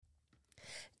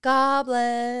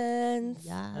Goblins.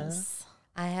 Yes.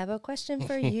 I have a question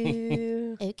for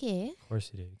you. Okay. Of course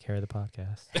you do. You carry the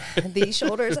podcast. These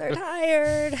shoulders are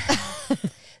tired.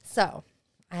 So,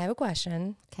 I have a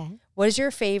question. Okay. What is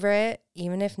your favorite,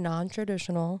 even if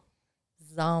non-traditional,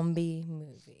 zombie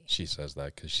movie? She says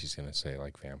that because she's going to say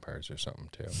like vampires or something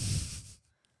too.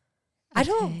 I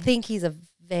don't think he's a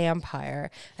vampire.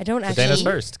 I don't Dana's actually.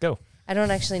 first. Go. I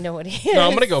don't actually know what he is. No, I'm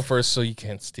going to go first so you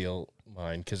can't steal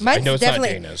mine because I know it's not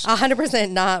Dana's.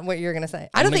 100% not what you're going to say.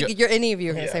 I don't think any of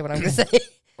you are going to say what I'm going to say.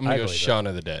 I'm going to go Shaun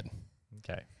of the Dead.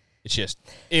 Okay. It's just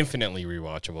infinitely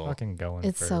rewatchable. Fucking going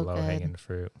It's for so low-hanging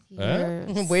fruit.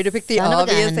 Way to pick the Son of a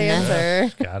obvious gun.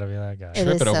 answer. Gotta be that guy. It is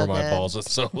Tripping over so my good. balls.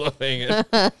 It's so low hanging.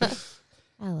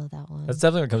 I love that one. That's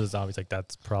definitely when it comes to zombies. Like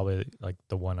that's probably like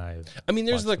the one I've. I mean,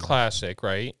 there's the watched the most. classic,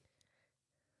 right?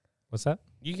 What's that?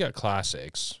 You got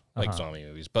classics like zombie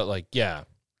movies, but like, yeah.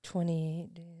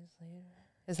 28 Days Later.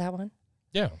 Is that one?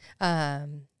 Yeah.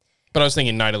 But I was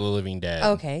thinking Night of the Living Dead.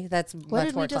 Okay, that's what much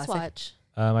did more we just classic. watch?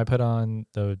 I put on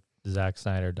the Zack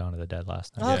Snyder Dawn of the Dead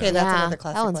last night. Okay, that's another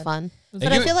classic That one's one. fun.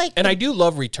 But I feel like... And I do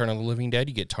love Return of the Living Dead.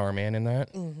 You get Tarman in that.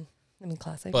 I mean,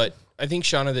 classic. But I think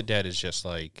Shaun of the Dead is just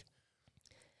like...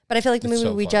 But I feel like the It's movie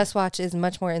so we fun. just watched is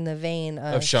much more in the vein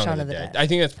of Shaun of the Dead. I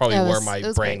think that's probably It where was- my it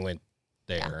was brain great. went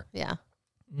there. Yeah.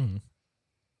 Mm.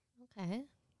 Okay.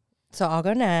 So I'll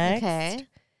go next. Okay.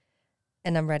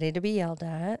 And I'm ready to be yelled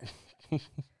at.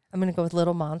 I'm going to go with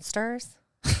Little Monsters.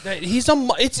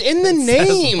 It's in the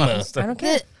name. I don't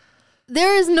care.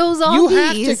 There is no You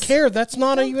zombies. have to care. That's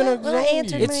not even a Well, I zombie.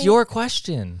 answered It's your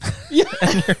question.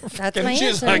 That's my She's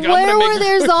answer. like, I'm Where gonna were make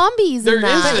there zombies There in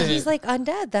that? isn't. He's like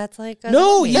undead. That's like a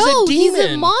No, zombie. he's a No, he's a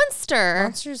demon. monster.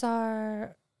 Monsters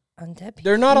are undead people.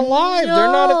 They're not alive. They're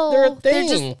not. They're a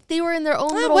thing. They were in their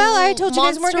own Oh, little well, I told you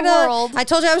guys weren't monster gonna. world. I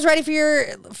told you I was ready for your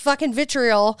fucking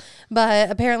vitriol, but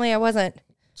apparently I wasn't.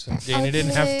 So Dana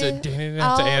didn't have to. Okay. Dana didn't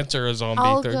have to answer a zombie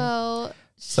I'll thing. go.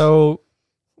 So,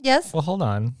 Yes. well, hold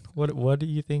on. What do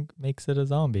you think makes it a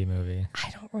zombie movie? I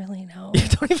don't really know.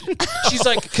 She's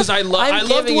like, because I I'm loved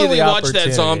giving when you we the watched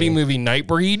that zombie opportunity. movie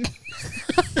Nightbreed.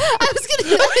 I was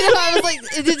gonna. I was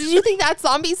like, did you think that's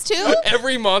zombies too?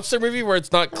 Every monster movie where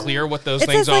it's not clear what those It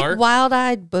things says like are.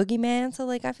 wild-eyed boogeyman, so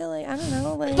like I feel like I don't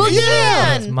know. Like, It's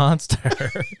Boogeyman.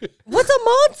 monster. what's a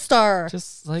monster?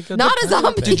 Just like Not a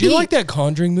zombie. Did you like that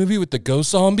Conjuring movie with the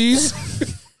ghost zombies?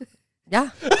 Yeah,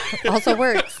 also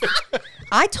works.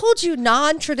 I told you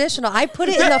non-traditional. I put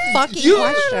it in the fucking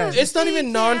question. It's not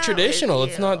even non-traditional.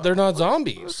 It's not. They're not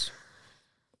zombies.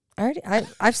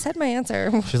 I've said my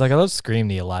answer. She's like, I love Scream,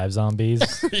 the alive zombies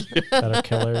that are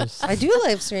killers. I do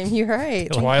live stream. You're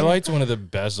right. Twilight's one of the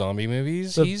best zombie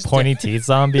movies. The pointy teeth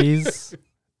zombies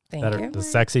Thank that you. are the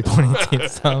sexy pointy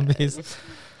teeth zombies.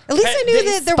 At least I knew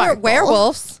that there were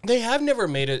werewolves. They have never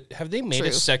made it. Have they made a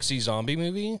True. sexy zombie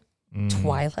movie?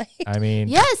 Twilight. I mean,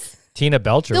 Yes. Tina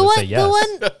Belcher The would one. say yes.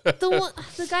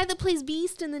 The guy that plays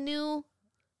Beast in the new.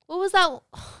 What was that?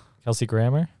 Kelsey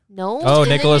Grammer. No. Oh, in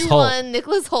the Nicholas new Hoult. one,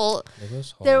 Nicholas Hoult.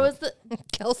 Nicholas Hoult. There was the.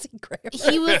 Kelsey Grammer.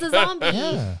 He was a zombie.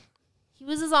 Yeah, He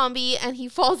was a zombie, and he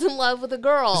falls in love with a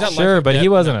girl. Is that sure, Left 4 but Dead? he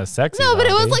wasn't a sexy. No, but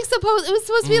it was zombie. like it was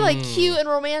supposed to be like cute and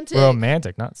romantic.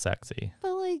 romantic, not sexy.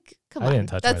 But like, come I on, didn't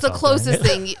touch that's the myself during closest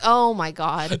thing. Oh my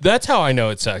god. That's how I know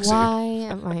it's sexy. Why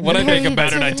am I? When I think married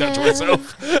about it, to I touch him?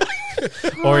 myself.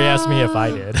 Or he asked me if I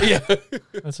did. Yeah.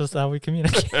 That's just how we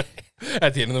communicate.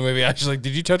 At the end of the movie, I was like,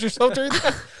 "Did you touch yourself during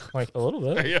that?" Like a little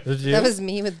bit. Yeah. Did you? That was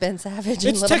me with Ben Savage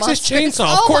and It's Little Texas Monsters.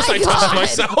 Chainsaw. Of Oh course, my I touched God.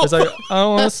 myself. It's like I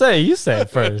don't want to say. You say it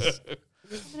first.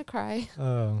 I'm gonna cry.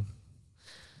 Oh.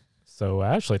 So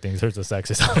Ashley thinks there's a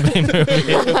sexy zombie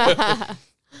movie.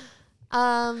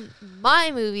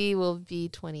 My movie will be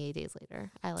 28 Days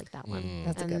Later. I like that one.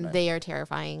 That's a good one. They are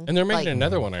terrifying. And they're making Like,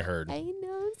 another one. I heard. I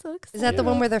know, I'm so excited. Is that the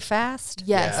one where they're fast?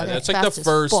 Yes, Yeah, okay. that's like Fast the as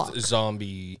first fuck.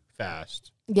 zombie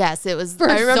fast. Yes, it was.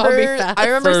 First I remember. zombie fast. I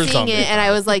remember First seeing zombie it, and I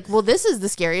fast. was like, "Well, this is the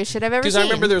scariest shit I've ever Because seen." I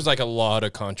remember there was like a lot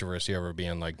of controversy over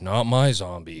being like, "Not my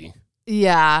zombie."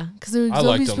 Yeah, because I liked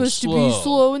zombies them supposed to slow. be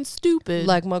slow and stupid.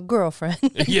 Like my girlfriend.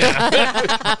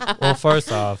 Yeah. Well,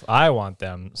 first off, I want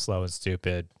them slow and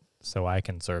stupid so I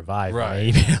can survive.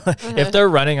 Right. If they're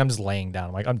running, I'm just laying down.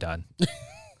 I'm like, I'm done.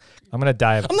 I'm gonna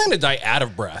die. I'm not gonna die out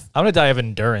of breath. I'm gonna die of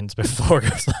endurance before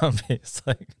zombies.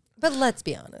 Like, But let's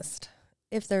be honest.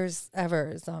 If there's ever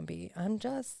a zombie,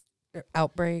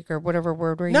 outbreak or whatever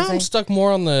word we're Now using. I'm stuck more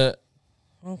on the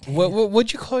Okay.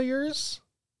 what'd you call yours?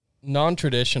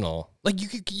 Non-traditional. Like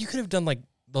you could have done like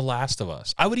The Last of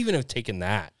Us. I would even have taken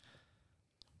that.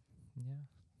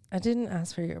 I didn't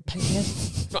ask for your opinion.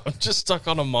 I'm just stuck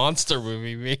on a monster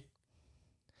movie. Me.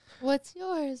 What's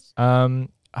yours?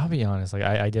 I'll be honest. Like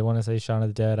I did want to say Shaun of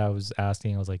the Dead. I was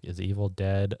asking. I was like, is Evil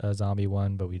Dead a zombie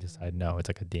one? But we decided no. It's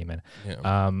like a demon.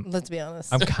 Yeah. Let's be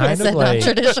honest. I'm kind of Said like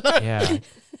non-traditional. yeah.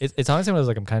 It's honestly one of those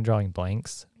like I'm kind of drawing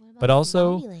blanks. But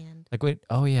also like wait.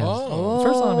 Oh yeah. Oh.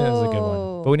 First Zombieland is a good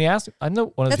one. But when you ask, I'm the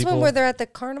one of the That's people. one where they're at the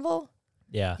carnival.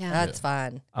 Yeah. That's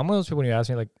fun. I'm one of those people when you ask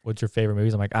me like, what's your favorite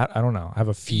movies? I'm like, I don't know. I have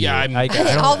a few. Yeah, I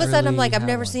don't All of a sudden, I'm really like, I've have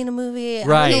never one. seen a movie.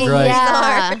 Right, I don't know right.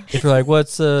 what these are. If you're like,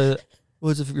 what's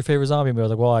your favorite zombie movie? I was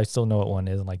like, well, I still know what one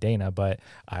is. I'm like Dana, but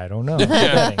I don't know.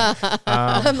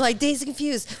 I'm like dazed and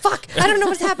confused. Fuck, I don't know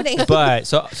what's happening. But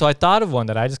so I thought of one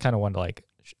that I just kind of wanted to like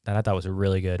that I thought was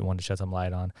really good, wanted to shed some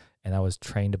light on, and that was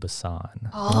Train to Busan.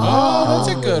 Oh,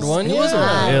 that's a good one. It was Yeah. a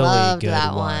I really loved good that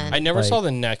one. one. I never Like, saw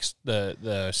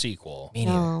the sequel. Me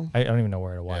neither. No. I don't even know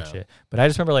where to watch Yeah. it, but I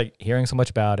just remember like hearing so much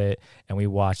about it, and we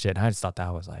watched it, and I just thought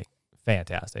that was like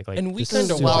fantastic. Like, And we just kind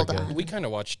of super well good. done. we kind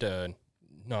of watched a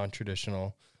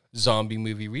non-traditional zombie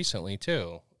movie recently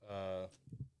too.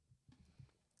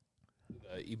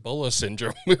 The Ebola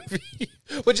syndrome movie,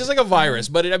 which is like a virus,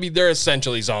 but I mean they're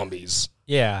essentially zombies.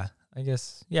 Yeah, I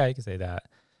guess. Yeah, you can say that.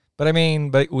 But I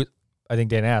mean, I think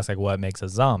Dan asked like, what makes a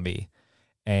zombie,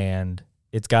 and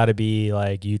it's got to be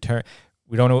like you turn.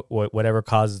 We don't know whatever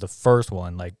causes the first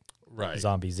one, like Right.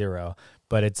 zombie 0,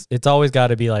 but it's always got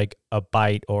to be like a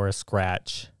bite or a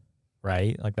scratch,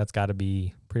 right? Like that's got to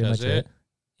be pretty Does much it?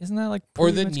 Isn't that like Or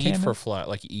pretty the much need canon? for flat,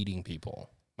 like eating people,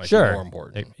 might Sure. be more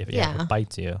important. If Yeah. it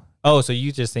bites you. Oh, so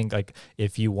you just think like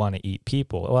if you want to eat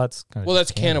people, well, that's kind of Well,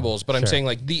 that's cannibals, but I'm Sure. saying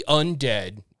like the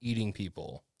undead eating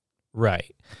people.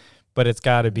 right. But it's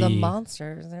got to be The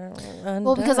monsters. They're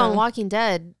Well, because on undone. Walking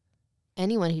Dead,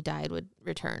 anyone who died would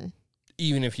return.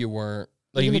 Even if you weren't,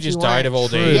 like Even if if you just you died of weren't.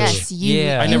 old True. age. Yes, you.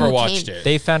 Yeah. I you never came- watched it.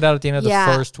 They found out at the end of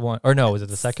Yeah. the first one, or no, was it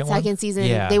the second one? Second season,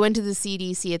 Yeah. they went to the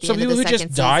CDC at the So end of people the who second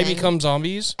just die season. become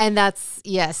zombies. And that's,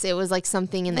 yes, it was like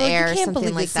something in the Well, you air, can't something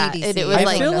believe like the that. CDC. And it was I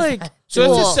like, feel like So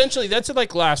that's Well- essentially that's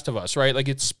like Last of Us, right? Like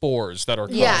it's spores that are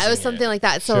yeah, it causing was something like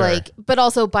that. So Sure. like, but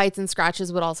also bites and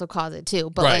scratches would also cause it too.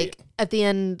 But Right. like at the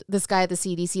end, this guy at the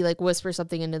CDC like whispers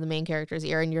something into the main character's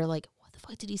ear, and you're like, what the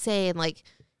fuck did he say? And like,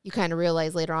 you kind of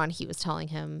realize later on he was telling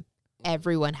him,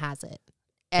 everyone has it.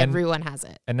 Everyone has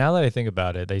it. And now that I think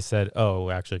about it, they said, oh,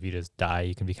 actually, if you just die,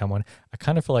 you can become one. I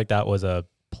kind of feel like that was a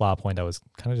plot point that was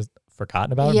kind of just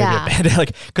forgotten about. Yeah. Maybe abandoned,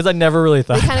 like, because I never really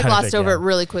thought They kind of about glossed over it again.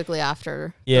 really quickly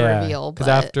after Yeah, the reveal. because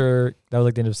But after, that was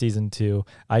like the end of season 2,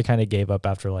 I kind of gave up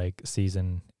after like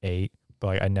season 8. But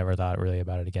like I never thought really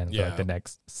about it again for Yeah. like the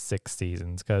next 6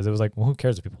 seasons, because it was like, well, who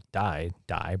cares if people die?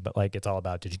 But like it's all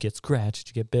about, did you get scratched?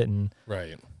 Did you get bitten?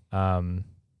 Right.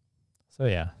 So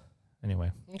yeah.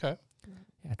 Anyway, Okay.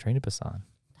 yeah, Train to Busan.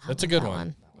 That's a I good love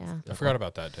one. that Yeah. I forgot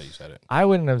about that until you said it. I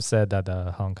wouldn't have said that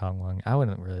the Hong Kong one. I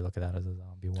wouldn't really look at that as a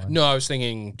zombie one. No, I was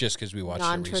thinking just because we watched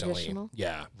it recently. Non-traditional?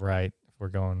 Yeah. Right. We're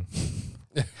going.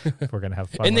 We're gonna have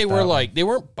fun. And they with were that like, one. they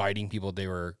weren't biting people. They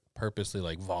were purposely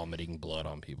like vomiting blood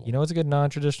on people. You know what's a good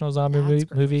non-traditional zombie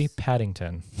That's movie? gross.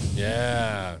 Paddington.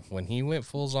 Yeah. When he went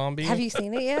full zombie. Have you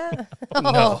seen it yet?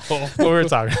 No. we were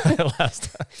talking about it last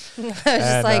time. I was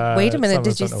just like, wait a minute,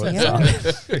 did you see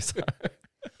him?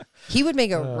 He would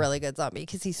make a really good zombie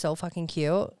because he's so fucking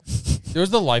cute. There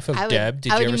was The Life of I would, Deb.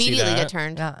 Did I you would ever see immediately that? get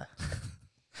turned. Yeah.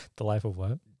 The Life of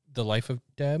what? The Life of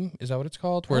Deb, is that what it's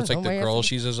called? Where I it's don't like know, the why girl, is it-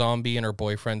 she's a zombie and her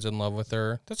boyfriend's in love with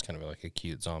her. That's kind of like a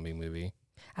cute zombie movie.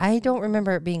 I don't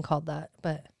remember it being called that,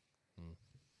 but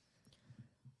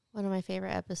One of my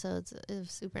favorite episodes of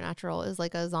Supernatural is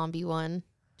like a zombie one.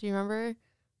 Do you remember?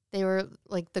 They were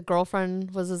like the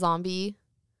girlfriend was a zombie,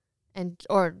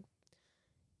 or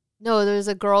no, there was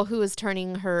a girl who was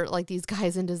turning her like these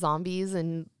guys into zombies,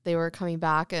 and they were coming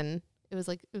back, and it was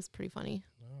pretty funny.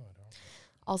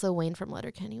 Also, Wayne from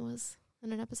Letterkenny was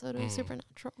in an episode of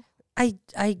Supernatural. I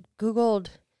Googled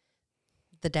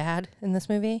the dad in this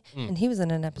movie, Mm. and he was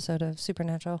in an episode of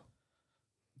Supernatural.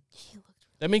 He looked,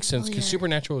 That makes sense because yeah.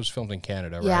 Supernatural was filmed in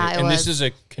Canada, right? Yeah, it and this was. is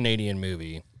a Canadian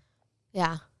movie.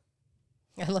 yeah.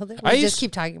 I love it. I We used- just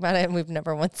keep talking about it, and we've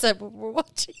never once said what we're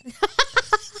watching.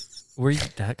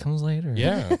 That comes later.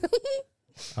 Yeah.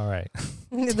 All right.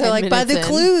 They're like, by the minutes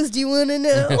in. clues, do you want to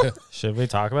know? Should we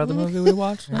talk about the movie we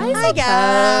watched? Hi,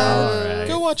 guys. All right.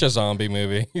 Go watch a zombie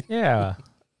movie. Yeah.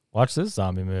 Watch this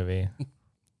zombie movie.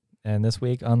 And this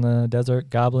week on the Desert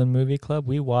Goblin Movie Club,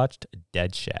 we watched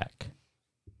Dead Shack.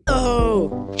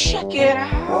 Oh, check it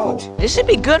out. This would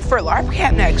be good for LARP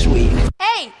camp next week.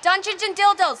 Hey, Dungeons and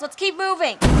Dildos, let's keep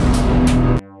moving.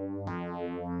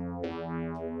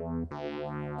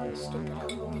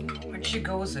 Where'd she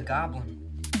go as a goblin?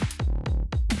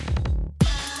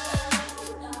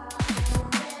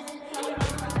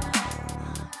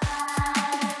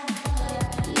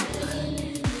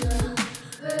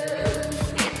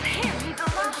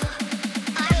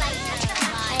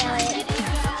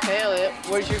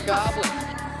 Where's your goblin?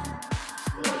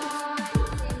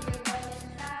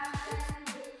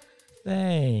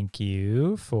 Thank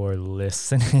you for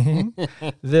listening.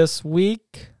 This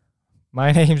week,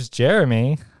 my name's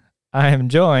Jeremy. I am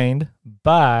joined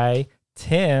by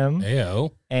Tim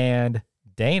Heyo. and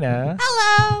Dana.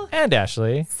 Hello. And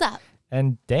Ashley. Sup?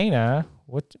 And Dana,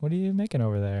 what are you making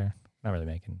over there? Not really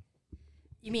making.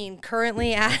 You mean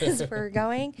currently as we're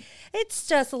going? It's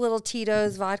just a little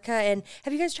Tito's vodka. And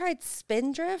have you guys tried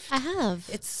Spindrift? I have.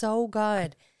 It's so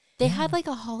good. They had like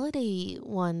a holiday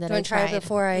one that Do you I wanna try it tried.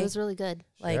 before It was really good.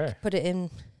 Like Sure. put it in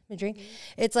my drink.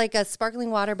 It's like a sparkling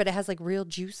water, but it has like real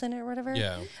juice in it or whatever.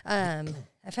 Yeah.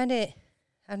 I find it,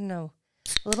 I don't know,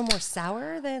 a little more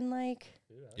sour than like.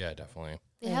 Yeah, definitely.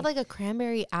 They had like a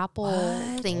cranberry apple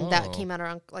What? thing Oh. that came out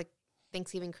around like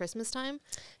Thanksgiving, Christmas time.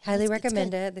 Highly It's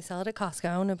recommend good. it. They sell it at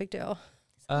Costco. No big deal.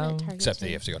 Except that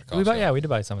you have to go to Costco. We did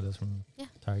buy some of this from Yeah.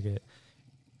 Target.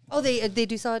 Oh, they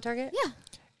do sell at Target? Yeah.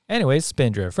 Anyways,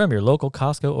 Spindrift from your local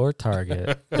Costco or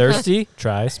Target. Thirsty?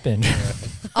 Try Spindrift.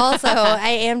 Also, I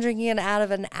am drinking it out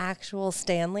of an actual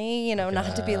Stanley, you know,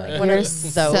 not to be like one You're of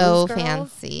those so girls.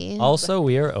 fancy. Also,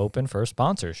 we are open for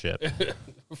sponsorship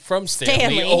From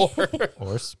Stanley.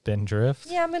 or Spindrift.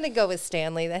 Yeah, I'm going to go with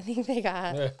Stanley. I think they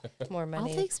got more I'll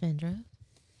money. take Spindrift.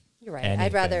 You're right. anything.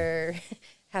 I'd rather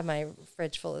have my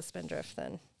fridge full of Spindrift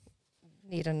than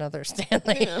need another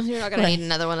Stanley. You're not gonna need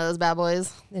another one of those bad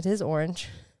boys. It is orange.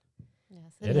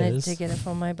 Yes, It I is. did get it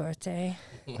for my birthday.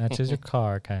 Matches your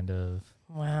car, kind of.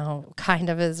 Wow. Kind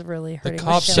of is really The hurting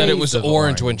my cop said it was Shades of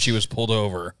orange when orange. she was pulled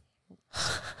over.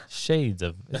 Shades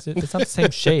of. It's not the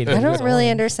same shade. I It's don't really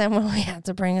orange. understand why we had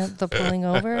to bring up the pulling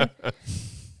over, but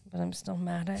I'm still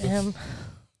mad at him.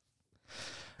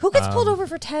 Who gets pulled over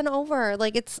for 10 over?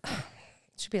 Like, it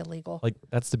should be illegal. Like,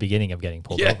 that's the beginning of getting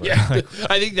pulled Yeah, over. yeah.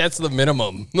 I think that's the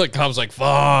minimum. The cop's like,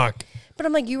 fuck. But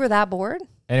I'm like, you were that bored?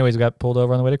 Anyways, we got pulled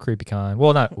over on the way to CreepyCon.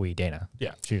 Well, not we, Dana.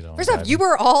 Yeah. She was the one First off, driving. you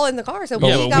were all in the car, so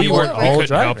Yeah, we but got we pulled weren't over. all all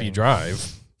couldn't help driving. you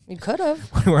drive. You could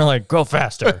have. We were like, go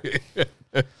faster.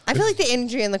 I feel like the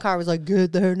energy in the car was like,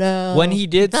 get there now. When he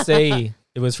did say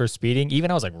it was for speeding,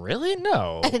 even I was like, really?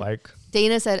 No. Like,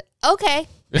 Dana said, "Okay."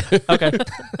 okay.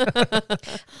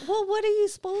 Well, what are you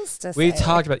supposed to say? We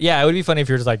talked about, yeah, it would be funny if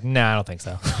you were just like, nah, I don't think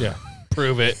so. Yeah.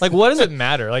 Prove it. Like, what does it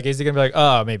matter? Like, is he going to be like,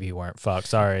 oh, maybe you weren't. Fuck,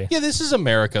 sorry. Yeah, this is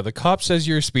America. The cop says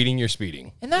you're speeding, you're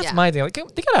speeding. And that's Yeah. my thing. Like, they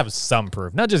got to have some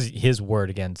proof, not just his word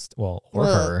against, or Well,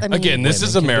 her. I mean, Again, this women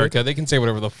is can do it. America. They can say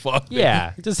whatever the fuck.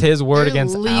 Yeah, just his word You're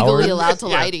against legally ours. allowed to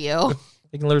lie to you.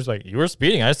 They can literally be like, you were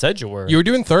speeding. I said you were. You were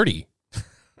doing 30.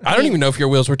 I don't even know if your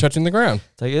wheels were touching the ground.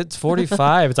 It's like, it's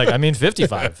 45. It's like, I mean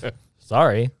 55.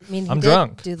 Sorry. I mean, he I'm did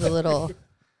drunk. do the little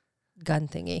gun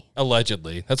thingy.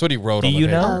 Allegedly. That's what he wrote Do on the you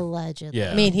paper. know? Allegedly.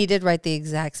 Yeah. I mean, he did write the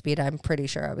exact speed. I'm pretty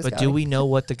sure I was But going. do we know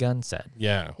what the gun said?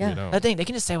 Yeah. Yeah. We don't. That thing, they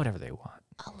can just say whatever they want.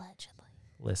 Allegedly.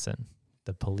 Listen,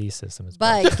 the police system is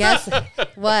But guess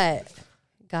what?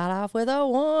 Got off with a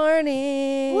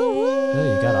warning.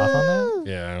 Oh, you got off on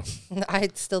that? Yeah. I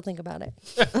still think about it.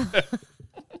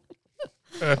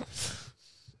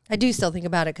 I do still think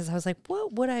about it because I was like,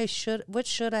 what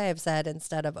should I have said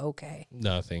instead of okay?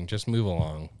 Nothing. Just move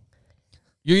along.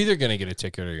 You're either going to get a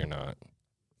ticket or you're not.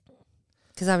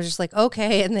 Because I was just like,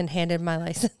 okay, and then handed my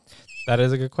license. That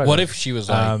is a good question. What if she was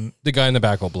like, the guy in the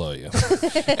back will blow you?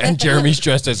 And Jeremy's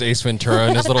dressed as Ace Ventura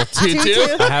in his little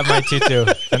tutu. I have my tutu,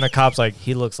 and the cop's like,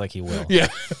 he looks like he will. Yeah.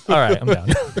 All right, I'm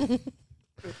down.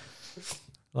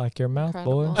 Like your mouth,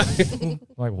 boy. Incredible. I'm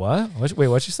like, what? Wait,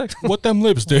 what'd you say? What them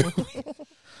lips do?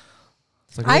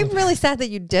 It's like, I'm really sad that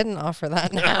you didn't offer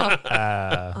that now.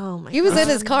 Oh my god. He was in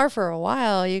his car for a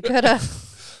while. You could have.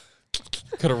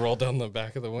 Could have rolled down the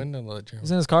back of the window and let he Jeremy.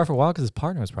 was in his car for a while because his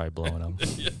partner was probably blowing him.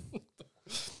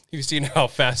 You've seen how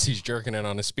fast he's jerking it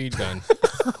on a speed gun.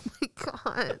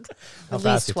 God. How At fast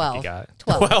least do you think 12. he got?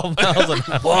 12. 12 miles an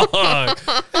hour.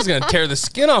 Fuck. He's going to tear the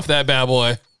skin off that bad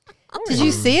boy. Did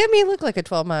you see him? He looked like a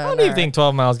 12 mile. I don't even think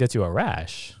 12 miles gets you a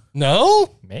rash. No?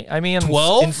 I mean,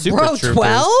 12? in Super Bro, Troopers,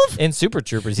 12? In Super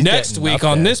Troopers, he's Next getting week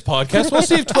up on there. this podcast, we'll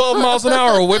see if 12 miles an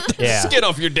hour will whip the Yeah. skin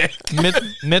off your dick.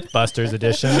 Mythbusters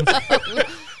edition.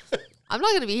 I'm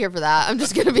not gonna be here for that. I'm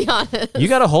just gonna be honest. You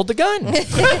got to hold the gun.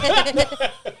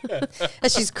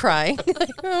 And she's crying. Like,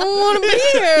 I don't want to be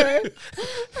here.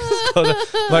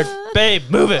 Like, babe,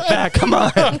 move it back. Come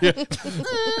on. Look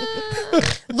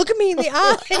at me in the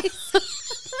eyes.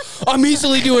 I'm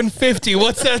easily doing 50.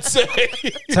 What's that say?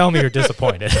 Tell me you're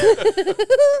disappointed.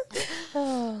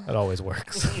 That always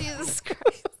works. Jesus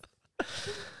Christ.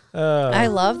 I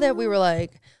love that we were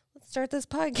like, let's start this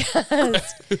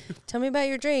podcast. Tell me about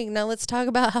your drink. Now let's talk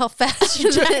about how fast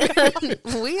you drive.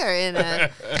 We are in a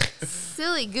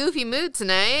silly, goofy mood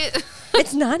tonight.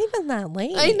 It's not even that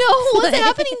late. I know. What's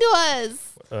happening to us?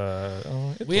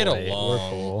 We had a late. We're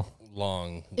cool.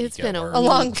 long. It's weekend been work. A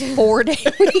long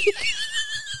 4-day week.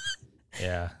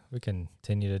 Yeah, we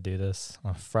continue to do this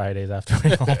on Fridays after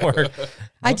we don't work.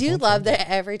 I do love that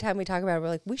every time we talk about it, we're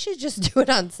like, we should just do it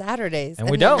on Saturdays. And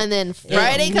we don't. And then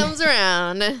Friday comes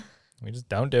around. We just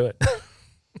don't do it.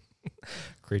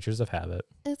 Creatures of habit.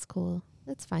 It's cool.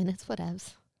 It's fine. It's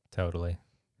whatevs. Totally.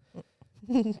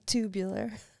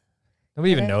 Tubular.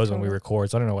 Nobody even Okay, knows when we totally.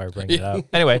 record, so I don't know why we're bringing it up.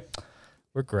 Anyway,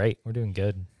 we're great. We're doing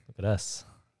good. Look at us.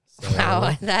 So,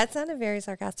 Wow, that sounded very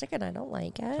sarcastic, and I don't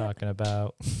like it. talking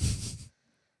about,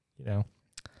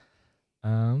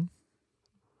 um,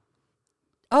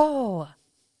 Oh,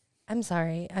 I'm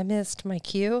sorry. I missed my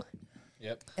cue.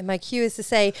 Yep. And my cue is to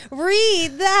say,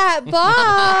 read that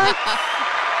box.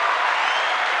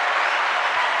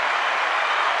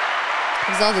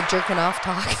 It was all the jerking off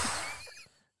talk.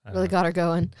 Really got her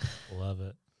going. love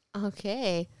it.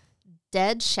 Okay.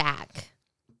 Dead Shack.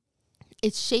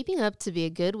 It's shaping up to be a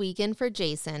good weekend for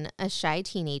Jason, a shy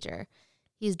teenager.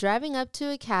 He's driving up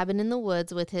to a cabin in the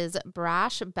woods with his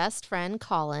brash best friend,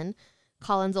 Collin,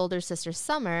 Collin's older sister,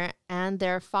 Summer, and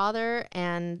their father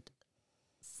and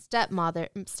stepmother,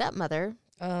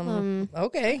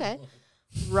 Okay.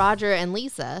 Roger and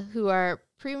Lisa, who are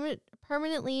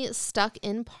permanently stuck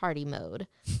in party mode.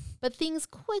 But things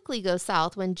quickly go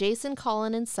south when Jason,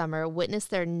 Collin, and Summer witness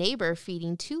their neighbor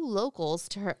feeding 2 locals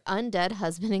to her undead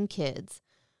husband and kids.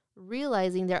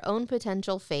 Realizing their own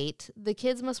potential fate, the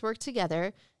kids must work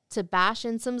together to bash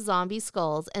in some zombie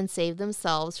skulls and save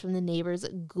themselves from the neighbor's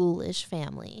ghoulish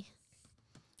family.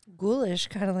 Ghoulish,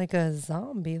 kind of like a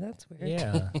zombie. That's weird.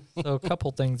 Yeah. So a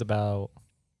couple things about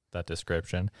that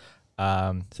description.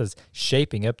 It says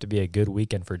shaping up to be a good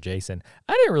weekend for Jason.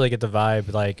 I didn't really get the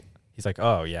vibe like he's like,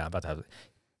 oh yeah, I'm about to have it.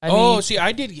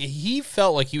 I did. He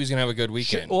felt like he was gonna have a good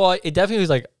weekend. Well, it definitely was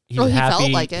like he's he happy.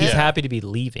 felt like it. He's Yeah. happy to be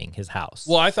leaving his house.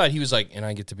 Well, I thought he was like, and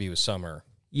I get to be with Summer.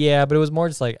 Yeah, but it was more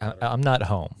just like I'm not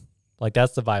home. Like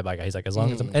that's the vibe I got. He's like, as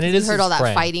long as I'm, and it You is heard his all that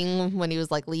friend. fighting when he was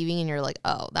like leaving, and you're like,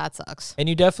 oh, that sucks. And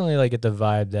you definitely like get the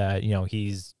vibe that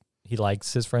he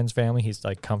likes his friend's family. He's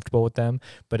like comfortable with them.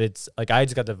 But it's like I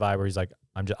just got the vibe where he's like,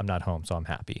 I'm not home, so I'm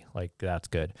happy. Like that's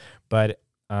good. But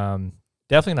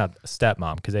definitely not a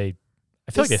stepmom because I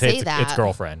feel They like they say say that. it's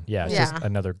girlfriend. Yeah, it's just Yeah.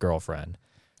 another girlfriend.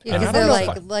 Yeah, And because I don't they're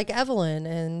know if like Evelyn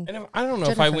and And I don't know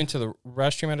if I Jennifer. went to the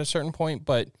restroom at a certain point,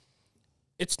 but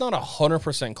it's not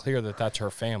 100% clear that that's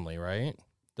her family, right?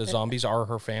 The zombies are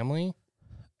her family.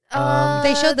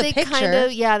 They showed the they picture.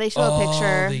 They show a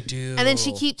picture. They do. And then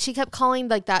she kept calling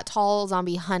like that tall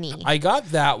zombie honey. I got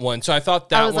that one, so I thought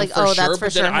that I was one like, for oh, sure. that's for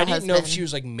But then sure I her didn't know if husband. she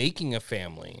was like making a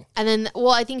family. And then, well,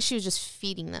 I think she was just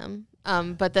feeding them.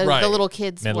 But the Right. little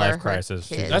kids Midlife were her crisis.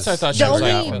 kids. That's what I thought the she was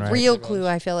only like. one, right? real clue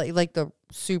I feel like the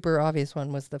super obvious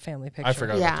one was the family picture. I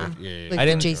forgot Yeah. about that. Yeah. Like I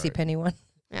the didn't- J.C. Penney one.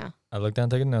 Yeah. I looked down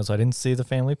taking notes. So I didn't see the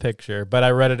family picture, but I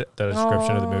read the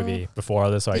description of the movie before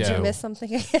all this. So Did I you knew. miss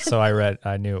something again? So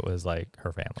I knew it was like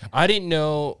her family. I didn't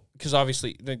know because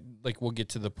obviously, like, we'll get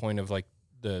to the point of like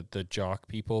the jock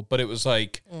people, but it was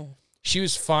like she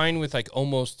was fine with like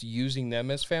almost using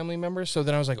them as family members. So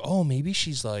then I was like, oh, maybe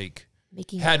she's like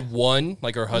had one,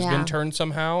 like her husband Yeah. turned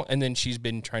somehow, and then she's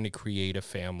been trying to create a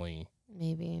family.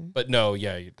 Maybe. But no,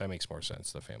 yeah, that makes more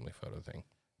sense. The family photo thing.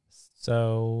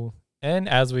 So, and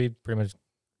as we pretty much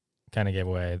kind of gave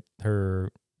away, her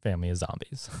family is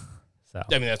zombies. So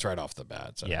I mean, that's right off the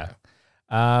bat. So, yeah.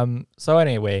 So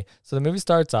anyway, so the movie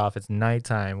starts off. It's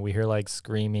nighttime. We hear like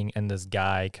screaming, and this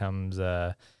guy comes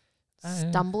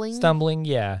Stumbling.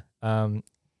 Yeah.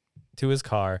 To his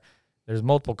car. There's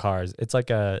multiple cars. It's like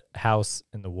a house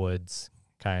in the woods,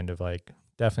 kind of like.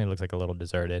 Definitely looks like a little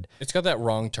deserted. It's got that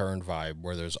wrong turn vibe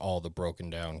where there's all the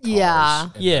broken down cars. Yeah.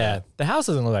 and Yeah, the house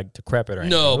doesn't look like decrepit or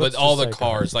anything. No, It but looks all just the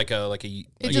cars, like a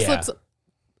It just Yeah. looks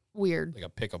weird. like a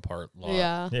pick apart lot.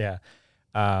 Yeah. Yeah.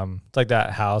 It's like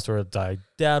that house where it's like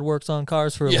dad works on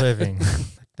cars for a Yeah. living.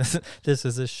 This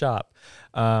is his shop.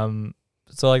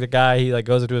 So like the guy, he like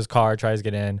goes into his car, tries to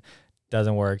get in,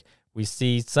 doesn't work. We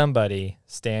see somebody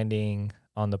standing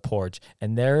on the porch,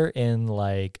 and they're in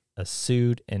like a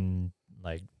suit and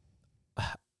like I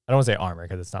don't want to say armor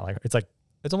because it's not like it's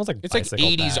almost like It's like bicycle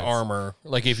 80s pads. armor.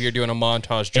 Like if you're doing a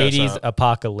montage dress 80s up.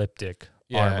 apocalyptic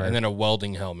armor. And then a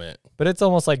welding helmet. But it's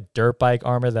almost like dirt bike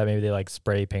armor that maybe they like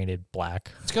spray painted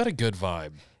black. It's got a good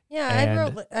vibe. Yeah,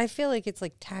 And- I feel like it's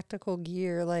like tactical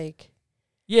gear, like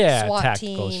Yeah, SWAT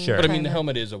tactical, team. sure. But I mean, the Kinda.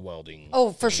 helmet is a welding.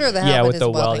 oh, for sure the Yeah, helmet with is the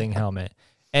welding. welding helmet.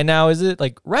 And now is it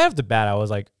like right off the bat I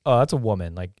was like, oh, that's a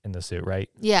woman like in the suit, right?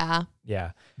 Yeah.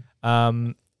 Yeah.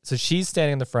 So she's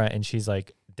standing in the front and she's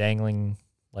like dangling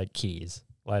like keys.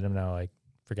 let him know, like,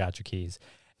 forgot your keys.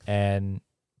 And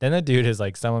then the dude is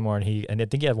like, someone more, and I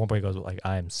think he at one point goes, like,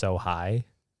 I am so high,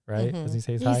 right? Does he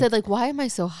say he's high? He said, like, why am I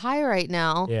so high right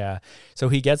now? Yeah. So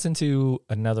he gets into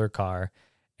another car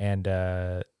and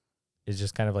is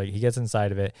just kind of like, he gets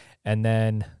inside of it. And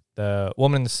then the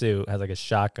woman in the suit has like a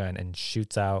shotgun and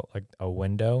shoots out like a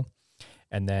window.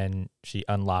 And then she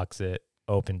unlocks it,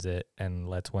 opens it, and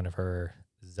lets one of her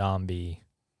zombie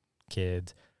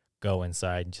kids go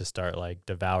inside and just start like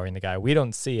devouring the guy. We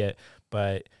don't see it,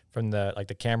 but from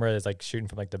the camera is like shooting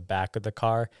from like the back of the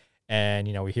car. And,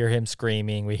 you know, we hear him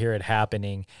screaming, we hear it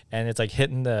happening, and it's like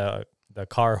hitting the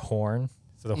car horn.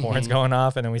 So the horn's going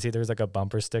off, and then we see there's like a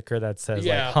bumper sticker that says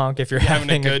like honk if you're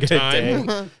having a good time.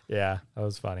 Day. Yeah, that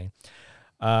was funny.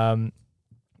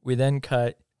 We then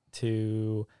cut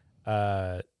to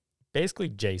basically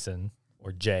Jason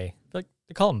or Jay. Like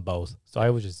they call him both. So I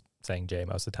was just saying Jay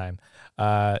most of the time.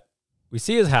 We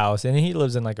see his house, and he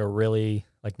lives in like a really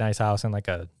like nice house in like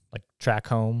a track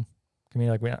home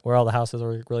community, like where all the houses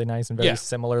are really nice and very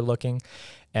similar looking.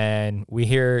 And we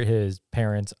hear his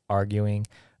parents arguing.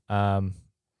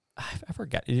 I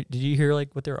forgot. Did you hear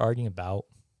like what they were arguing about?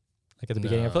 Like at the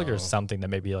beginning, I feel like there was something that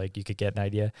maybe like you could get an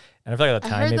idea. And I feel like at the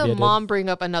time, I heard maybe the mom bring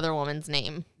up another woman's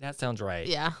name. That sounds right.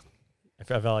 Yeah. I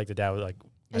felt like the dad was like,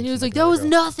 and he was like, that was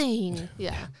nothing.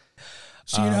 Yeah.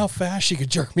 Seeing how fast she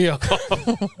could jerk me off.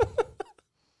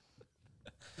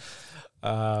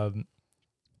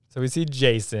 So we see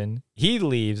Jason. He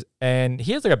leaves, and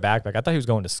he has like a backpack. I thought he was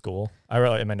going to school. I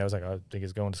wrote in my notes like, I think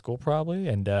he's going to school probably.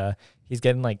 And he's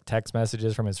getting like text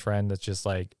messages from his friend that's just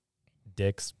like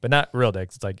dicks, but not real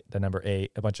dicks. It's like the number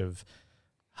 8, a bunch of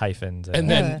hyphens, and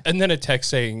then a text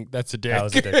saying that's a dick. That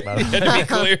was a dick. To be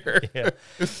clear. Yeah.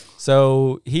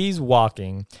 So he's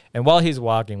walking, and while he's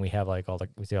walking, we have like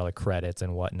we see all the credits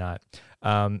and whatnot.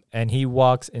 And he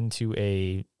walks into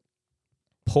a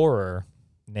poorer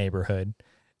neighborhood.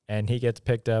 And he gets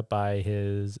picked up by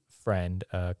his friend,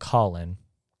 Collin.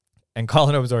 And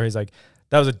Collin opens the door. He's like,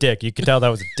 that was a dick. You could tell that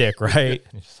was a dick, right?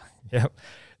 And he's like, yep.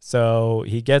 So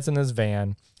he gets in this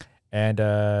van. And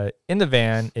in the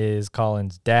van is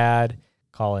Collin's dad,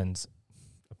 Collin's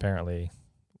apparently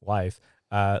wife,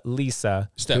 Lisa.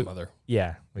 Stepmother.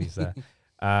 Lisa.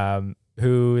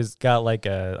 Who's got like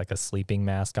a sleeping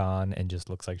mask on and just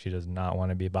looks like she does not want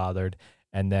to be bothered.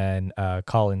 And then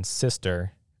Collin's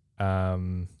sister,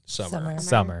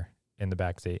 Summer in the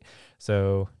back seat.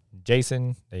 So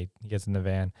Jason, he gets in the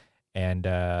van and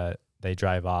they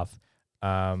drive off.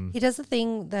 He does a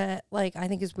thing that like I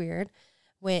think is weird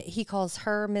when he calls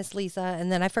her Miss Lisa,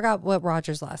 and then I forgot what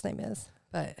Roger's last name is,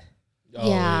 but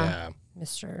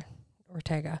Mr.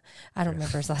 Ortega. I don't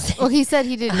remember his last name. Well, he said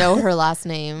he didn't know her last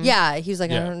name. Yeah, he was like,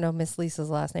 I don't know Miss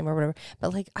Lisa's last name or whatever.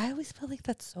 But like, I always feel like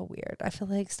that's so weird. I feel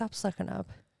like stop sucking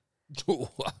up. Oh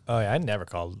yeah, I never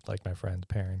called like my friends'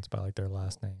 parents by like their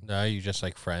last name. No, you just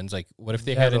like friends. Like, what if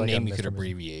they had a like name you could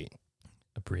abbreviate?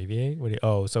 Abbreviate? What do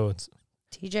you? So it's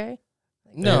TJ.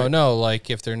 No, like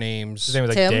if their names. His name was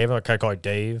like Tim? Dave. Like, can I call you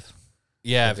Dave?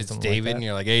 Yeah, if it's David like and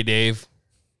you're like, hey Dave,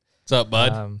 what's up,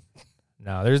 bud?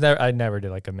 No, there's never. I never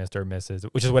did like a Mr. or Mrs.,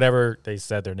 which is whatever they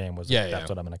said their name was. That's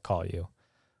what I'm gonna call you.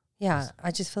 Yeah,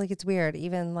 I just feel like it's weird,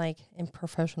 even like in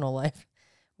professional life,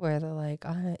 where they're like,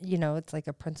 it's like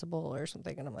a principal or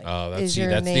something, and I'm like, that's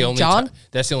name the only John?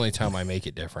 That's the only time I make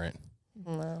it different.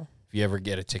 No. If you ever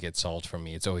get a ticket solved from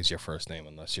me, it's always your first name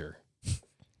unless you're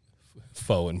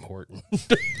faux important.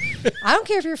 I don't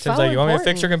care if you're faux like, you want me to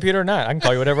fix your computer or not? I can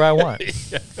call you whatever I want.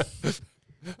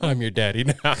 I'm your daddy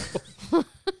now.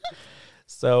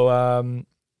 So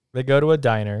they go to a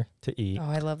diner to eat. Oh,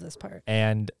 I love this part.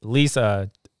 And Lisa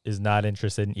is not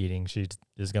interested in eating. She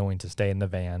is going to stay in the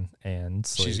van and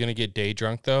sleep. She's going to get day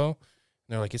drunk, though. And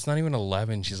they're like, it's not even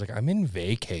 11. She's like, I'm in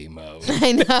vacay mode.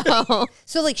 I know.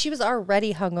 So, like, she was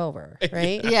already hungover,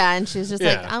 right? Yeah, and she's just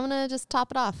like, I'm going to just top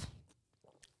it off.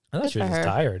 I thought she was just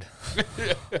tired.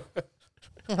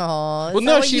 Oh, well,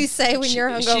 no, what you say when you're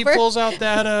hungover? She pulls out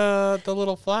that the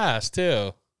little flask,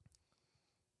 too.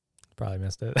 Probably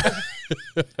missed it.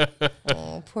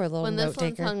 Oh, poor little When this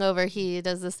one's taker. hungover, he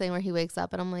does this thing where he wakes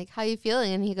up and I'm like, how you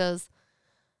feeling? And he goes,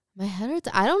 my head hurts.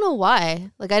 I don't know why.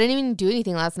 Like, I didn't even do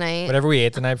anything last night. Whatever we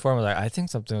ate the night before, I was like, I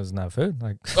think something was not food.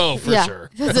 Like, oh, for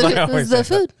sure. It was the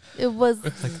food. It was.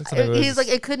 He's like,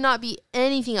 it could not be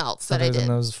anything else that I did. Than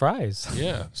those fries.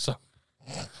 Yeah. So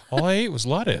all I ate was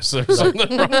lettuce. There's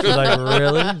something wrong with like,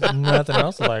 really? Nothing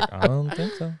else? I'm like, I don't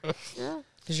think so. Yeah.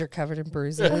 Because you're covered in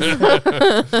bruises.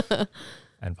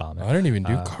 And vomit. I didn't even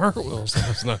do cartwheels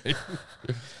last night.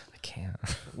 I can't.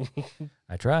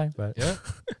 I try, but yeah,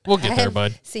 we'll get there,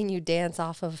 bud. Seen you dance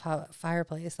off of a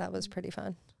fireplace. That was pretty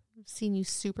fun. I've seen you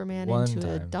Superman One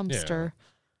into a time. dumpster.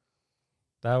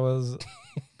 That was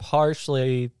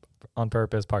partially on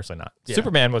purpose, partially not. Yeah.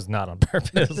 Superman was not on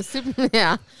purpose.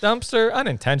 Yeah. Dumpster,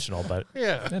 unintentional, but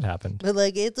Yeah. it happened. But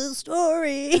like, it's a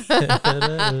story.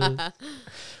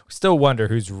 We still wonder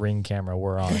whose Ring camera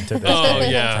we're on to this Oh,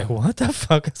 day. yeah. It's like, what the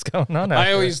fuck is going on?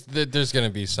 I always there's gonna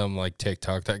be some like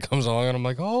TikTok that comes along, and I'm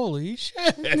like, holy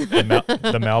shit.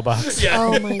 the mailbox. Yeah.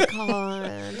 Oh my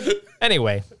god.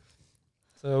 Anyway,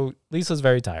 so Lisa's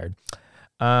very tired.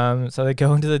 So they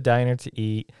go into the diner to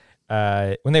eat.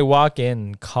 When they walk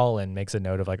in, Collin makes a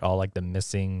note of like all like the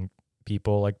missing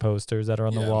people like posters that are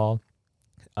on the wall.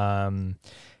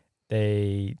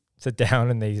 They sit down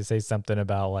and they say something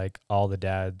about like all the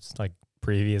dad's like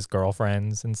previous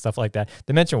girlfriends and stuff like that.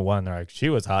 They mention one, they're like, she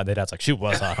was hot. Their dad's like, she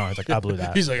was hot. Huh? It's like, I blew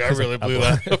that. He's like, I really blew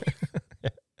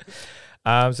that.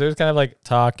 So it's kind of like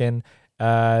talking.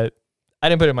 I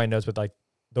didn't put it in my notes, but like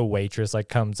the waitress like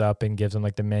comes up and gives them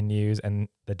like the menus, and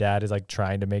the dad is like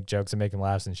trying to make jokes and make him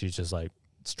laugh, and she's just like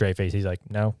straight face. He's like,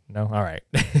 no, all right.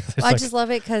 I just love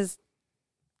it because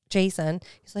Jason,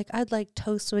 he's like, I'd like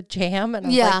toast with jam, and I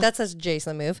was Yeah. like, that's such a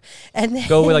Jason move. And then,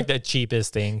 go with like the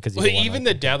cheapest thing because Well, even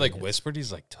the dad like whispered,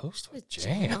 he's like, toast with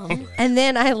jam. and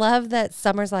then I love that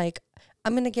Summer's like,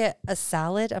 I'm gonna get a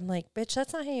salad. I'm like, bitch,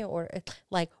 that's not how you order it.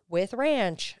 Like with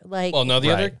ranch, like Well, no,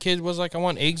 the other Right. kid was like, I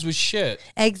want eggs with shit.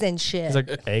 eggs and shit. He's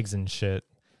like eggs and shit.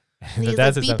 And he's The dad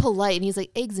like, says be something- polite. And he's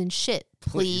like, eggs and shit,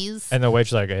 please. and the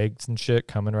waitress like, eggs and shit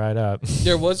coming right up.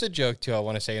 There was a joke too, I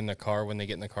want to say, in the car when they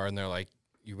get in the car and they're like,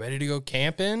 you ready to go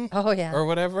camping? Oh yeah. Or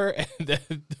whatever. And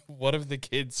then one of the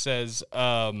kids says,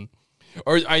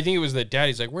 or I think it was the dad.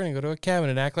 He's like, we're going to go to a cabin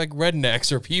and act like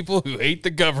rednecks or people who hate the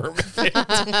government.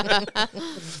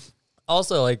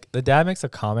 Also, like the dad makes a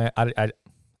comment. I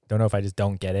don't know if I just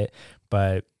don't get it,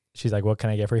 but she's like, what can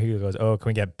I get for you? He goes, oh, can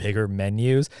we get bigger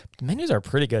menus? The menus are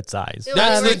pretty good size.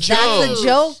 That's the That's joke. the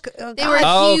joke. They were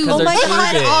Oh, huge. 'cause Oh they're my too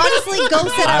god! big. Honestly,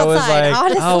 go sit I was outside. like,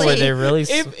 honestly, oh, were they really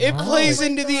It small? plays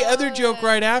into the other joke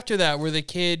right after that where the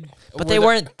kid. But they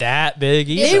weren't that big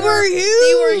either. they were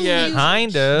huge. Yeah.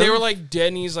 kind of. They were like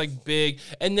Denny's, like big,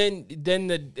 and then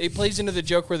it plays into the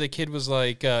joke where the kid was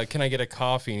like, "Can I get a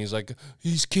coffee?" And he's like,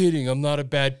 "He's kidding. I'm not a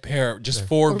bad parent. Just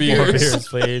four Four beers." beers,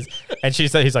 please. And she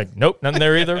said, he's like, nope, nothing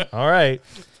there either. All right.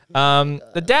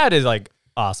 The dad is like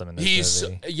awesome in this He's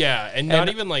movie. and not And-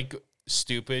 even like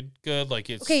stupid good. Like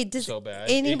it's Okay, does so bad.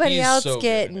 anybody He's else so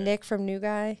get good in it. Nick from New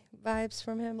Guy vibes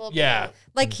from him? Yeah,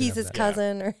 Like he's his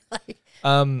cousin or like.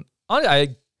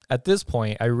 I at this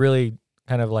point, I really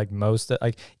kind of like most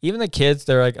like even the kids.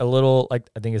 They're like a little like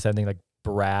I think it's something like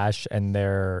brash, and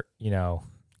they're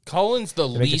Colin's the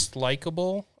make it- least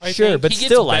likable. I Sure, think. but he gets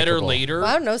still better likable. later. Well,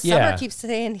 I don't know. Summer Yeah. keeps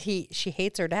saying she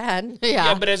hates her dad.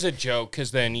 Yeah, but as a joke,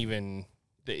 because then even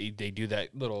they do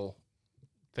that little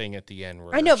thing at the end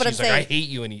where I know, but she's I'm like, saying- I hate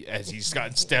you, and as he's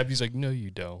gotten stabbed, he's like, no, you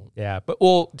don't. yeah. But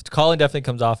Colin definitely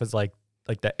comes off as like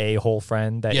the a-hole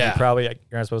friend that you Yeah. probably like,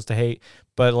 you're not supposed to hate,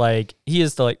 but like he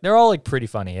is still like they're all like pretty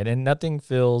funny, and nothing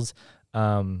feels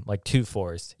like too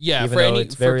forced. Yeah, even for though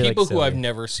it's very, people like, who I've silly.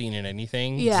 never seen in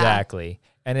anything. Yeah. Exactly.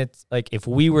 And it's like if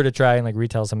we were to try and like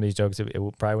retell some of these jokes, it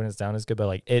probably wouldn't sound as good, but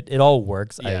like it all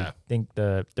works. Yeah. I think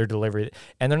their delivery,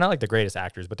 and they're not like the greatest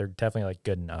actors, but they're definitely like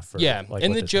good enough for Yeah, like,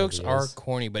 and what the this jokes movie are is.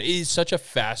 corny, but it is such a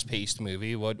fast-paced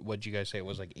movie. What'd you guys say? It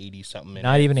was like 80-something.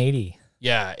 Not even 80.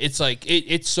 Yeah, it's like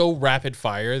it's so rapid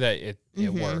fire that it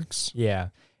works. Yeah.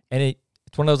 And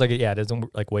it's one of those like it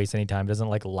doesn't like waste any time. It doesn't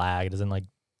like lag. It doesn't like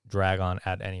drag on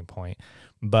at any point.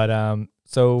 But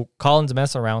so Colin's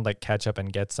mess around like catch up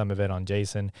and get some of it on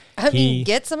Jason. I He- mean,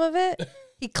 get some of it.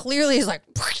 He clearly is like,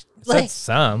 Said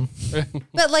some.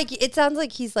 but like it sounds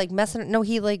like he's like messing. No,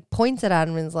 he like points it at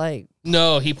him and is like,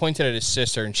 No, he pointed at his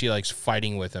sister, and she likes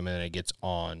fighting with him, and then it gets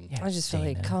on. Yeah, I just feel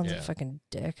like Dana. Colin's Yeah. a fucking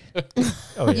dick.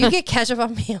 Oh, yeah. You get ketchup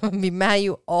on me, I'm gonna be mad at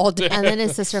you all day. And then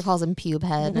his sister calls him pube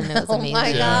head, and it was Oh amazing.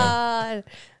 my god.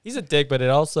 He's a dick, but it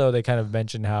also they kind of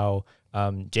mentioned how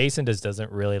Jason just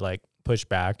doesn't really like push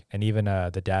back, and even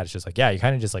the dad is just like, yeah, you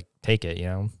kind of just like take it,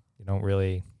 you don't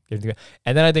really give it.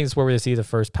 And then I think it's where we see the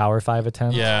first Power 5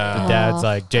 attempt. Yeah. The dad's Oh,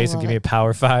 like, I Jason, love give me a it.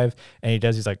 Power 5, and he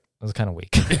does. He's like, it was kind of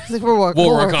weak. He's like, we'll work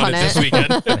on it this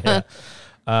weekend. Yeah.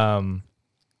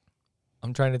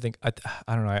 I'm trying to think. I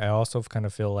don't know. I also kind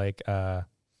of feel like, I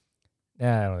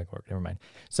don't think it worked. Never mind.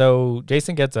 So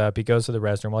Jason gets up. He goes to the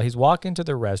restroom. While he's walking to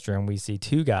the restroom, we see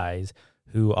two guys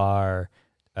who are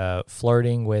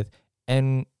flirting with.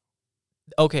 And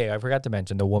okay, I forgot to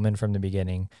mention the woman from the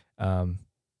beginning.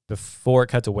 Before it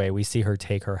cuts away, we see her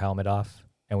take her helmet off,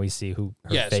 and we see her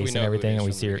Yes, we face know and who it everything, is and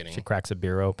we from see the her. beginning. She cracks a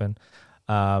beer open.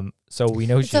 So we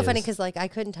know It's she so is. funny because like I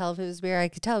couldn't tell if it was beer. I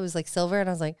could tell it was like silver, and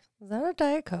I was like, "Is that a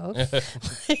Diet Coke?"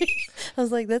 I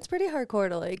was like, "That's pretty hardcore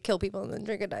to like kill people and then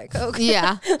drink a Diet Coke."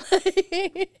 Yeah.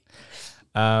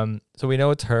 So we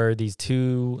know it's her. These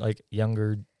two like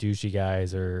younger douchey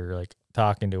guys are like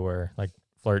talking to her, like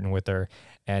flirting with her,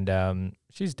 and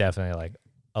she's definitely like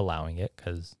allowing it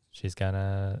because she's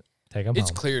gonna take them It's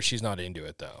home. clear she's not into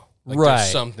it though. Like, Right.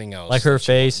 There's something else. Like her that she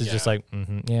face wants- is just like,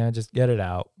 yeah, just get it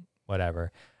out,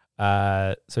 whatever.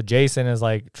 So Jason is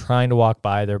like trying to walk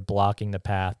by. They're blocking the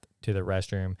path to the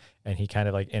restroom, and he kind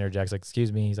of like interjects, like,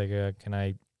 "Excuse me." He's like, "Can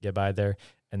I get by there?"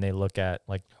 And they look at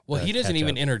like, Well, the he doesn't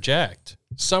even ketchup. interject.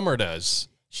 Summer does.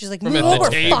 She's like, From "Move at the over,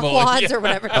 table, fuckwads," yeah. or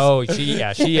whatever. Oh, she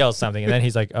yells something, and then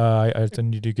he's like, I just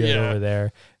need to get Yeah. over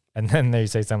there. And then they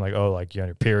say something like, "Oh, like you're on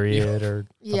your period," or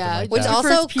something Yeah, like Which that. also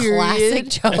First period. classic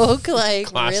joke, like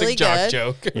Classic really jock good.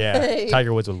 joke. Yeah, Like-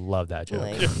 Tiger Woods would love that joke.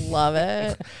 Like, love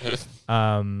it.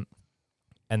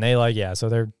 And they like, yeah, so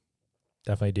they're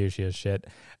definitely douchey as shit.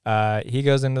 He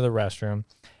goes into the restroom,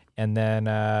 and then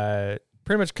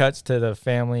pretty much cuts to the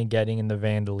family getting in the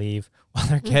van to leave. While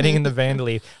they're getting in the van to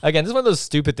leave, again, this is one of those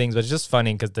stupid things, but it's just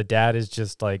funny because the dad is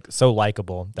just like so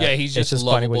likable. that Yeah, he's it's just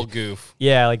funny lovable when- goof.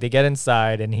 Yeah, like they get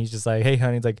inside, and he's just like, "Hey,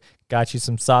 honey," he's like, "Got you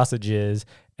some sausages,"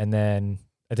 and then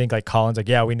I think like Colin's like,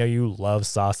 "Yeah, we know you love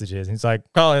sausages." And he's like,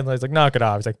 Colin's like, "Knock it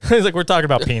off." He's like, "We're talking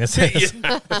about penises."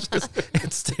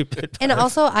 It's stupid. And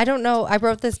also, I don't know, I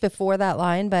wrote this before that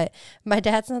line, but my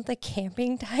dad's not the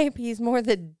camping type. He's more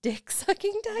the dick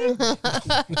sucking type.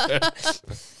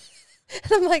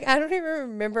 And I'm like, I don't even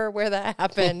remember where that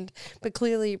happened, but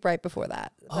clearly right before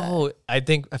that. Oh, I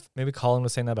think maybe Colin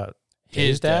was saying that about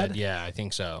His dad. Yeah, I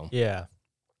think so. Yeah.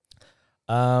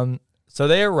 So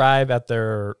they arrive at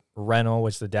their rental,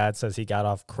 which the dad says he got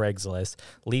off Craigslist.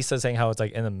 Lisa's saying how it's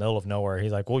like in the middle of nowhere.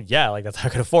 He's like, well, yeah, like that's how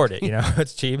I could afford it. You know,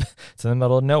 it's cheap. It's in the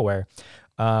middle of nowhere.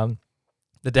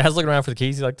 The dad's looking around for the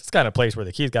keys. He's like, this kind of place where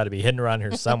the keys got to be hidden around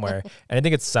here somewhere. And I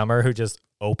think it's Summer who just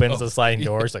opens the sliding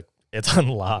door. She's like, it's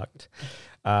unlocked.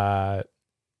 So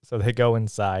they go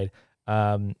inside.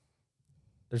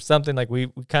 There's something like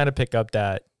we kind of pick up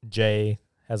that Jay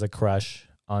has a crush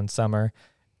on Summer.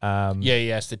 Yeah, he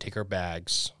has to take her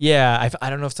bags. Yeah, I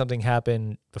don't know if something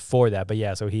happened before that, but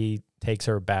yeah, so he takes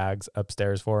her bags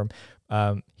upstairs for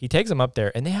him. He takes them up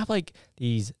there, and they have like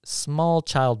these small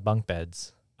child bunk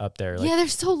beds up there. Like, yeah, they're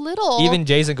so little. even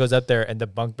Jason goes up there, and the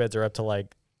bunk beds are up to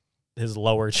like his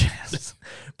lower chest.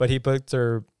 But he puts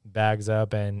her bags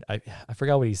up, and I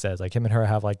forgot what he says. Like him and her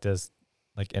have like this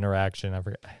like interaction. I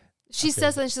forget. She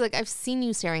says something. She's like, "I've seen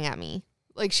you staring at me."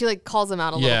 Like she like calls him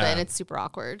out a little Yeah. bit, and it's super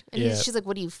awkward. And Yeah. she's like,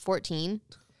 "What are you, 14?"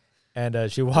 And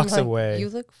she I'm walks like, away. You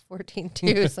look 14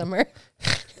 too, Summer.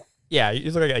 Yeah, you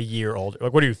look like a year older.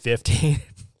 Like, what are you, 15?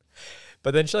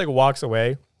 But then she like walks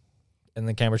away, and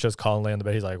the camera shows Collin lay on the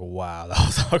bed. He's like, "Wow, that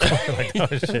was awkward." Like, that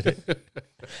was shitty.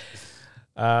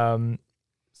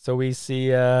 So we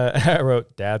see. I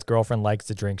wrote, "Dad's girlfriend likes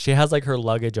to drink." She has like her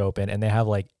luggage open, and they have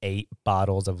like 8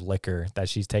 bottles of liquor that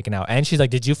she's taken out. And she's like,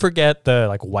 "Did you forget the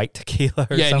like white tequila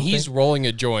or Yeah, something?" and he's rolling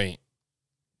a joint.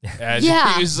 As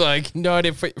Yeah. He's like, no, I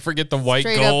didn't forget the white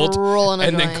Straight gold. up rolling a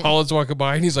And then joint. Colin's walking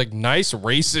by, and he's like, nice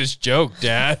racist joke,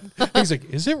 Dad. He's like,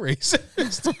 is it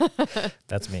racist?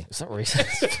 That's me. Is that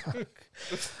racist?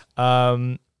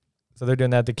 So they're doing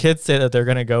that. The kids say that they're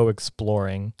gonna go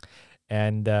exploring,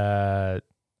 and what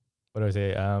do I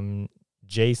say?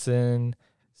 Jason.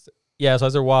 Yeah. So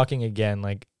as they're walking again,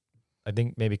 like I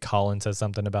think maybe Collin says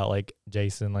something about like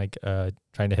Jason like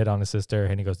trying to hit on his sister,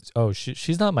 and he goes, "Oh,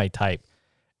 she's not my type,"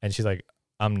 and she's like,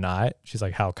 "I'm not." She's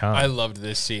like, "How come?" I loved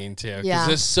this scene, too. Because Yeah.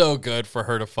 it's so good for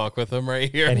her to fuck with him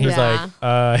right here. And he's like,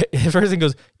 his first thing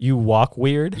goes, "You walk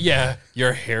weird." yeah,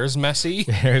 your hair's messy.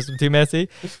 Your hair's too messy,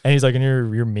 and he's like, "And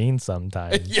you're mean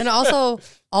sometimes." And also,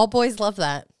 all boys love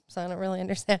that. So I don't really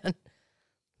understand.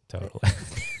 Totally.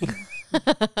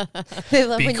 They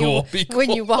love Be when cool, you be when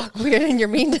cool. you walk weird and you're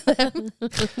mean to them.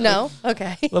 No?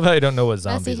 Okay. Love how you don't know what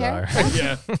Messy zombies hair?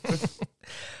 are.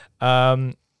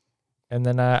 Yeah. And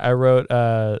then I wrote,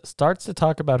 starts to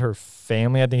talk about her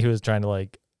family. I think he was trying to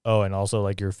like, oh, and also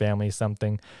like your family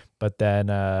something. But then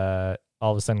all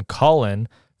of a sudden, Collin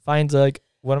finds like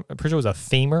what I'm pretty sure was a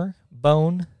femur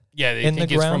bone. Yeah, they In think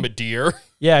the it's ground? from a deer.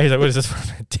 Yeah, he's like, what is this from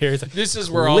a deer? He's like, This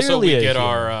is where also Clearly we a get human.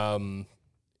 our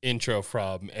intro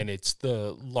from, and it's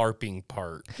the LARPing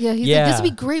part. Yeah, he's like, "This would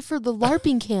be great for the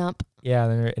LARPing camp." yeah.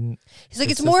 And He's like,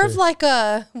 his it's more of sister- like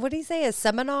a, what do you say, a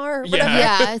seminar or Yeah. whatever?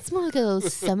 Yeah, it's more like a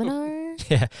seminar.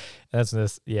 yeah, that's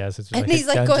this. Yeah, so it's And like he's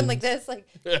like going Dungeons- like this, like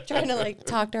trying to like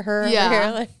talk to her. Yeah. Over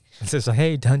here, like, It's just like,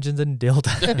 hey, Dungeons and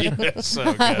Dildos. Yeah,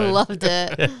 so I good. loved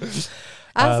it.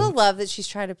 I also love that she's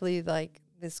trying to believe like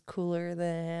this cooler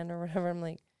than or whatever. I'm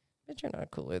like, but you're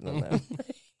not cooler than them.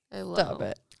 I love Stop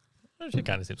it. She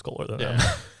kind of seems cooler than Yeah. them.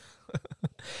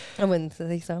 I wouldn't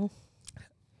say so.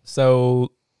 So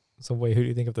wait, who do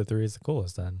you think of the three is the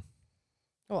coolest then?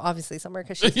 Well, obviously Summer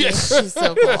because she's Yeah. mean. She's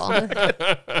so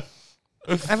cool.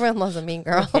 Everyone loves a mean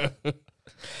girl.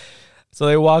 So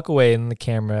they walk away and the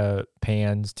camera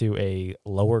pans to a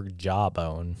lower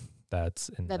jawbone that's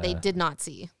in That they did not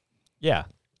see. Yeah.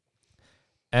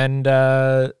 And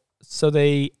so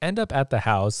they end up at the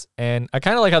house, and I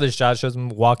kind of like how this shot shows them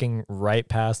walking right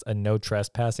past a no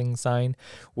trespassing sign,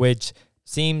 which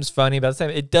seems funny, but at the same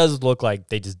time, it does look like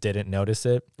they just didn't notice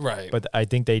it. Right. But I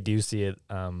think they do see it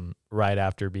right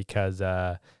after because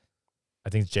I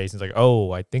think Jason's like,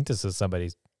 oh, I think this is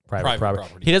somebody's private property.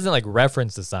 He doesn't like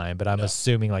reference the sign, but I'm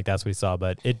assuming like that's what he saw.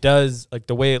 But it does, like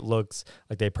the way it looks,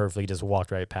 like they perfectly just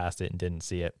walked right past it and didn't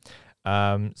see it.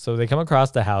 So they come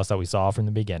across the house that we saw from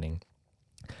the beginning.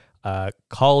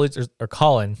 Collin,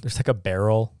 there's like a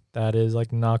barrel that is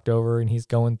like knocked over and he's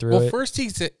going through Well, it. first he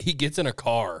gets in a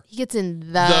car. He gets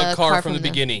in The car from the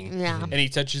beginning. Yeah. And he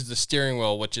touches the steering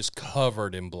wheel, which is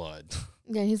covered in blood.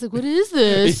 Yeah, he's like, what is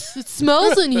this? It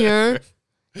smells in here.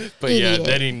 But yeah, Idiot.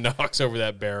 then he knocks over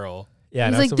that barrel. Yeah,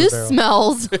 He's knocks like, over the this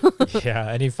barrel. smells. Yeah,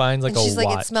 and he finds like And a she's watch.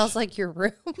 like, it smells like your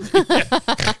room.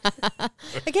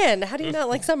 Again, how do you not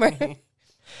like Summer?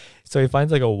 So he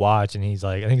finds like a watch and he's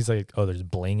like, I think he's like, oh, there's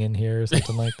bling in here or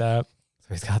something like that. So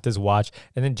he's got this watch.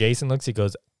 And then Jason looks, he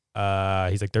goes,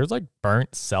 he's like, there's like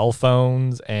burnt cell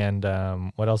phones and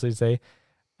what else did he say?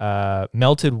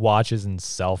 Melted watches and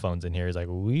cell phones in here. He's like,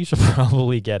 we should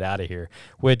probably get out of here,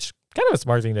 which kind of a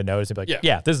smart thing to notice. And be like,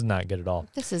 yeah, this is not good at all.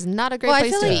 This is not a great Well, I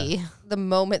place feel to like be. the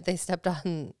moment they stepped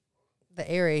on the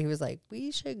area, he was like,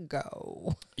 we should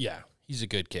go. Yeah, he's a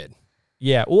good kid.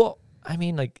 Yeah. Well, I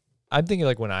mean, like, I'm thinking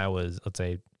like when I was, let's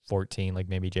say 14, like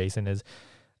maybe Jason is,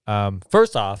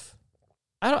 first off,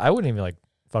 I wouldn't even like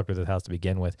fuck with this house to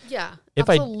begin with. Yeah, If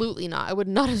absolutely not. I would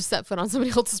not have set foot on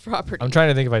somebody else's property. I'm trying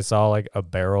to think if I saw like a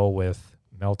barrel with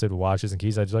melted watches and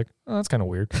keys, I'd just like, oh, that's kind of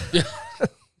weird. Yeah.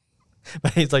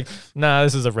 But he's like, nah,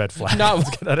 this is a red flag. Not, Let's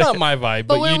get out of not here. my vibe,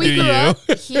 But but when you we do grew you. up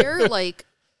here, like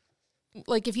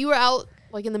if you were out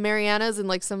like in the Marianas and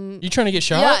like some You trying to get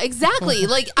shot? yeah, exactly.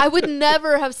 Like I would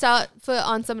never have set foot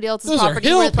on somebody else's Those are property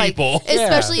hill with like people.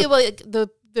 especially like the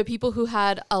people who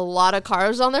had a lot of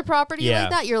cars on their property Yeah. like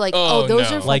that. You're like, Oh, oh, those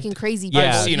no. are Like, fucking crazy yeah,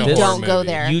 people. I've seen a You horror don't go movie.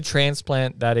 there. You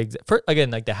transplant that again,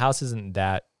 like the house isn't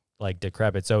that like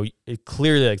decrepit, so it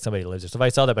clearly like somebody lives there. So if I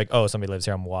saw that, like, oh, somebody lives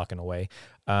here, I'm walking away.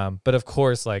 But of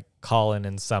course, like Collin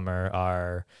and Summer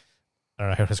are, I don't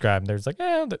know how to describe them. They're just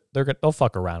like, they'll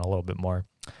fuck around a little bit more.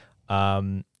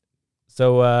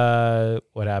 So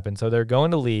what happened? So they're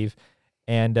going to leave,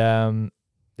 and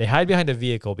they hide behind a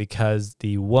vehicle because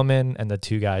the woman and the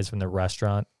two guys from the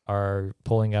restaurant are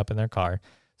pulling up in their car.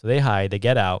 So they hide. They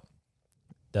get out.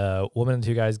 The woman and the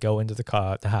two guys go into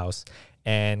the house,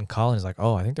 and Collin is like,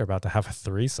 "Oh, I think they're about to have a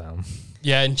threesome."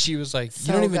 Yeah, and she was like, So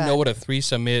 "You don't even good. know what a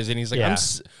threesome is," and he's like, Yeah.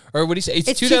 "Or what do you say?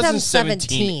 It's 2017.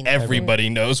 2017. Everybody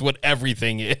knows what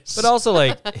everything is." But also,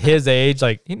 like his age,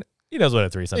 like he knows what a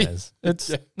threesome is.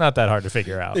 It's not that hard to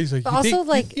figure out. he's like, But also,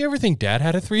 like- you ever think Dad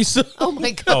had a threesome? Oh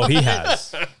my god. Oh, he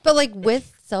has. But like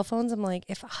with cell phones, I'm like,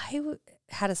 if I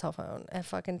had a cell phone at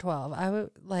fucking 12, I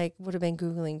would have been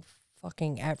Googling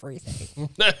fucking everything.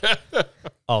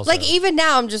 Also, Like even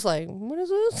now, I'm just like, what is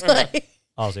this? Like,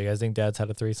 also, you guys think Dad's had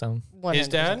a threesome? 100%. His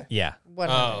dad? Yeah. 100%.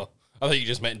 Oh, I thought you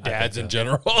just meant dads so. in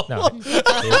general. No. His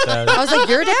dad. I was like,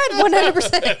 your dad?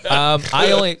 100%.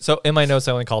 I only in my notes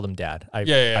I only called him Dad. I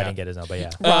Yeah. didn't get his note, but yeah.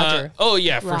 Roger. Oh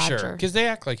yeah, for sure. Roger. Because they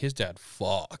act like his dad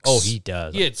fucks. Oh, he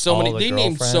does. He had so All many. the They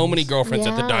named so many girlfriends. girlfriends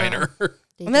at the Yeah. diner.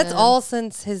 They And that's did. all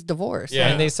since his divorce. Yeah.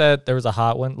 And they said there was a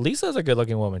hot one. Lisa's a good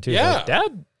looking woman too. Yeah. So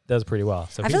Dad does pretty well.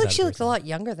 So I he's feel like had she looked a threesome. lot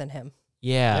younger than him.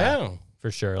 Yeah, Yeah.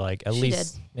 for sure. Like at She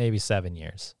least maybe 7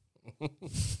 years.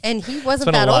 And he That's wasn't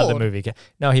when a that lot old. of the movie.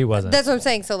 No, he wasn't. That's what I'm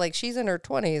saying. So like she's in her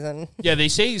 20s and Yeah, they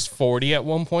say he's 40 at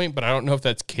one point, but I don't know if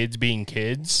that's kids being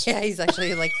kids. yeah, he's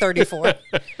actually like 34.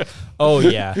 Oh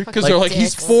yeah, Because they're like,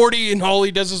 he's dicks. 40 and all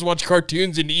he does is watch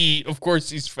cartoons and eat. Of course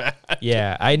he's fat.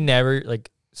 yeah. I never like.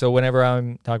 So whenever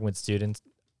I'm talking with students,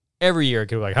 every year it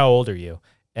could be like, "How old are you?"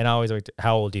 And I always like,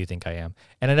 "How old do you think I am?"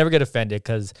 And I never get offended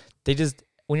because they just.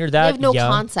 When you're that have no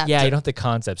young, concept. yeah, you don't have the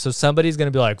concept. So somebody's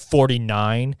gonna be like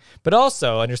 49, but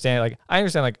also I understand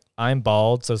like I'm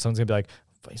bald, so someone's gonna be like,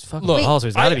 he's fucking Look, bald, so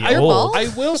he's gotta be you're old. bald? I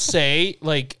will say,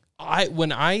 like,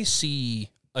 when I see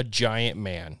a giant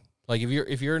man, like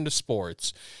if you're into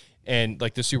sports, and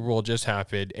like the Super Bowl just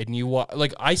happened, and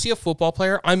like I see a football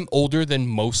player, I'm older than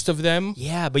most of them.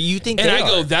 Yeah, but you think And they I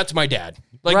go, are. that's my dad.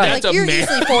 Like, Right. that's Like, a you're man.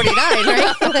 usually 49,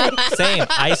 right? Like, Same.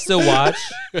 I still watch,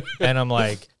 and I'm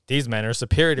like, these men are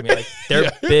superior to me. Like,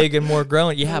 they're big and more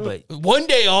grown. Yeah, but One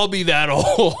day I'll be that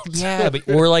old. yeah, but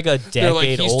we're like a They're like,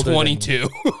 decade he's older. 22.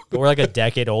 But we're like a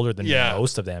decade older than Yeah.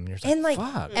 most of them. And you're just and like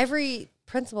fuck. every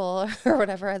principal or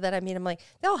whatever that I meet, I'm like,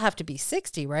 they'll have to be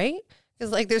 60, right?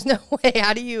 Because like, there's no way.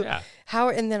 How do you? Yeah. How?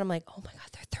 And then I'm like, oh my god,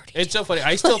 they're 30. It's so funny.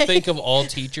 I still think of all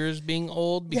teachers being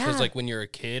old because, Yeah. like, when you're a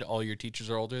kid, all your teachers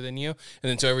are older than you. And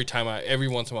then so every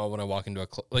once in a while, when I walk into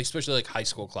like, especially like high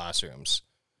school classrooms,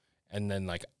 and then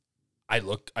like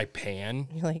I pan,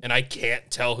 You're like- and I can't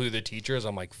tell who the teacher is.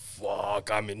 I'm like, fuck,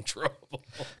 I'm in trouble.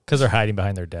 Because they're hiding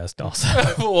behind their desk also.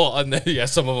 Well, and then, yeah,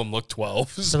 some of them look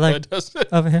 12. So like- it doesn't.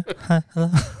 Over here. Hi, hello.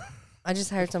 I just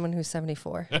hired someone who's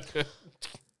 74.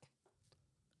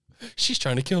 She's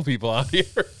trying to kill people out here.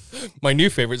 My new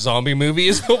favorite zombie movie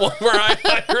is the one where I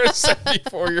hire a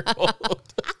 74-year-old.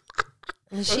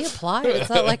 And she applied. It's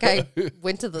not like I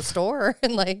went to the store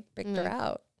and like picked her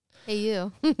out. Hey,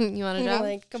 you. You want a And you're job?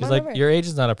 like, come She's on like, over. your age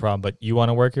is not a problem, but you want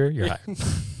to work here? You're hired.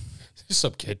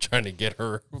 Some kid trying to get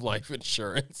her life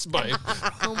insurance by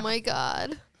Oh my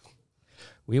God.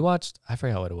 We watched, I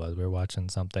forgot what it was. We were watching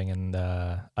something, and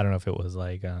I don't know if it was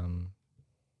like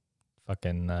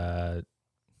fucking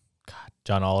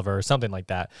John Oliver or something like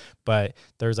that. But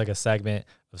there's like a segment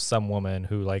of some woman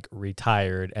who like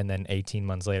retired and then 18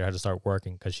 months later had to start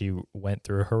working because she went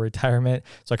through her retirement.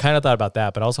 So I kind of thought about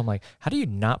that, but also I'm like, how do you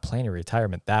not plan your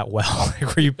retirement that well?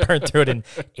 Like, where you burned through it in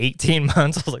 18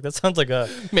 months? I was like, that sounds like a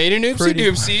made an oopsie Pretty-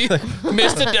 doopsie,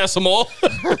 missed a decimal.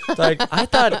 like I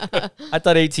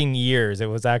thought 18 years. It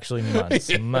was actually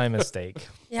months. My mistake.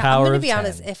 Yeah, Power I'm going of to be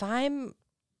honest. 10. If I'm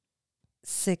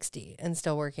 60 and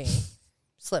still working,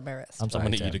 slit my wrist. I'm I'm sorry,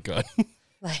 gonna Tim. eat a gun.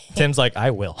 Like, Tim's like, I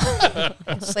will.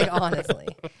 like honestly,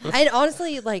 I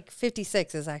honestly like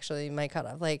 56 is actually my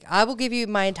cutoff. Like I will give you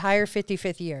my entire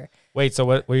 55th year. Wait, so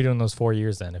what are you doing those 4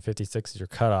 years then? If 56 is your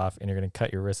cutoff and you're going to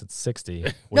cut your wrist at 60, what are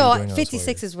you No, doing those 4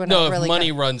 56 years? is when No, I if really money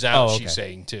cut. runs out, Oh, she's okay.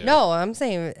 saying too. No, I'm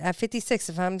saying at 56,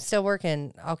 if I'm still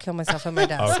working, I'll kill myself at my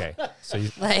desk. Okay, so you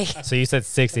Like, said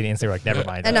 60 and you're like, never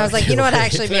mind. and I was like, you know what? I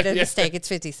actually made a mistake. It's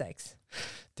 56.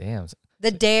 Damn. The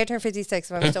day I turn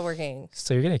 56, if I'm still working,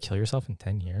 So you're going to kill yourself in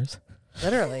 10 years?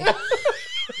 literally,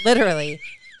 literally.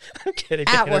 I'm kidding.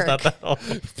 At man, it's not work. that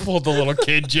old. Pulled the little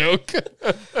kid joke.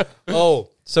 Oh,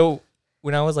 so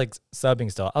when I was like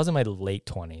subbing still, I was in my late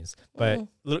 20s, but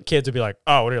little kids would be like,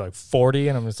 oh, what are you, like 40?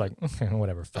 And I'm just like,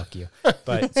 whatever, fuck you.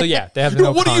 But so yeah, they have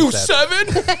no What are you,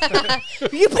 concept. 7?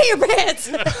 You pay your pants.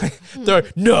 They're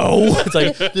like, no. It's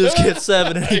like, this kid's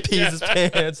 7 and he pees his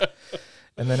pants.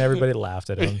 And then everybody laughed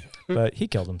at him, but he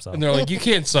killed himself. And they're like, you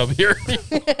can't sub here.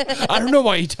 I don't know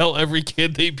why you tell every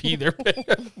kid they pee their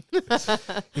pants.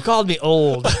 You called me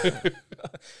old.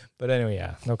 But anyway,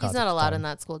 yeah, no He's concept. not allowed time. in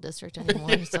that school district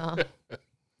anymore. So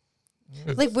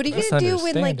Like, what are you That's gonna do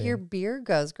when like understanding. your beard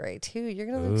goes gray too? You're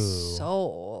gonna look Ooh. so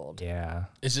old. Yeah.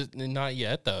 Is it not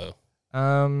yet though?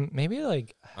 Maybe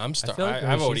like I'm I feel like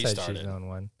I've she already said started. she's known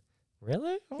one.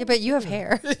 Really? Yeah, but you have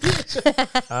hair. I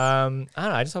don't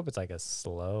know. I just hope it's like a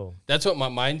slow. That's what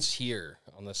mine's here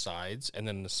on the sides, and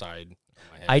then the side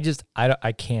of my head.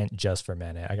 I can't just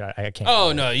ferment it. I can't. Oh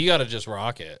do it. no, you got to just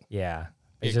rock it. Yeah.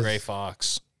 Be a It's just- gray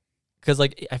fox. Because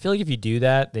like I feel like if you do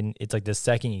that, then it's like the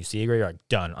second you see a gray, you're like,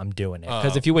 done. I'm doing it.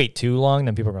 Because Oh. if you wait too long,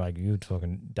 then people are like, you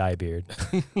fucking dye beard.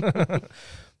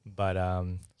 But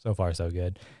so far so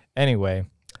good. Anyway,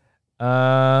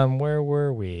 where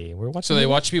were we? We're watching. So they the-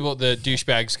 watch people, the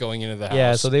douchebags going into the house.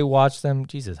 Yeah, so they watched them.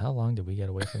 Jesus, how long did we get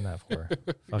away from that for?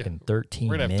 Fucking 13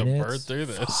 We're gonna have minutes. to burn through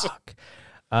this. Fuck.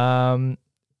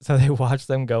 So they watched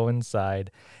them go inside,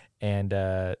 and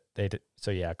so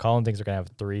yeah, Collin thinks they're gonna have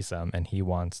a threesome, and he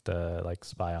wants to like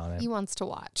spy on it. he wants to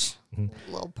watch. Mhm.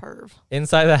 Little perv.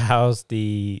 Inside the house,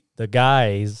 the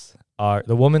guys are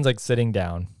the woman's like sitting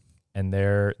down, and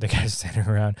the guys standing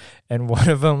around, and one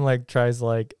of them like tries to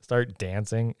like start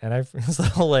dancing, and this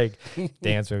little like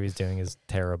dance movie he's doing is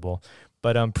terrible,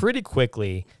 but pretty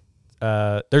quickly,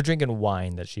 they're drinking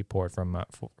wine that she poured from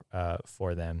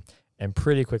for them, and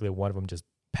pretty quickly one of them just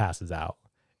passes out,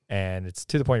 and it's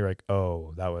to the point you're like,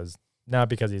 oh, that was not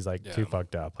because he's like too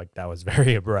fucked up, like that was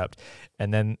very abrupt,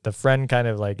 and then the friend kind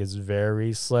of like is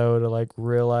very slow to like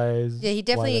realize. Yeah, he why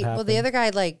definitely. that Well, the happened. other guy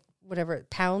like whatever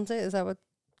pounds it. Is that what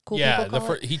cool yeah, people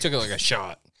call it? he took it like a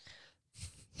shot.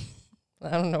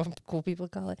 I don't know what cool people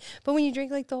call it. But when you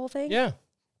drink like the whole thing, Yeah,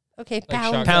 okay,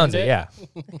 shotgun. pounds it, yeah.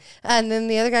 And then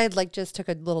the other guy like just took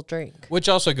a little drink. which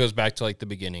also goes back to like the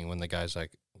beginning when the guy's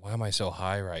like, Why am I so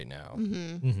high right now?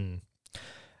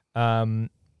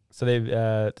 So they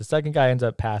the second guy ends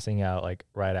up passing out like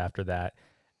right after that,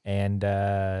 and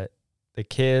the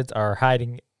kids are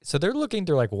hiding. So they're looking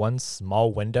through like one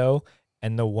small window,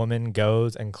 and the woman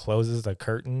goes and closes the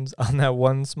curtains on that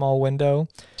one small window.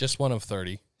 Just one of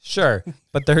 30. Sure,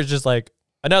 but there's just like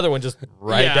another one just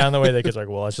right down the way. The kids are like,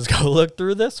 well, let's just go look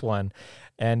through this one.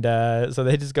 And so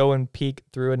they just go and peek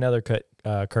through another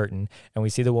curtain, and we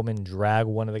see the woman drag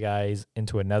one of the guys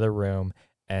into another room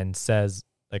and says,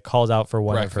 like, calls out for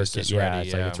one of her kids. Yeah,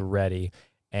 it's like it's ready.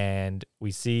 And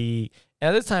we see, and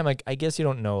at this time, like, I guess you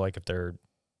don't know, like, if they're,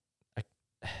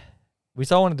 we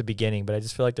saw one at the beginning, but I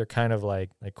just feel like they're kind of like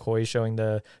coy, showing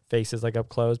the faces like up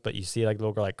close, but you see like the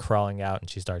little girl like crawling out and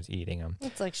she starts eating them.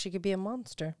 It's like she could be a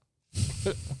monster.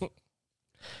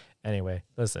 Anyway,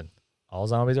 listen, all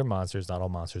zombies are monsters. Not all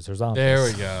monsters are zombies. There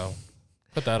we go.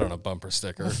 Put that on a bumper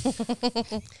sticker.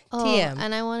 TM.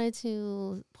 And I wanted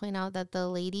to point out that the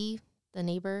lady, the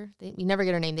neighbor, we never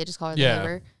get her name. They just call her the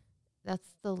neighbor. That's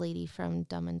the lady from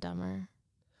Dumb and Dumber.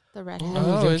 The redhead.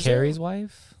 Oh, is Carrie's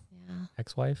wife? Yeah.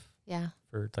 Ex-wife? Yeah.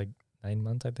 For like 9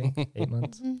 months, I think. 8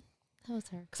 months. That was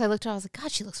her. Because I looked at her, I was like,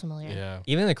 God, she looks familiar. Yeah.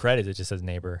 Even in the credits, it just says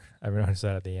neighbor. I noticed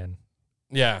that at the end.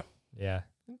 Yeah. Yeah.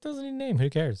 It doesn't need a name. Who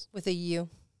cares? With a U.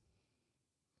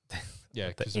 Yeah.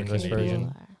 The Because they're English Canadian.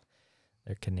 version.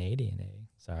 They're Canadian, eh?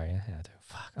 Sorry, I had to.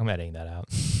 Fuck, I'm editing that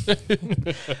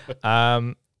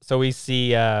out. So we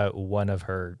see one of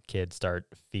her kids start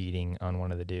feeding on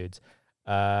one of the dudes.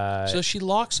 So she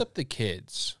locks up the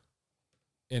kids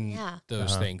in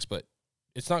those things, but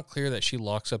it's not clear that she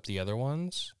locks up the other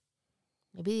ones.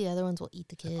 Maybe the other ones will eat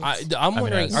the kids. I'm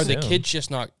wondering, are the assume. kids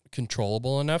just not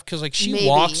controllable enough? Because like she Maybe.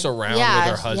 walks around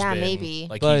with her husband. Yeah, maybe.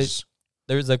 Like But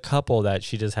there's a couple that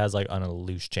she just has like on a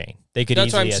loose chain. They could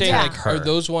that's what easily I'm saying. attack Like, her. are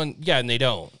those one? Yeah, and they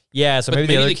don't. Yeah, so But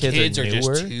maybe the other kids are newer.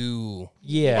 just too.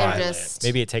 Yeah, They're just-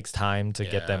 maybe it takes time to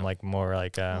get them Yeah. like more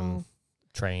like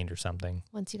trained or something.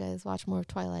 Once you guys watch more of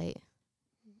Twilight,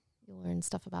 you'll learn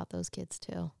stuff about those kids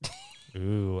too.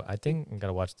 Ooh, I think I'm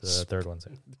gonna watch the third one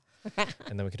soon,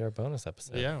 and then we could do our bonus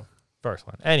episode. Yeah. First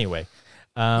one. Anyway,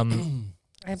 I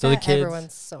So the bet kids-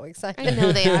 everyone's so excited. I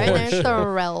know they are. And they're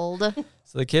thrilled.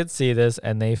 so the kids see this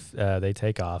and they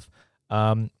take off.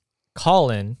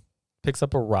 Collin picks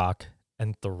up a rock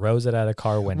and throws it at a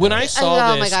car window. When I saw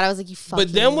Oh this, my God, I was like, you fucking.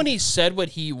 but then when he said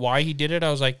why he did it,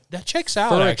 I was like, that checks out.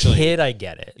 for Actually, a kid, I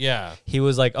get it. yeah. He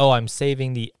was like, "Oh, I'm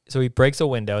saving the." So he breaks a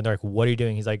window, and they're like, "What are you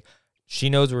doing?" He's like, "She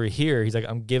knows we're here." He's like,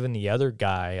 "I'm giving the other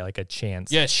guy like a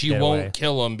chance." Yeah, to she get won't away."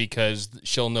 kill him because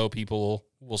she'll know people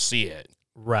will see it.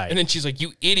 Right. And then she's like,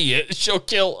 "You idiot! She'll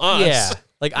kill us." Yeah.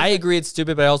 Like I agree, it's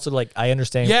stupid, but I also like I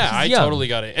understand. Yeah, he's I young. totally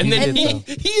got it. And He then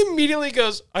did he immediately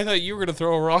goes, "I thought you were gonna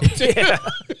throw a rock too." Yeah.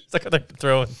 It's like they're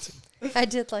throwing. I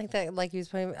did like that. Like he was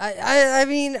putting. I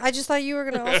mean, I just thought you were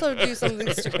gonna also do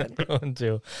something stupid. Throwing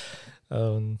too.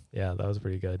 Yeah, that was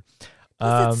pretty good.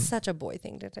 It's such a boy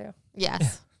thing to do.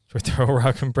 Yes. Should we throw a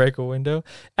rock and break a window?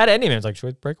 At any minute, it's like, should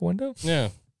we break a window? Yeah.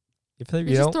 If You you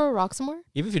just don't, throw a rock somewhere?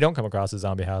 even if you don't come across a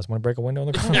zombie house, want to break a window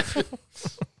in the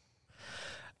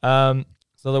car?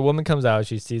 So the woman comes out.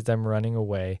 She sees them running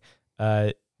away.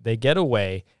 They get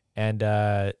away, and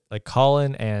like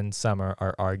Collin and Summer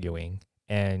are arguing.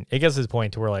 And it gets to this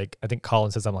point to where like I think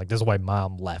Collin says something like, "This is why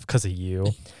Mom left because of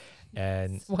you."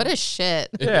 And What a shit.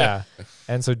 yeah,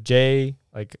 and so Jason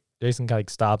kind of like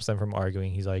stops them from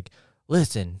arguing. He's like,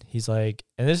 "Listen," he's like,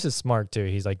 and this is smart too.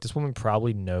 He's like, "This woman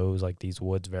probably knows like these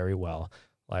woods very well.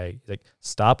 Like, he's like,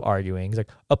 stop arguing." He's like,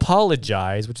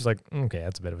 "Apologize," which is like, okay,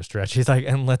 that's a bit of a stretch. He's like,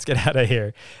 "And let's get out of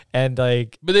here." And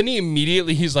like, But then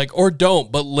he's like, "Or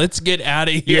don't, but let's get out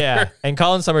of here." yeah. And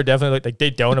Collin and Summer definitely like they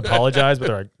don't apologize, but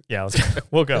they're like, "Yeah,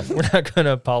 we'll go. We're not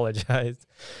gonna apologize."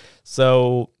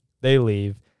 So they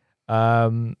leave.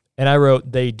 And I wrote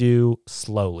they do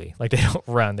slowly, like they don't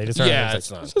run. They just run. Yeah,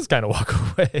 It's like, let's just kind of walk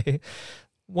away.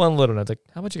 One little note, like,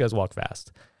 how about you guys walk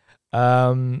fast?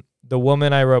 The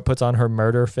woman I wrote puts on her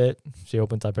murder fit. She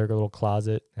opens up her little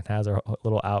closet and has her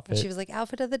little And outfit. she was like,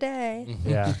 outfit of the day.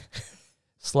 Yeah.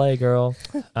 Slay girl.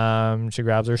 She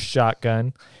grabs her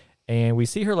shotgun and we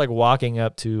see her like walking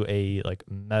up to a like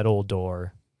metal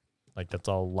door, like that's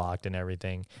all locked and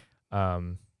everything. I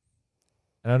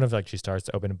don't know if like she starts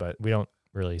to open it, but we don't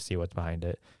really see what's behind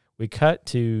it. We cut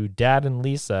to Dad and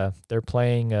Lisa. They're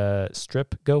playing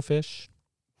strip go fish.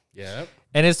 Yeah.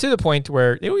 And it's to the point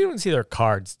where we don't see their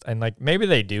cards. And like maybe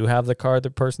they do have the card the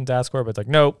person's asked for, but it's like,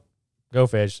 nope, go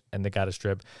fish. And they got a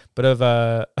strip. But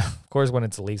of course, when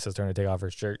it's Lisa's turn to take off her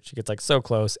shirt, she gets like so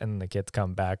close and the kids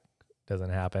come back. Doesn't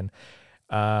happen.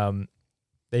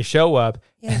 they show up.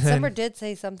 Yeah, and Summer then, did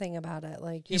say something about it.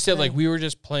 Like He said like we were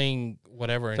just playing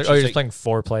whatever. And like, she's oh, you're like, just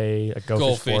playing foreplay, a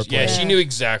goldfish foreplay. Yeah, she Yeah. knew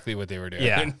exactly what they were doing.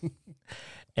 Yeah.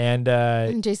 And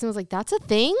And Jason was like, "That's a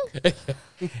thing."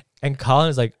 and Collin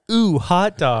is like, "Ooh,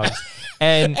 hot dogs."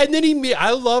 And And then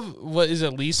I love, what is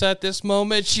it, Lisa at this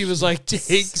moment? She was like,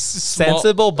 take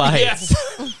sensible bites.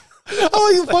 Yeah.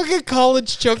 Oh, you fucking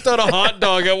college choked on a hot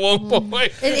dog at one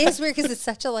point. It is weird because it's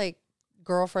such a like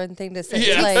girlfriend thing to say.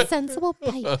 Yeah. Like, Sensible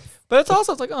bite. But it's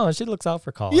also like, oh, she looks out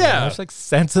for Collin. Yeah. It's like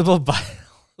sensible bite.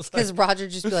 because Roger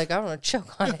just be like, I don't want to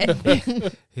choke on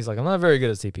it. He's like, I'm not very good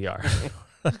at CPR.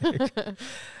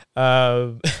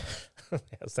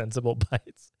 Yeah, sensible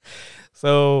bites.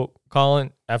 So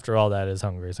Collin, after all that, is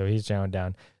hungry, so he's chowing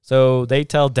down. So they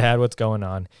tell Dad what's going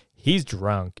on. He's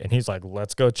drunk, and he's like,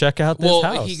 let's go check out this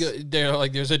house. They're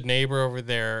like, there's a neighbor over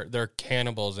there. They're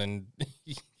cannibals, and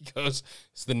he goes,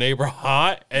 "Is the neighbor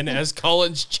hot?" And as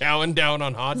Colin's chowing down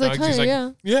on hot He's like, dogs, he's like,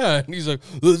 "Kinda, "Yeah." And he's like,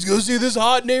 "Let's go see this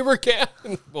hot neighbor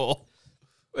cannibal."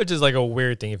 Which is like a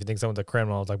weird thing if you think someone's a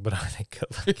criminal. It's like, but I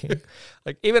think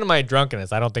like even in my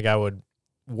drunkenness, I don't think I would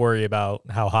worry about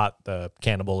how hot the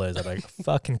cannibal is. I'm like,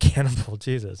 fucking cannibal,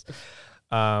 Jesus.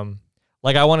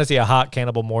 Like I want to see a hot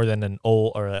cannibal more than an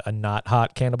old or a not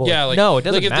hot cannibal. Yeah, like, no, it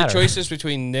doesn't like if matter. the choice is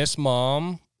between this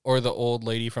mom or the old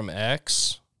lady from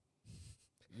X,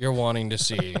 you're wanting to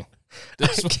see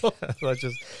this mom. Let's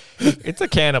just, it's a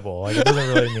cannibal. Like it doesn't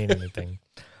really mean anything.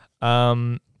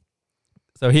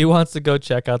 So he wants to go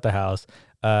check out the house.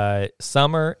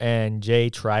 Summer and Jay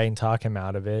try and talk him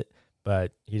out of it,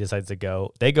 but he decides to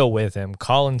go. They go with him.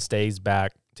 Collin stays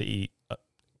back to eat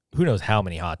who knows how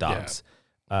many hot dogs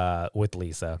with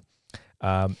Lisa.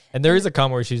 And there is a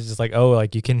comment where she's just like, oh,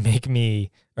 like you can make me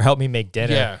or help me make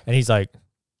dinner. Yeah. And he's like,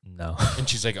 no. And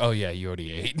she's like, "Oh yeah, you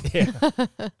already ate." Yeah.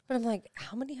 But I'm like,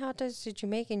 how many hot dogs did you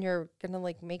make? And you're going to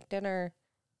like make dinner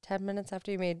 10 minutes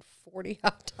after you made 40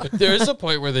 hot dogs. There is a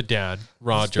point where the dad,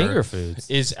 Roger, Finger foods.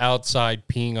 is outside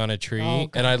peeing on a tree, Oh,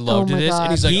 God. and I loved Oh, my this. God.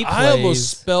 And he's like, He "I almost plays-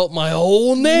 spelt my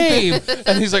whole name,"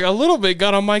 and he's like, "A little bit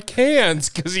got on my cans,"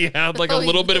 because he had like a Oh,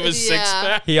 little he bit of a did, six yeah.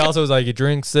 pack, He also was like, you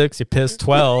drink 6, you piss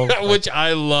 12. which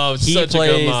I love. He Such a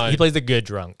good line. He plays a good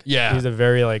drunk. Yeah. He's a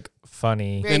very like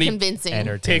funny, Very Then he convincing.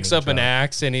 entertaining Picks up an drunk.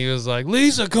 axe, and he was like,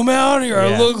 "Lisa, come out here.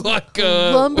 Yeah. I look like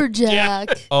a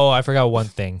Lumberjack. Oh, I forgot one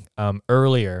thing.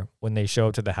 Earlier when they show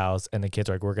up to the house and the kids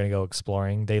are like, we're gonna go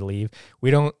exploring, they leave.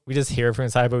 We just hear from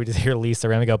inside, but we just hear Lisa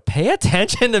around and go, pay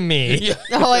attention to me. Yeah.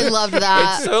 Oh, I loved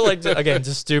that. It's so like again,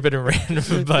 just stupid and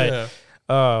random. But Yeah.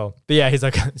 but yeah, he's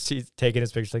like she's taking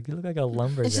his picture, like, you look like a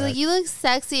lumberjack. And she's like, "You look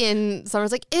sexy," and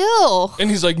Summer's like, "Ew." And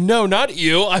he's like, "No, not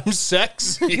you. I'm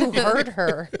sexy." You heard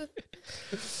her.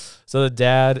 So the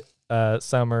dad,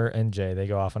 Summer, and Jay, they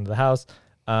go off into the house.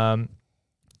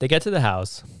 They get to the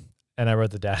house, and I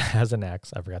wrote the dad has an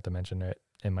axe. I forgot to mention it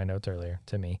in my notes earlier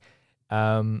to me.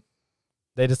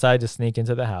 They decide to sneak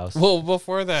into the house. Well,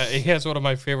 before that, he has one of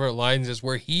my favorite lines is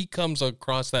where he comes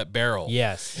across that barrel.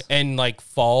 Yes. And like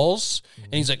falls,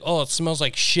 and he's like, "Oh, it smells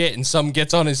like shit." And some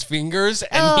gets on his fingers,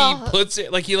 and Ugh. he puts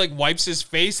it like he like wipes his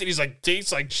face, and he's like,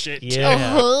 "Tastes like shit." too."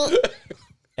 Yeah. Uh-huh.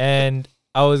 And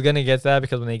I was going to get to that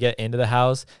because when they get into the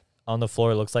house, on the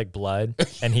floor, it looks like blood.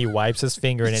 And he wipes his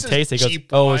finger and It's it just tastes. He goes, cheap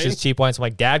oh, it's wine. just cheap wine. So my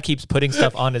dad keeps putting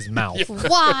stuff on his mouth.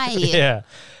 Why? Yeah.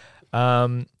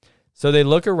 So they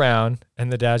look around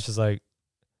and the dad's just like,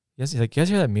 you guys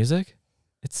hear that music?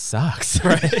 It sucks,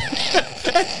 right?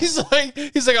 he's like,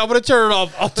 "I'm gonna turn it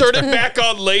off. I'll turn it back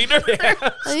on later."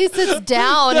 And he sits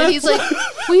down and he's like,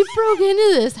 "We broke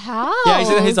into this house."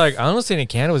 Yeah, he's like, I don't see any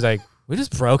candles. Like, we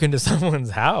just broke into someone's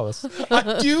house.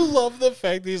 I do love the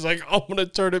fact that he's like, "I'm gonna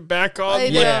turn it back on." I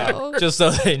later." know. Just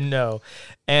so they know.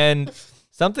 And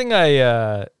something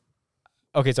okay,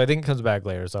 so I think it comes back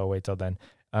later, so I'll wait till then.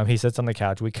 He sits on the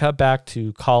couch. We cut back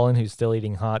to Collin, who's still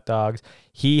eating hot dogs.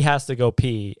 He has to go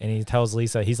pee, and he tells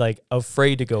Lisa he's like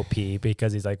afraid to go pee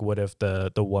because he's like, what if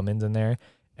the woman's in there?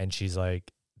 And she's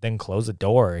like, then close the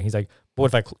door. And he's like,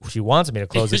 but what if she wants me to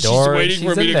close the door? She's and waiting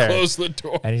for she's me in to there. close the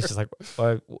door. And he's just like,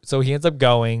 so he ends up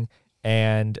going,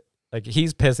 and like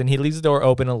he's pissed, and he leaves the door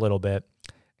open a little bit.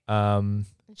 And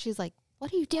she's like,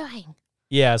 "What are you doing?"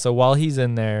 Yeah, so while he's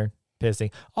in there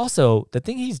pissing, also the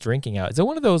thing he's drinking out, is it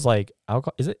one of those like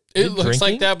alcohol? Is it? It looks drinking?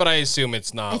 like that, but I assume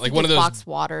it's not. I Like think one of it's those. box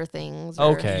water things.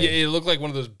 or- Okay. Yeah, it looked like one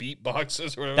of those beat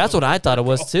boxes. Or whatever. That's what I thought it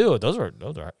was too. Those are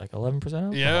like 11%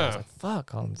 alcohol. Yeah. I was like, fuck.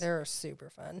 Collins. They're super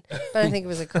fun. But I think it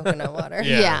was a coconut water.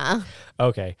 Yeah. Yeah.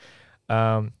 Okay.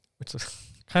 Which is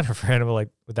kind of random, like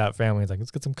with that family. It's like,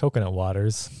 let's get some coconut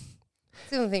waters. It's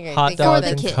the only thing I Hot think dogs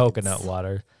the and kids. coconut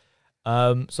water.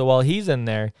 So while he's in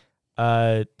there,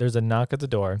 there's a knock at the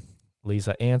door.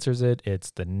 Lisa answers it.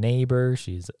 It's the neighbor.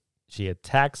 She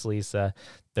attacks Lisa.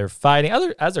 They're fighting.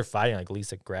 As they're fighting, like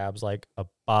Lisa grabs like a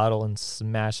bottle and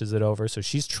smashes it over. So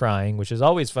she's trying, which is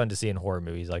always fun to see in horror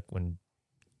movies. Like when,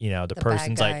 the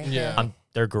person's bad like, guy. Yeah.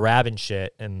 they're grabbing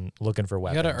shit and looking for You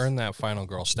weapons. got to earn that final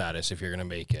girl status if you're going to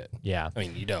make it. Yeah. I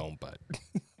mean, you don't, but.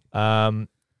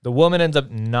 The woman ends up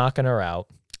knocking her out.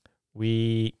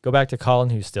 We go back to Collin,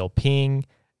 who's still peeing.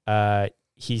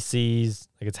 He sees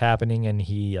like it's happening and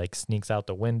he like sneaks out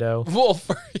the window. Well,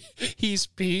 he's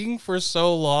peeing for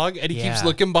so long and he keeps Yeah.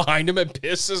 looking behind him and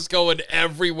piss is going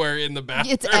everywhere in the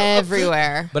bathroom. It's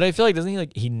everywhere. But I feel like, doesn't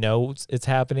he he knows it's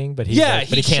happening, but Yeah, but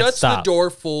he he can't shuts stop. the door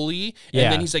fully, and Yeah.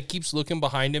 then he's like keeps looking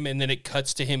behind him, and then it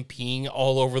cuts to him peeing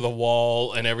all over the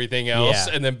wall and everything else,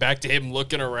 Yeah. and then back to him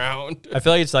looking around. I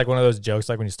feel like it's like one of those jokes,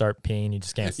 like when you start peeing, you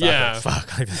just can't stop. Yeah. Like,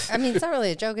 fuck. Like this. I mean, it's not really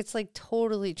a joke. It's like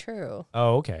totally true.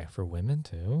 Oh, okay. For women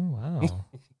too? Wow.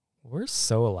 We're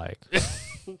so alike.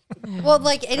 Well,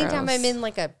 like anytime Gross. I'm in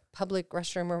like a public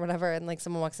restroom or whatever, and like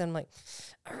someone walks in, I'm like,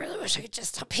 I really wish I could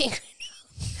just stop peeing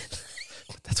right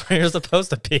That's where you're supposed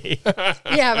to pee. now.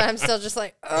 Yeah, but I'm still just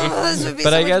like, oh, this would be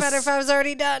But so I much guess- better if I was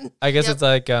already done. I guess Yep. it's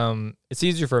like it's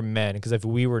easier for men because if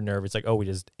we were nervous, like we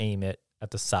just aim it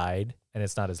at the side and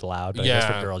it's not as loud. But I guess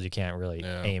Yeah. for girls, you can't really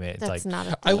Yeah. aim it. It's That's like not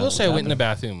a I will thing. say I went in the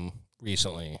bathroom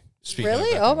recently. Speaking of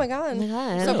Really? bathroom. Oh my god! Oh my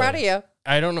God. I'm so proud of you.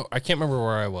 I don't know. I can't remember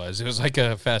where I was. It was like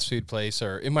a fast food place,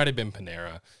 or it might have been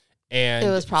Panera. And It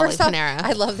was probably First off, Panera.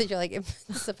 I love that you're like,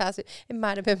 it's a fast food. It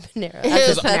might have been Panera. It That's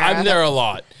is just Panera. I'm there a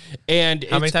lot. And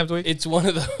How many times a week? It's one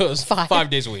of those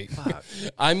 5 days a week.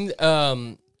 I'm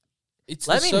it's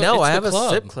Let the me know. it's I the have a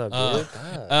sip club,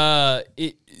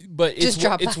 dude. But it's Just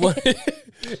drop it's by. one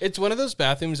it's one of those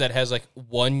bathrooms that has like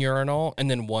one urinal and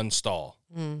then one stall.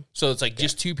 So it's like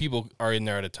just two people are in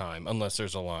there at a time unless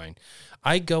there's a line.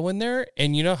 I go in there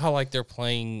and you know how like they're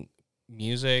playing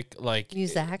music like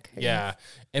Muzak. yeah,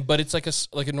 but it's like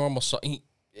a normal song.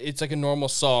 It's like a normal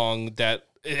song that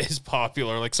is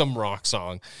popular, like some rock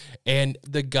song, and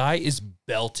the guy is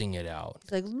belting it out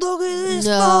It's like, look at this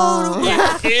No.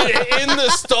 photograph. in the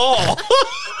stall.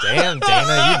 Damn,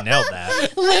 Dana, you nailed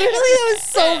that. Literally, that was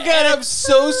so And good. I'm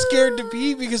so scared to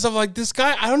pee because I'm like, this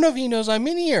guy. I don't know if he knows I'm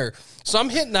in here, so I'm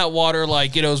hitting that water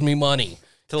like it owes me money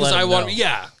To let I him want. know.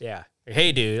 Yeah, Yeah.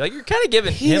 Hey, dude, like you're kind of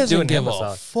giving he him doesn't doing give him a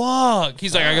a solid. fuck.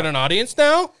 He's like, I got an audience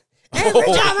now. Every time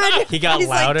I do, He got he's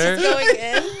louder. Like, just going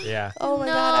in. Yeah. Oh my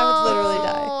god, I would literally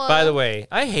die. By the way,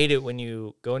 I hate it when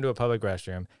you go into a public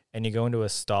restroom and you go into a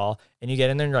stall and you get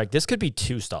in there and you're like, this could be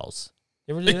 2 stalls.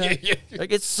 You ever do that? Yeah.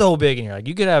 Like it's so big and you're like,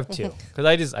 you could have 2.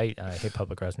 Because I hate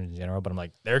public restrooms in general, but I'm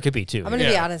like, there could be 2. I'm gonna be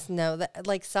Yeah. honest. No, that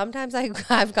like sometimes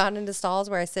I've gone into stalls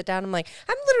where I sit down. I'm like,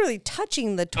 I'm literally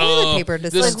touching the toilet paper to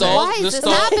the like, stall- Why the is this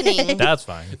stall- happening? That's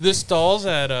fine. The stalls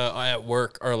at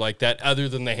work are like that, other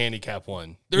than the handicap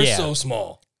one. They're Yeah. so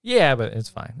small. Yeah, but it's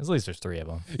fine. At least there's 3 of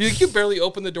them. You can barely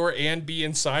open the door and be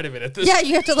inside of it at this. Yeah,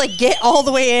 you have to like get all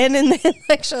the way in and then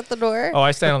like shut the door. Oh, I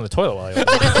stand on the toilet while I open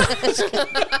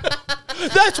it.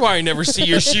 That's why I never see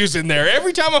your shoes in there.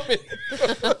 Every time I'm in,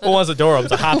 Well, once the door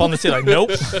opens, I hop on the seat like, nope.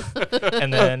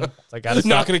 And then it's like, gotta it's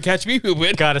not stop, going to catch me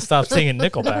pooping. gotta stop singing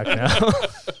Nickelback now.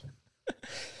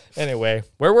 Anyway,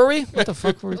 where were we? What the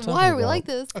fuck were we talking about? Why are we like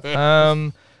this?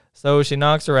 So she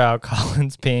knocks her out.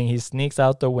 Collin's peeing. He sneaks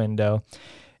out the window.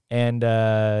 And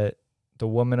the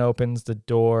woman opens the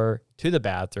door to the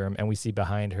bathroom, and we see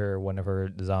behind her one of her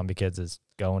zombie kids is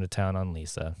going to town on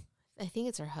Lisa. I think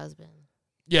it's her husband.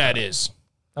 Yeah, it is.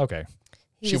 Okay.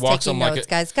 He she was walks taking him like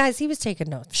notes, a- guys. He was taking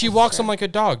notes. She walks him like a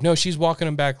dog. No, she's walking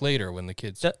him back later when the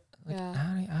kids. Like, Yeah.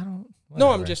 I don't. No,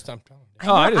 I'm whatever. telling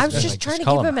you. I was just trying to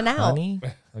call give him an out. honey.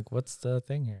 Like, what's the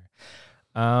thing here?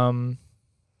 I'm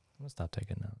gonna stop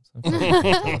taking notes.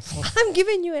 I'm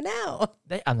giving you an out.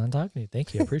 I'm not talking to you.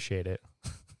 Thank you. I appreciate it.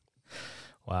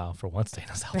 Wow, for once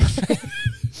Dana's helping.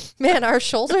 Man, our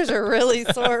shoulders are really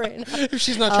sore right now. If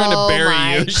she's not trying to bury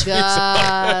my you, she's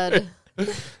God.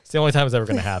 It's the only time it's ever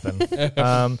going to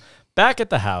happen. Back at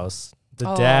the house, the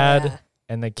Oh, dad yeah.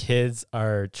 and the kids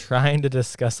are trying to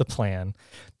discuss a plan.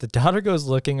 The daughter goes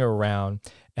looking around,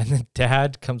 and the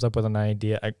dad comes up with an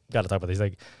idea. I got to talk about this.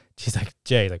 She's like,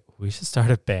 Jay, like, we should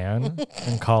start a band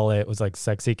and call it was like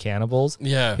Sexy Cannibals.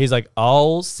 Yeah. He's like,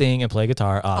 I'll sing and play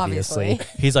guitar, obviously.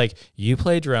 Obviously. He's like, you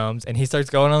play drums. And he starts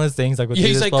going on his things like, Yeah,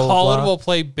 he's like, blah, blah, Collin blah. will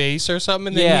play bass or something,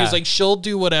 and then Yeah. he's like, she'll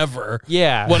do whatever.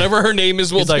 Yeah. Whatever her name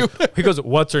is, we'll He's do. like, he goes,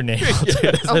 what's her name? I'll do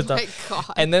this Oh and my stuff.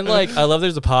 God. And then like, I love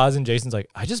there's a pause and Jason's like,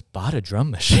 I just bought a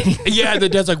drum machine. Yeah, the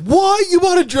dad's like, what? You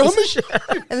bought a drum machine?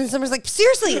 And then someone's like,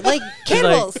 seriously, like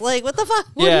cannibals, like what the fuck?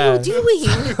 What Yeah. are you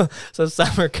doing? So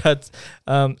Summer cuts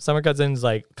in, is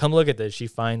like, come look at this. She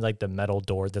finds like the metal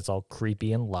door that's all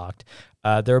creepy and locked.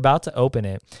 They're about to open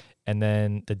it, and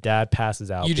then the dad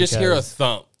passes out. You just hear a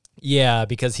thump. Yeah,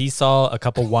 because he saw a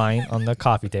cup of wine on the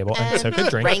coffee table and took a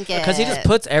drink. Drank it. Because he just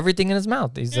puts everything in his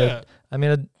mouth. He's a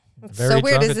very So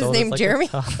weird. drunk Is his adult name that's Jeremy?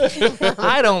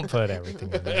 I don't put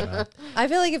everything in my mouth. I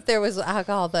feel like if there was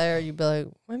alcohol there, you'd be like,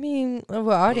 I mean,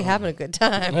 we're already having a good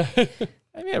time.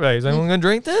 I mean, is anyone gonna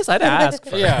drink this? I'd ask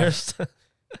first.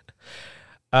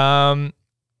 Yeah.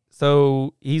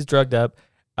 So he's drugged up.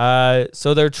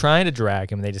 So they're trying to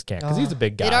drag him, and they just can't because he's a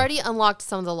big guy. They'd already unlocked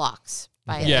some of the locks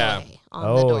by the way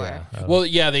on the door. Yeah. Oh. Well,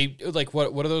 yeah, they like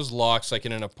what are those locks like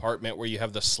in an apartment where you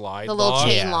have the slide The little lock?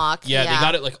 chain lock. Yeah, they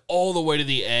got it like all the way to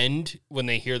the end when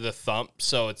they hear the thump,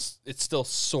 so it's still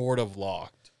sort of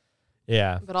locked.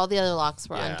 Yeah, But all the other locks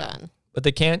were undone. but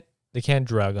they can't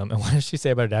drug him. And what does she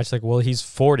say about her dad? She's like, well, he's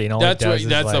 40, and all That's he does is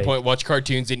that's like, the point. Watch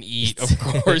cartoons and eat. Of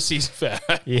course, he's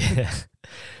fat. Yeah.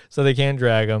 So they can't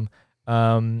drag him.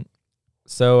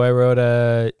 So I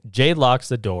wrote, Jade locks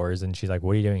the doors, and she's like,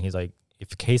 what are you doing? He's like, in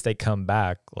case they come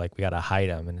back, like, we got to hide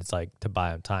them. And it's like, to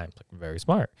buy them time. It's like, very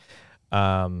smart.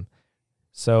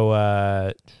 So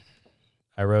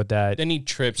I wrote that. Then he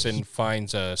trips and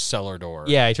finds a cellar door.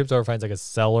 Yeah, he trips over, finds like a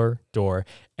cellar door,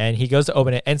 and he goes to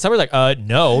open it. And Summer's like,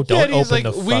 no, don't and he's open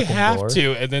like, the we fucking have door.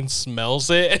 to, and then smells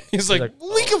it. And he's like, like,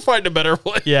 we can find a better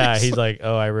place. Yeah, he's like,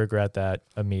 oh, I regret that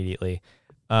immediately.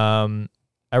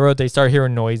 I wrote they start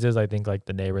hearing noises. I think like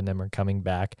the neighbor and them are coming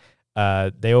back.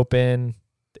 They open,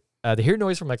 they hear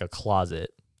noise from like a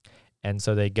closet. And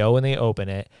so they go and they open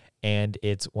it, and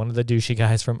it's one of the douchey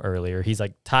guys from earlier. He's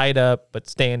like tied up but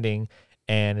standing,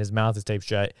 and his mouth is taped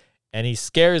shut. And he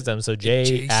scares them, so Jay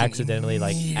Jason accidentally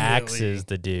like immediately. axes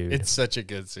the dude. It's such a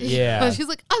good scene. Yeah. And she's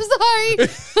like, I'm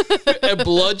sorry. And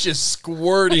blood just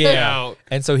squirting out.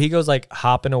 And so he goes like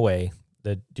hopping away,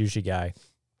 the douchey guy.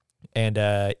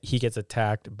 And he gets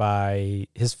attacked by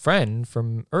his friend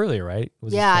from earlier, right?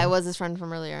 It was his friend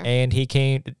from earlier. And he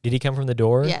came. Did he come from the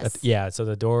door? Yes. Yeah. So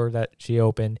the door that she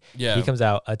opened. Yeah. He comes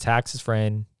out, attacks his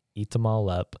friend, eats them all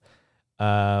up.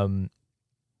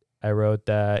 I wrote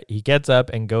that he gets up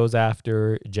and goes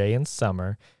after Jay and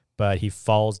Summer, but he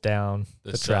falls down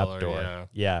the trap cellar, door.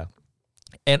 Yeah.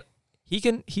 And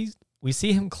we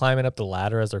see him climbing up the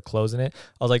ladder as they're closing it.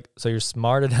 I was like, so you're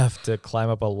smart enough to climb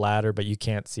up a ladder, but you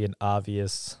can't see an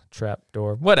obvious trap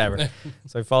door. Whatever.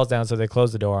 So he falls down, so they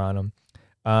close the door on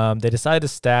him. They decide to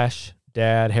stash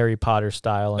Dad Harry Potter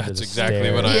style under That's the exactly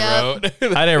stairs. what I wrote.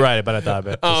 I didn't write it, but I thought of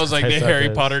it. I was like, the thought Harry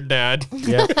that- Potter dad.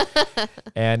 Yeah.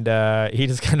 And he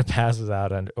just kind of passes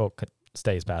out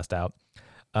stays passed out.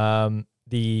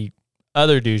 The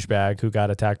other douchebag who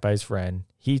got attacked by his friend,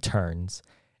 he turns.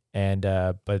 And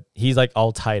but he's like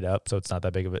all tied up, so it's not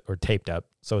that big of it, or taped up,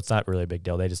 so it's not really a big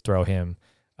deal. They just throw him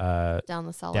down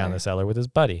the cellar. with his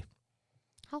buddy.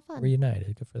 How fun.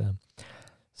 Reunited, good for them.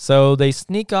 So they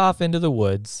sneak off into the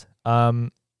woods.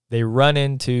 They run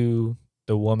into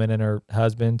the woman and her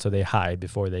husband, so they hide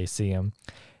before they see him.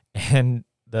 And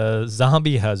the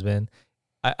zombie husband,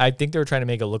 I think they were trying to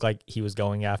make it look like he was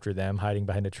going after them, hiding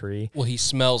behind a tree. Well, he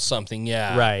smells something,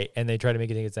 yeah. Right, and they try to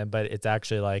make it think it's them, but it's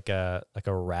actually like a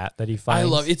rat that he finds. I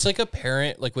love it's like a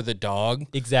parent like with a dog.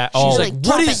 Exactly. She's Oh, like,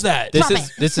 "Drop what it. is that?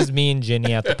 this is me and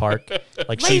Ginny at the park.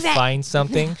 Like she Leave it. finds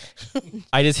something.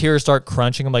 I just hear her start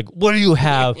crunching. I'm like, what do you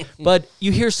have? But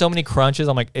you hear so many crunches.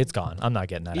 I'm like, it's gone. I'm not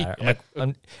getting that out. I'm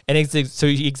like, and it's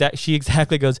so she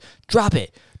exactly goes, drop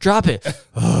it.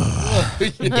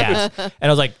 Yes. And I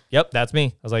was like, yep, that's me.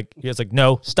 I was like, it's like,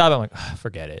 no, stop it. I'm like,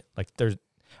 forget it. Like I was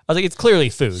like, it's clearly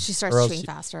food. She starts or else chewing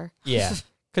faster. Yeah.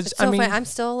 Because It's so funny. I'm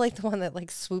still like the one that like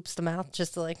swoops the mouth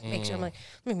just to like make sure. I'm like,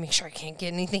 let me make sure I can't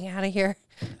get anything out of here.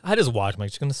 I just watched. I'm like,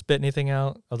 she's gonna spit anything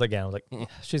out? I was like, yeah. I was like,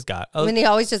 she's got. And then he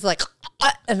always just like,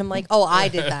 and I'm like, oh, I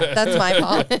did that. That's my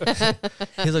fault.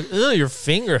 He's like, ugh, your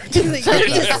finger. He's like, you're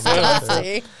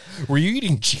disgusting. Were you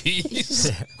eating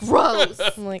cheese? Gross.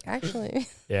 I'm like, actually,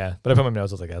 Yeah, but I put my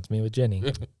nose. I was like, "That's me with Jenny."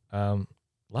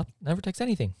 Love never takes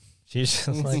anything. She's just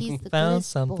He's like the found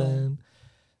goodest something.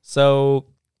 So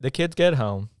the kids get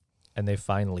home and they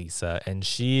find Lisa, and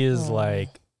she is like,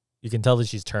 you can tell that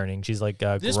she's turning. She's like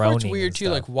This groaning. part's weird and too.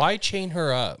 stuff. Like, why chain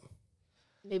her up?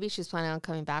 Maybe she's planning on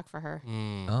coming back for her.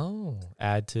 Oh,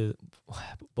 add to.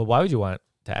 But why would you want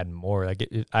to add more? Like,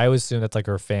 I would assume that's like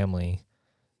her family.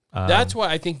 That's why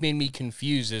I think made me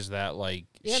confused. Is that like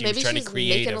Yeah, she was maybe trying she's to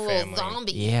create making a a little family?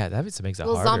 zombie. Yeah, that makes it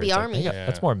Little harder. zombie It's like, army. yeah,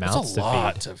 that's more mouths That's a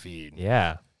lot to feed. to feed.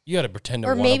 Yeah. You got to pretend to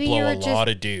Or want to maybe blow you a were just- lot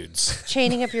of dudes.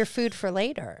 chaining up your food for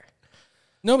later.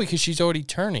 No, because she's already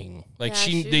turning. Like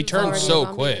Yeah, they was turn already a so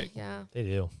zombie. quick. Yeah. They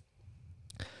do.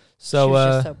 She So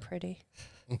was just so pretty.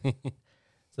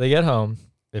 So they get home.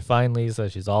 They find Lisa.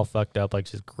 She's all fucked up, like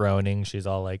she's groaning. She's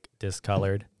all like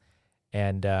discolored.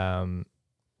 And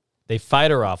they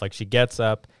fight her off. Like she gets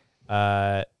up.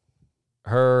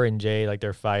 Her and Jay, like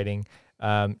they're fighting.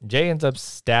 Jay ends up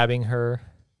stabbing her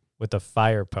with a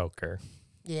fire poker.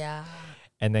 Yeah.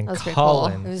 And then That's pretty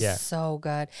Collin. It was so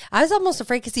good. I was almost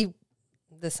afraid because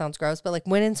this sounds gross, but like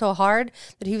went in so hard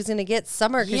that he was going to get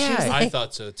Summer. Cause she was like, I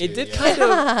thought so too. It did yeah. kind of.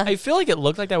 I feel like it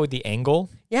looked like that with the angle.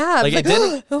 yeah. Like, Like, it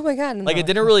didn't- oh my God. And Like they're it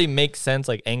didn't really make sense,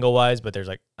 like angle wise. But there's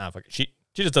like, fuck it. She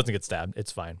just doesn't get stabbed.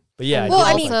 It's fine. But yeah. Well,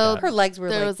 I did mean, look like that. her legs were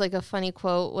There like, was like a funny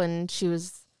quote when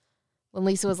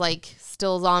Lisa was like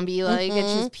still zombie like and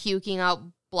she was puking out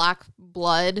black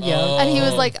blood. Yeah. And he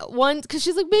was like because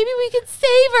she's like, maybe we could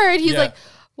save her. And he's Yeah. like,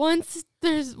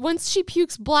 once she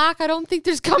pukes black, I don't think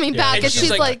there's coming back. And And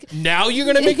she's like now you're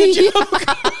gonna make a joke.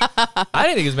 I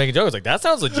didn't think he was making jokes. Like that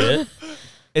sounds legit.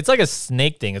 It's like a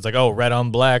snake thing. It's like, oh, red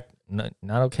on black, not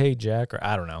okay, Jack, or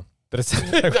I don't know. But it's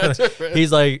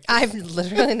he's like, I've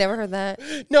literally never heard that.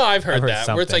 No, I've heard I've heard that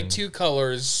where it's like something. two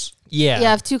colors,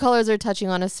 yeah, if two colors are touching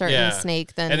on a certain Yeah.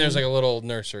 snake, then and there's like a little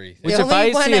nursery. Which The if only I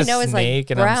one see I a know is, like, snake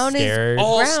and brown I'm is scared,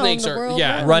 All Brown, snakes the are world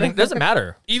yeah. brown. running doesn't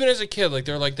matter. Even as a kid, like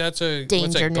they're like that's a what's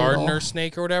Danger that gardener noodle.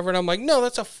 snake or whatever, and I'm like, no,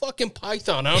 that's a fucking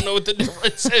python. I don't know what the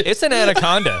difference is. It's an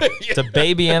anaconda. It's a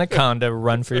baby anaconda.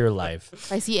 Run for your life.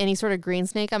 if I see any sort of green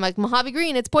snake, I'm like, Mojave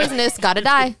green, it's poisonous, gotta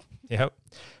die. Yep.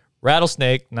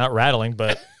 Rattlesnake, not rattling,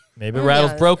 but maybe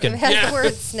rattle's Yeah, broken. It has Yeah. the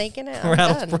word snake in it. I'm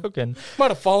Rattle's done. broken.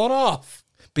 Might have fallen off.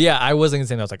 But yeah, I wasn't gonna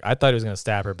say that. I was like, I thought he was gonna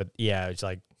stab her, but yeah, it's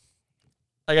like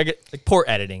I get like poor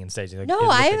editing and staging. Like, No, it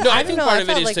looked I like- No, I don't think know. part I of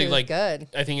it felt is like to, it was like, good.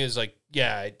 I think it was like,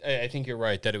 yeah, I think you're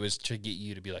right that it was to get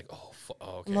you to be like, oh,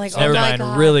 okay. I'm like, it's oh not Never my that-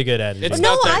 mind. God. Really good editing. It's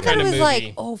No, not that I thought kind it of was like,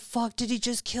 movie. oh fuck, did he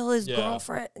just kill his Yeah.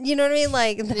 girlfriend? You know what I mean?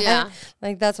 Like, that, Yeah.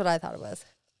 like that's what I thought it was.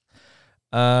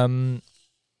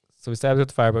 So we stabbed her with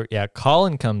the fire. Yeah,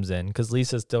 Collin comes in because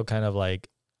Lisa's still kind of like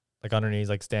on her knees,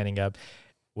 like standing up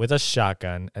with a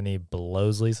shotgun, and he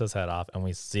blows Lisa's head off, and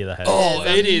we see the head. Oh,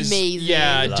 It it is is. amazing.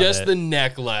 Yeah, Love just it. the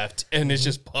neck left, and it's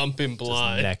just pumping just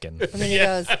blood. necking. And then he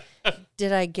goes,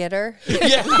 "Did I get her?"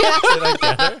 Yeah.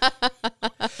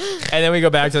 And then we go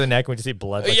back to the neck, and we just see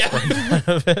blood. Like, Yeah. spraying out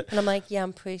of it. And I'm like, "Yeah,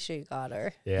 I'm pretty sure you got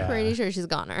her." Yeah. Pretty sure she's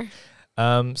goner.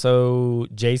 So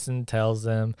Jason tells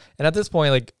them, and at this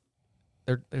point, like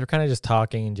they're kind of just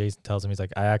talking, and Jason tells him, he's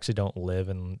like, I actually don't live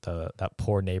in that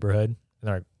poor neighborhood. And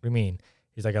they're like, what do you mean?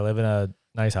 He's like, I live in a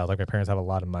nice house. Like my parents have a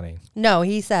lot of money. No,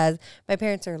 he says my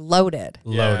parents are loaded.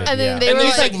 Loaded. And then yeah. they And were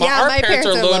he's like, like, yeah, our my parents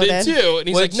are parents are loaded, loaded. too. And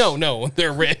he's Which- like, no,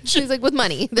 they're rich. she's like, with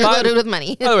money. They're But- loaded with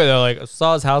money. By the way, they're like,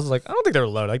 saw his house. Like, I don't think they're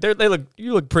loaded. Like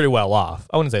you look pretty well off.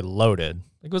 I wouldn't say loaded.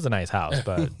 Like it was a nice house,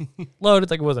 but loaded.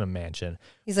 Like it wasn't a mansion.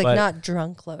 He's like, But- not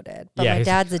drunk loaded, but Yeah, my he's-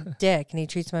 dad's a dick, and he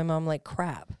treats my mom like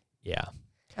crap. Yeah.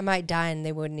 I might die, and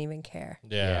they wouldn't even care.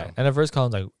 Yeah. And at first,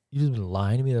 Colin's like, you've just been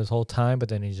lying to me this whole time. But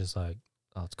then he's just like,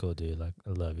 oh, it's cool, dude. Like, I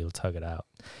love you. Let's hug it out.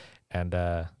 And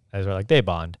as we're like, they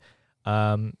bond.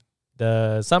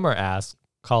 The Summer asks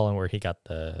Collin where he got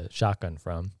the shotgun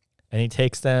from. And he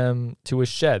takes them to a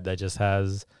shed that just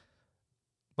has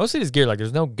most of his gear. Like,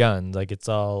 there's no guns. Like, it's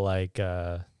all like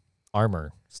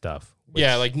armor stuff.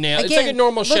 Yeah, like nails. It's Again, like a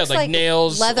normal shed, looks like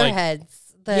nails. like- leatherheads.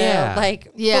 The Yeah.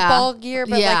 like Yeah. football gear,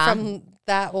 but Yeah. like from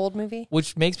that old movie.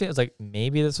 Which makes me, it's like,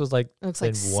 maybe this was like Looks the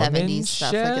like 70s woman's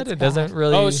stuff, like shed. it's It doesn't bad.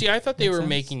 really. Oh, see, I thought they Makes were sense.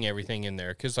 making everything in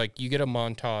there because, like, you get a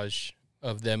montage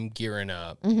of them gearing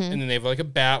up, Mm-hmm. and then they have like a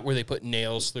bat where they put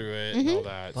nails through it and all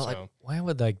that. But so like, why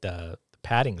would like the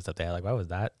padding stuff they had? Like, why was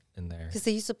that in there? Because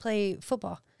they used to play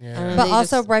football. yeah, But They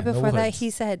also, just- right In the before that, woods. he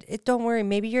said, "Don't worry,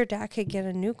 maybe your dad could get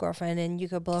a new girlfriend and you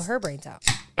could blow her brains out."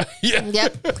 yeah.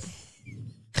 Yep.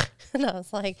 And I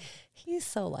was like, he's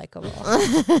so likable.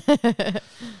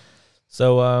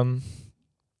 So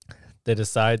they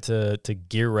decide to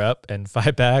gear up and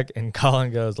fight back, and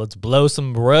Collin goes, "Let's blow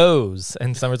some bros."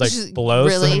 And Summer's like, She's "Blow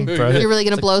really? some bros." You're really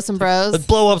gonna blow some bros? Let's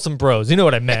blow up some bros. You know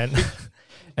what I meant.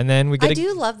 And then we get I a,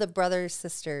 do love the brother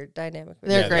sister dynamic. with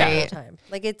They're each other all the great. time.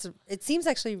 Like it seems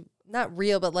actually not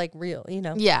real, but like real. You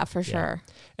know. Yeah, for sure.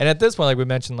 and at this point, like we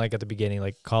mentioned, like at the beginning,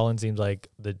 like Collin seems like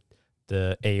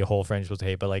the a-hole friend you're supposed to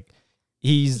hate, but like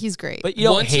He's great. but you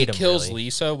don't Once hate he him. kills really.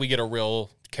 Lisa, we get a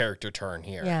real character turn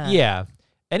here. Yeah. Yeah,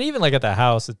 and even like at the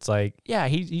house, it's like, yeah,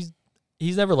 he's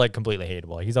never like completely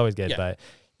hateable. He's always good, Yeah. but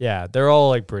yeah, they're all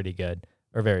like pretty good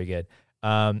or very good.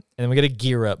 And then we get a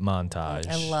gear up montage.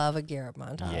 I love a gear up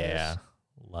montage. Yeah,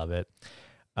 love it.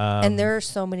 And there are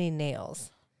so many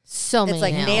nails. so many It's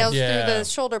like nails Yeah. through the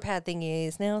shoulder pad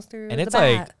thingies, nails through and the it's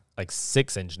bat. like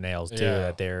 6-inch nails too Yeah.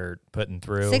 that they're putting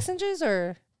through. 6 inches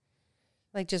or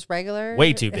like just regular?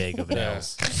 Way too big of Yeah.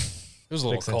 nails. It was a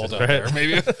little 6 cold inches, out right? there,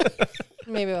 maybe.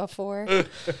 Maybe about 4.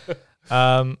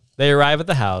 They arrive at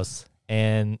the house,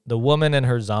 and the woman and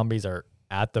her zombies are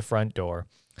at the front door,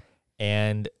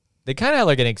 and they kind of have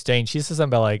like an exchange. She says something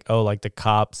about like, oh, like the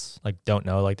cops like don't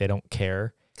know, like they don't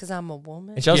care. Because I'm a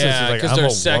woman. And she also Yeah, says like, 'cause I'm they're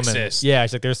a woman. sexist. Yeah,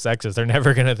 she's like, they're sexist. They're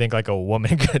never gonna think like a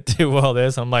woman could do all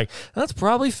this. I'm like, that's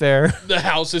probably fair. The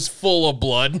house is full of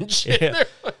blood and shit. Yeah.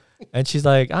 And she's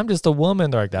like, I'm just a woman.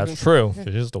 They're like, that's true. She's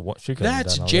just a she couldn't have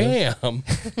That's done all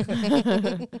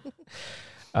this.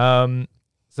 jam.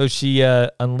 So she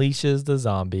unleashes the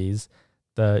zombies.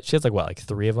 She has like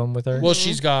 3 of them with her. Well,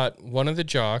 she's got one of the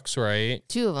jocks, right?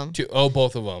 2 of them.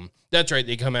 Both of them. That's right.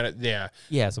 They come at it. Yeah.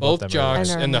 Yeah, so Both them are jocks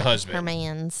there. and the husband. Her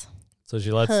mans. So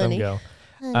she lets Honey. them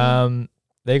go.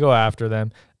 They go after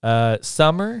them.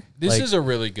 Summer. This like, is a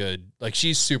really good, like,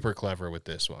 she's super clever with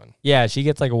this one. yeah, she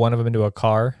gets like one of them into a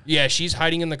car. Yeah, she's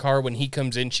hiding in the car. When he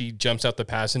comes in, she jumps out the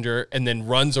passenger and then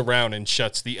runs around and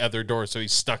shuts the other door, so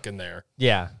he's stuck in there.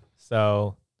 Yeah.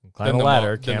 So climb Then a the ladder,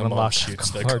 mom- then can't the mom unlock shoots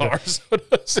the door. car. So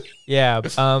does it. Yeah.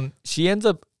 She ends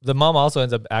up. The mom also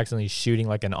ends up accidentally shooting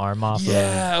like an arm off.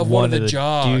 Yeah, of one of the douchey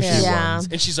jocks. Yeah. ones.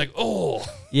 And she's like, oh.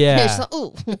 Yeah. She's like,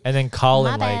 ooh. And then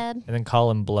Collin My bad. and then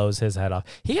Collin blows his head off.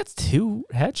 He gets 2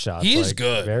 headshots. He is like,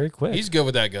 good. Very quick. He's good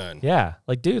with that gun. yeah.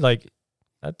 Like, dude, like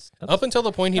that's Up until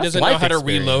the point he That's doesn't know life how to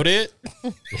experience. reload it.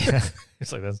 yeah.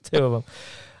 It's like that's 2 of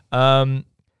them.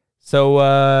 So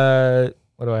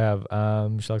what do I have?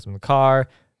 She locks him in the car,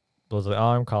 blows the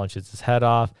arm, Collin shoots his head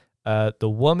off. The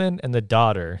woman and the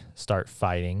daughter start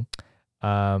fighting.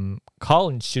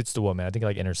 Collin shoots the woman, I think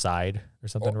like in her side or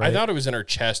something, right? I thought it was in her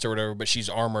chest or whatever, but she's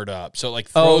armored up. So, like,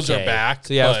 throws her back.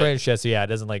 So, yeah, I was but- playing her chest. So, yeah, it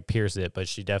doesn't like pierce it, but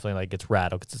she definitely like gets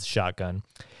rattled because it's a shotgun.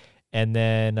 And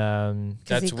then, Because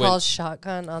he That's when- calls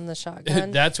shotgun on the shotgun.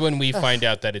 That's when we find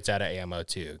out that it's out of ammo,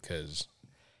 too, because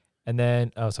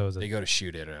so was they it? go to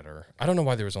shoot it at her. I don't know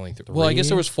why there was only 3. Well, I guess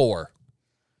there was 4.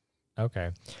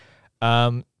 Okay.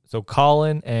 So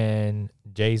Collin and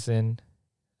Jason,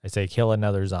 I say kill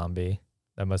another zombie.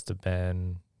 That must have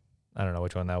been, I don't know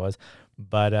which one that was,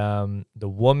 but the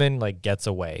woman like gets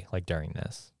away like during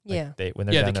this. Like, Yeah. when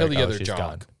they're Yeah, down they there, kill like, the oh, other she's jock.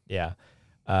 gone.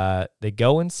 Yeah. They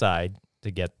go inside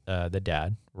to get the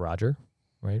dad, Roger,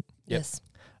 right? Yes.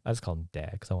 I just call him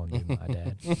Dad because I want to be my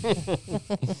dad.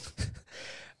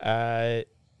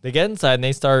 They get inside and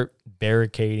they start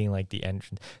barricading like the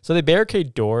entrance. So they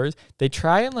barricade doors. They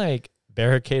try and like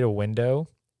barricade a window,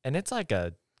 and it's like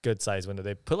a good size window.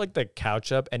 They put like the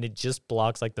couch up, and it just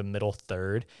blocks like the middle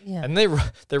third. Yeah. And they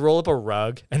roll up a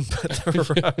rug and put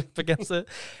the rug up against it,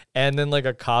 and then like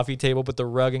a coffee table. But the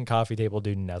rug and coffee table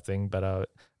do nothing. But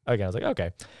again, I was like,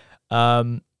 okay.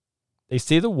 They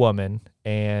see the woman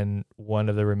and one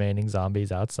of the remaining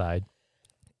zombies outside.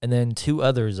 And then 2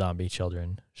 other zombie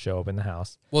children show up in the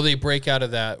house. Well, they break out of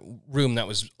that room that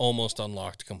was almost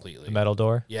unlocked completely. The metal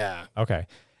door? Yeah. Okay.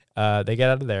 They get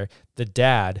out of there. The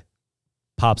dad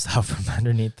pops out from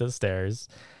underneath the stairs.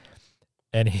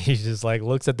 And he just like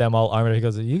looks at them all armored. He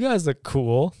goes, you guys look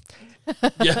cool.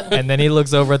 Yeah. And then he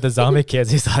looks over at the zombie kids.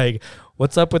 He's like,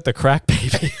 what's up with the crack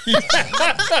baby?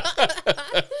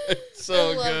 So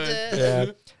I loved good.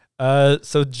 it. Yeah.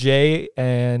 So Jay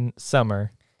and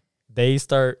Summer,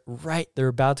 they're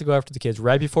about to go after the kids.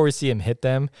 Right before we see him hit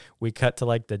them, we cut to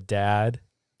like the dad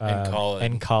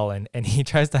And Collin. and he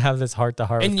tries to have this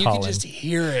heart-to-heart And with you Collin. can just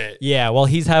hear it. Yeah, while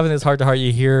he's having this heart-to-heart,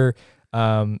 you hear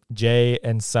Jay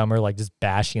and Summer like just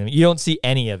bashing him. You don't see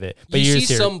any of it, but you just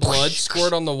see hear some blood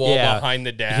squirt on the wall Yeah. behind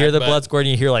the dad. You hear the but- blood squirt,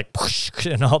 and you hear like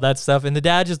and all that stuff, and the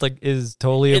dad just like is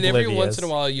totally And oblivious. every once in a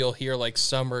while, you'll hear like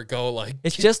Summer go like,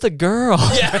 It's just a girl.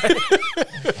 Yeah.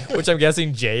 Which I'm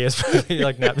guessing Jay is probably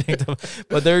like not picked up.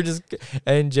 But they're just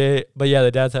but yeah,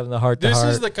 the dad's having the heart to this heart.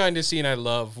 is the kind of scene I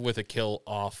love with a kill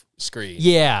off screen.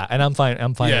 Yeah, and I'm fine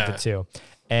Yeah. with it too.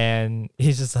 And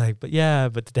he's just like, but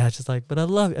the dad's just like, but I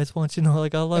love you. I just want you to know,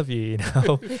 like, I love you, you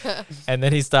know? And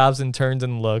then he stops and turns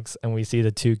and looks, and we see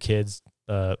the 2 kids,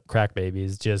 crack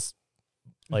babies, just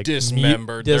like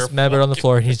Dismembered. They're dismembered on the fucking-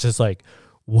 floor. And he's just like,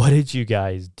 what did you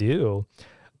guys do?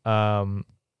 And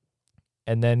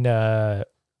then I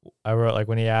wrote, like,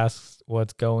 when he asks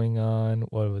what's going on,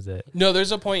 what was it? No,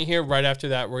 there's a point here right after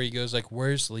that where he goes like,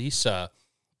 "Where's Lisa?"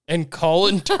 And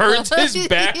Collin turns his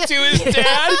back to his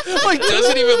dad, like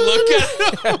doesn't even look at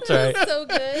him. That's right. So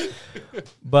good.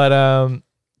 But and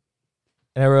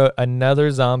I wrote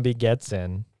another zombie gets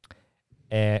in,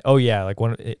 and like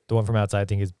the one from outside I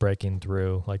think is breaking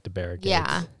through like the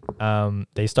barricades. Yeah.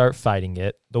 They start fighting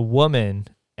it. The woman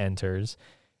enters.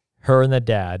 Her and the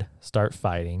dad start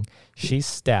fighting. She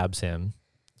stabs him,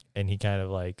 and he kind of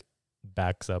like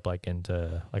backs up like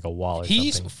into like a wall or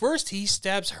He something.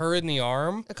 stabs her in the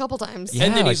arm, A couple times. Yeah,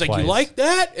 and then like he's like, twice. "You like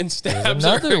that?" and There's stabs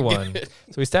another her one. again.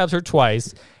 So he stabs her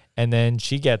twice, and then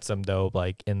she gets him though,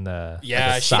 like in the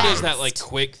Yeah, like she the does side. that like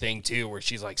quick thing too, where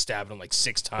she's like stabbing him like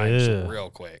 6 times Ugh. real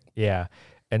quick. Yeah,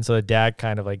 and so the dad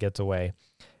kind of like gets away,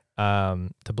 to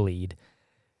bleed.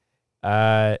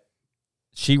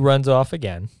 She runs off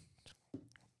again.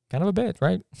 Kind of a bitch,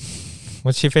 right?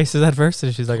 When she faces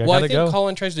adversity, she's like, I Well, I gotta think go.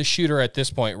 Collin tries to shoot her at this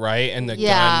point, right? And the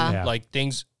Yeah. gun, Yeah. like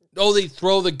things. Oh, they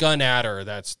throw the gun at her.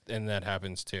 And that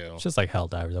happens too. It's just like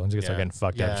Helldivers. Once you start getting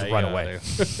fucked up, just run away.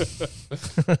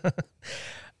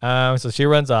 they- So she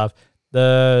runs off.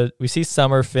 We see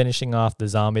Summer finishing off the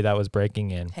zombie that was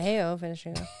breaking in. Hey,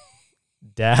 finishing up.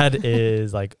 Dad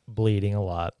is like bleeding a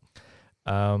lot.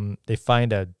 They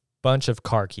find a bunch of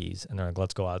car keys and they're like,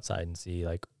 let's go outside and see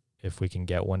like if we can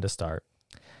get one to start.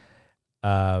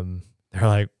 They're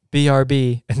like,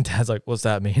 BRB. And Dad's like, what's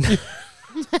that mean?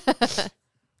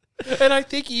 And I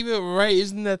think even right,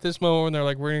 isn't that this moment when they're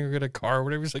like, we're gonna get a car or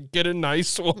whatever? He's like, get a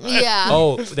nice one. Yeah.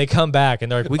 Oh, they come back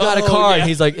and they're like, we got a Oh, car. yeah. And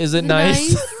he's like, is it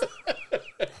nice?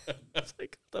 It's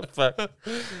like, what the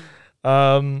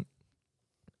fuck?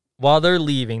 While they're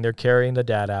leaving, they're carrying the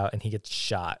dad out and he gets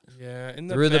shot. Yeah, in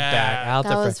Through the back, out That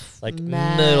the was front, like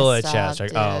messed middle of the up, chest. Like,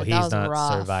 dude. oh, That he's was not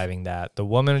rough. surviving that. The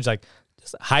woman is like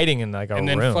just hiding in like a And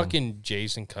then room. fucking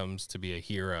Jason comes to be a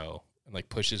hero and like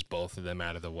pushes both of them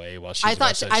out of the way while she's I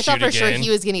thought for sure he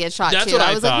was gonna get shot That's too. what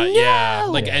I was thought. like, Yeah,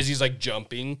 no! like Yeah. as he's like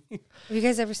jumping. Have you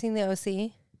guys ever seen the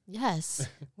OC? Yes.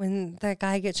 When that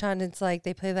guy gets shot and it's like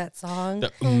they play that song.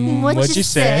 What you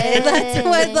say? And that's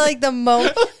what like the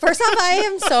moment. First off, I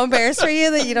am so embarrassed for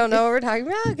you that you don't know what we're talking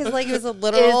about because like it was a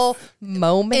literal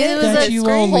moment. It was that a you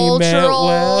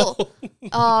cultural.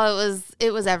 Oh,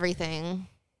 it was everything.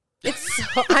 It's so,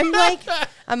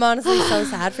 I'm honestly so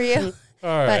sad for you. All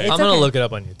right. But it's I'm gonna okay. look it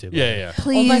up on YouTube. Yeah, yeah.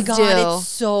 Please Oh my god, do. it's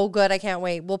so good. I can't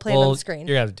wait. We'll play it on Well, the screen.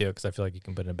 you're gonna have to do it because I feel like you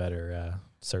can put in a better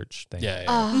search thing. Yeah,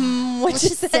 yeah. What you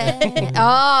say?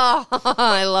 Oh,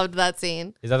 I loved that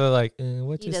scene. Is that like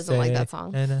what He you doesn't say? like that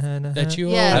song. That you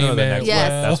Yes. I don't know the only next meant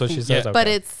Yes. one. That's what she says. Yeah. Okay. But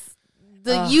it's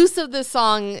the use of the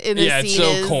song in this Yeah, it's scene so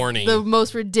is corny. the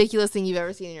most ridiculous thing you've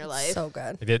ever seen in your life. So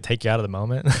good. Did it take you out of the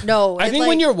moment? No, I it, think like,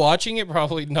 when you're watching it,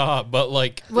 probably not. But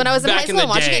like When I was in back high school and the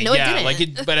watching day, it, no, it yeah,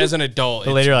 didn't. like but as an adult,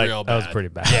 But it's later, like, real that was bad. pretty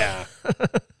bad. Yeah.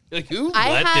 Like who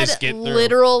I let this had get through?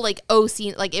 literal like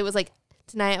OC, like it was like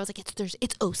tonight. I was like,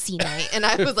 it's OC night, and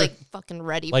I was like fucking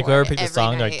ready. Like for whoever it picked the every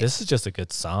song, night. like this is just a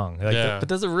good song. Like, Yeah. but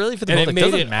does it really for the and most? it Like, made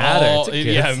doesn't it matter. all. It's a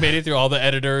good Yeah, it song. made it through all the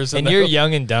editors. And you're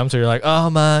young and dumb, so you're like, oh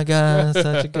my god,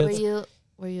 such a good. Were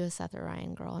song. you a Seth or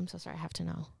Ryan girl? I'm so sorry. I have to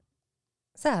know.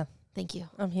 Seth. Thank you.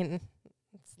 I mean,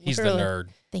 it's He's the literally nerd.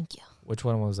 Thank you. Which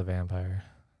one was a vampire?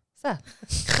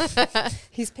 Seth.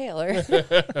 He's paler.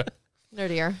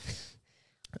 Nerdier.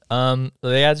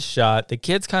 They had shot. The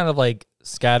kids kind of like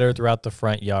scattered throughout the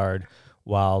front yard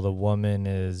while the woman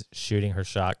is shooting her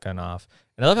shotgun off.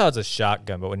 And I love how it's a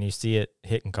shotgun, but when you see it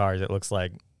hitting cars, it looks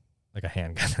like a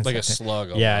handgun. It's Like a slug.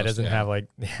 yeah, it almost, doesn't have like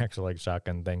the actual like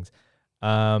shotgun things.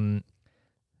 So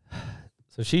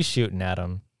she's shooting at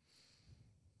him.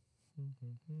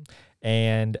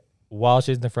 And while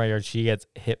she's in the front yard, she gets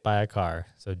hit by a car.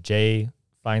 So Jay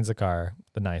finds the car,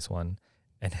 the nice one,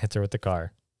 and hits her with the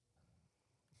car.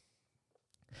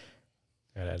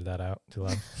 Gotta edit that out. Too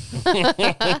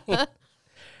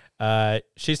loud.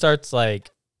 She starts like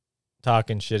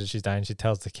talking shit as she's dying. She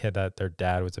tells the kid that their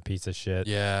dad was a piece of shit.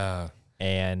 Yeah.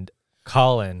 And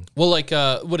Collin, Well, like,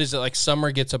 what is it? Like,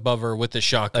 Summer gets above her with the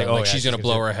shotgun. Like, she's gonna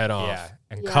blow her head off. Yeah.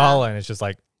 And Yeah. Collin is just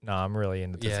like, no, I'm really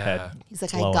into this Yeah. head. He's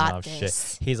like, I blowing got off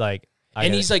this. shit. He's like,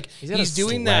 And he's like, got a he's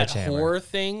doing that sledgehammer. horror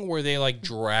thing where they like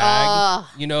drag,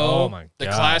 you know, Oh my the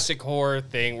God. classic horror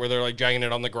thing where they're like dragging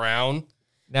it on the ground.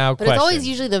 Now, But it's always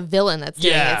usually the villain that's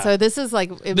doing Yeah. it. So this is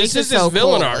like it This makes is it so his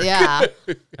villain cool. arc. Yeah.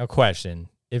 a question.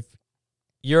 If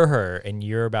you're her and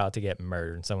you're about to get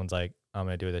murdered and someone's like, I'm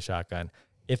going to do it with a shotgun.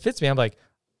 It fits me. I'm like,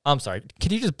 I'm sorry.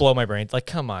 Can you just blow my brains? Like,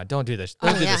 come on. Don't do this.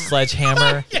 Don't do yeah. the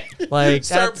sledgehammer. Like,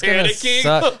 Start that's gonna panicking.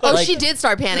 suck. Oh, Like- she did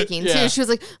start panicking Yeah. too. She was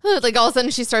like, like all of a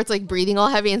sudden she starts like breathing all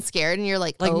heavy and scared, and you're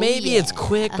like, Like oh, maybe yeah. it's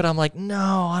quick, but I'm like, no,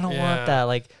 I don't Yeah. want that.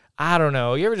 Like, I don't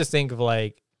know. You ever just think of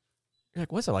like, you're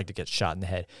like, what's it like to get shot in the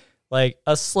head? Like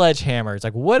a sledgehammer. It's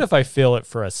like, what if I feel it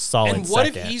for a solid And what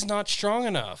second? if he's not strong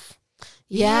enough?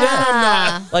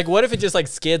 Yeah. like, what if it just like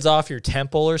skids off your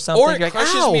temple or something? Or it You're like,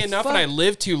 crushes "Ow, me enough and I fuck."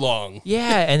 live too long.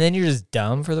 Yeah, and then you're just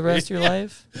dumb for the rest of your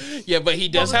life. Yeah, but he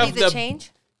does What would have be the the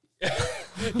change?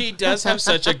 he does have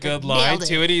such a good line Nailed it.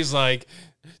 to it. He's like,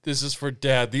 This is for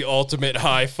Dad, the ultimate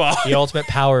high five. The ultimate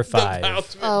power The five.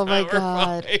 ultimate Oh my power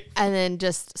God. five. And then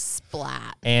just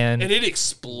splat. And And it we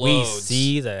explodes.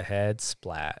 see the head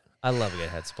splat. I love a good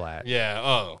head splat. Yeah.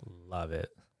 Oh. Love it.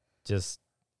 Just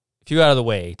if you go out of the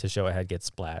way to show a head gets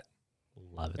splat,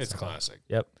 love it. It's so much. classic.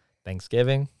 Yep.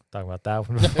 Thanksgiving. Talking about that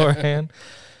one beforehand.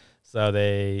 So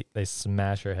they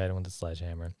smash her head with a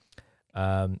sledgehammer.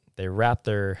 They wrap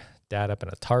their dad up in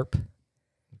a tarp,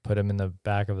 put him in the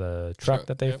back of the truck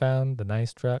that they found, the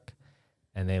nice truck,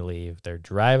 and they leave. They're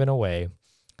driving away.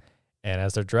 And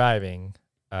as they're driving,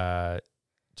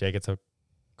 Jay gets a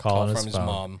call on from his his phone.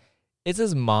 mom. It's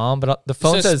his mom, but the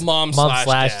phone says says mom slash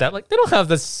slash dad. dad. Like, they don't have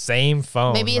the same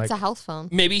phone. Maybe it's Like, a house phone.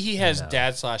 Maybe he has No.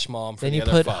 dad/mom for then the you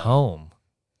other put phone. home.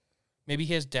 Maybe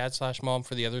he has dad/mom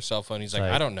for the other cell phone. He's like,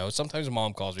 Like, I don't know. Sometimes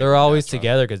mom calls me. They're from always dad's phone.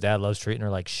 together because dad loves treating her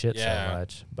like shit Yeah. so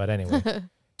much. But anyway,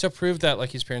 To prove that, like,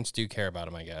 his parents do care about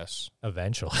him, I guess.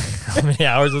 eventually. How many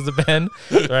hours has it been?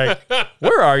 They're like,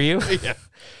 where are you? Yeah.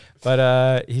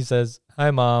 But he says, hi,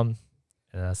 Mom.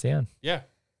 And that's the end. Yeah.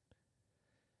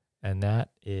 And that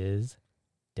is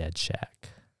Dead Shack.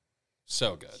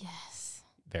 So good. Yes.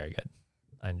 Very good.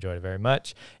 I enjoyed it very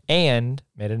much. And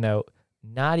made a note,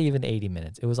 not even 80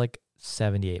 minutes. It was like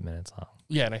 78 minutes long.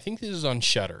 Yeah, and I think this is on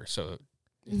Shudder, so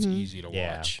it's Mhm. easy to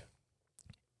Yeah. watch.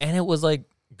 And it was like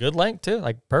good length too.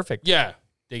 Like perfect. Yeah.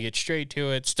 They get straight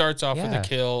to it. Starts off with Yeah. a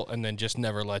kill and then just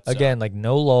never lets Again, up. like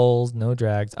no lulls, no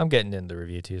drags. I'm getting into the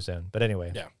review too soon. But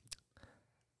anyway. Yeah.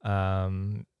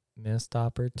 Missed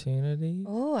opportunity.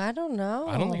 Oh, I don't know.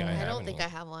 I don't think I have don't any. think I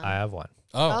have one. I have one.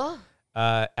 Oh.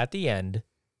 At the end,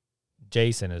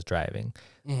 Jason is driving.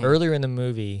 Mhm. Earlier in the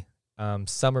movie,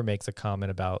 Summer makes a comment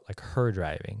about like her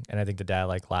driving, and I think the dad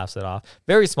like laughs it off.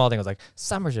 Very small thing. I was like,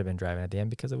 Summer should have been driving at the end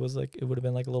because it was like it would have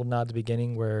been like a little nod at the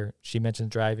beginning where she mentions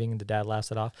driving and the dad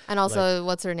laughs it off. And also,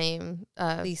 what's her name?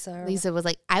 Lisa. Lisa was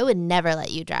like, I would never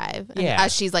let you drive. And Yeah.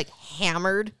 as she's like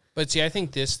hammered. But see, I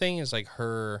think this thing is like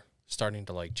her starting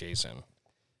to like Jason.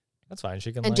 That's fine.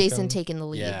 She can And like Jason him. taking the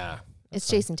lead. Yeah. It's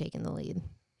fine. Jason taking the lead.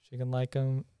 She can like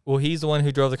him. Well, he's the one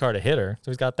who drove the car to hit her, so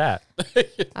he's got that. That's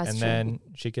and true. then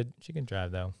she can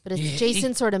drive though. But it's He-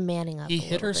 Jason sort of manning up. He a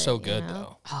hit little her bit, so you good, know?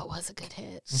 though. Oh, it was a good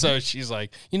hit. So she's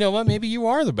like, you know what? Maybe you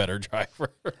are the better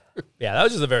driver. Yeah, that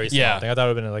was just a very small Yeah. thing. I thought it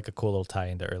would have been like a cool little tie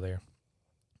into earlier.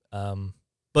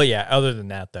 But yeah, other than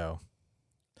that though,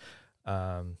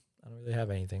 I don't really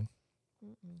have anything.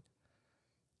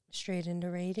 Straight into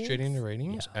ratings. Straight into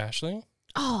ratings, Yeah. Ashley.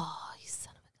 Oh, you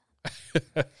son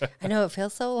I know it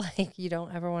feels so like you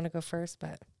don't ever want to go first,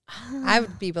 but I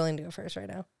would be willing to go first right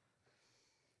now.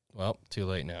 Well, too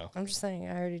late now. I'm just saying,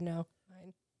 I already know.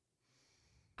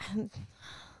 Mine.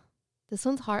 This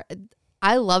one's hard.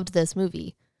 I loved this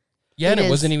movie. Yeah, and It it is.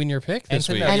 wasn't even your pick this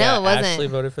to week. know, I know, it wasn't. Ashley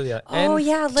voted for the. Oh and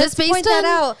yeah, let's Just based point that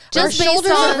on- out. just Our based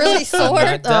shoulders on- are really I'm sore.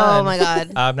 not done. Oh my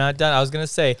God. I'm not done. I was gonna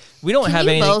say we don't Can have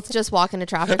you anything. both just walk into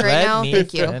traffic right Let now? me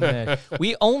Thank you. finish.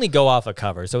 We only go off a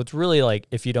cover, so it's really like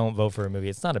if you don't vote for a movie,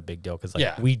 it's not a big deal because like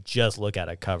Yeah. we just look at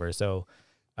a cover. So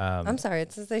I'm sorry,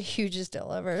 it's the hugest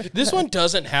deal ever. This one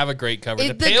doesn't have a great cover. It-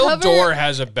 the the Pale cover- Door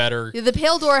has a better. The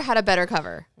Pale Door had a better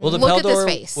cover. well, the Look Pale at this Door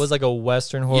face. was like a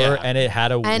Western horror, Yeah. and it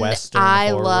had a And Western I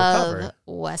horror love cover.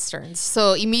 Westerns.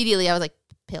 So immediately I was like,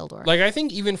 Pale Door. Like, I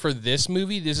think even for this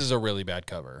movie, this is a really bad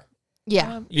cover.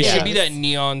 yeah. It Yeah. should be that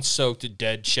neon soaked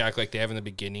dead shack like they have in the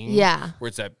beginning. Yeah. Where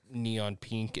it's that neon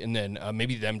pink and then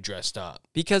maybe them dressed up.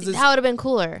 Because it's, That would have been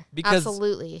cooler. Because-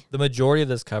 Absolutely. the majority of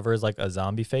this cover is like a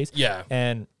zombie face, Yeah.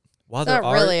 and while It's there not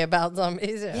are really about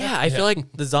zombies. yeah, I feel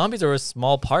like the zombies are a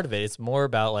small part of it. It's more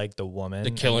about like the woman,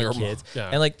 The killing and her the mom. kids, Yeah.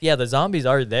 and like the zombies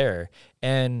are there,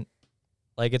 and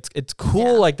like it's cool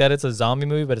Yeah. like that. It's a zombie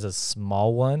movie, but it's a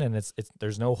small one, and it's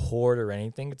there's no horde or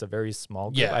anything. It's a very small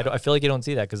group. Yeah. I feel like you don't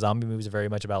see that because zombie movies are very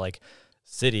much about like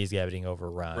cities getting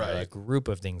overrun, or Right. a group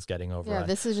of things getting overrun. Yeah,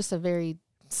 this is just a very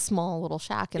small little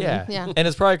shack. And Yeah. yeah. And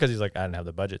it's probably because he's like, I didn't have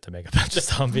the budget to make a bunch of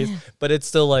zombies, but it's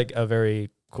still like a very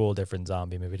cool, different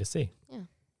zombie movie to see.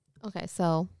 Okay,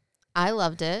 so I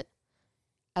loved it.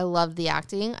 I loved the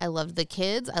acting. I loved the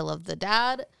kids. I loved the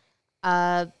dad.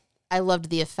 I loved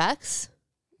the effects.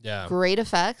 Yeah. Great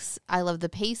effects. I loved the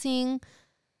pacing.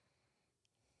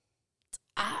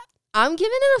 I'm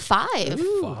giving it a 5.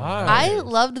 I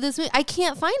loved this movie. I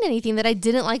can't find anything that I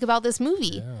didn't like about this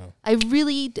movie. Yeah. I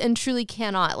really and truly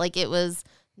cannot. Like, it was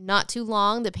not too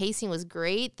long. The pacing was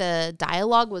great. The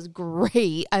dialogue was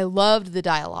great. I loved the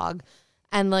dialogue.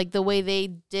 And like the way they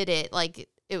did it, like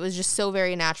it was just so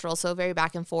very natural, so very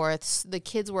back and forth. The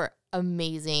kids were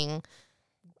amazing,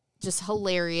 just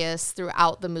hilarious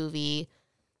throughout the movie.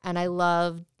 And I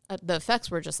loved the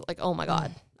effects were just like, oh my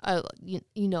God. you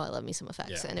know I love me some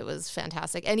effects, Yeah. and it was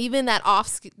fantastic. And even that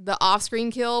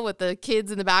off-screen kill with the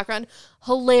kids in the background,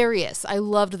 hilarious. I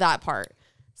loved that part.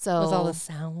 So With all the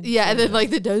sounds. yeah, and then like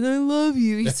the dad, I love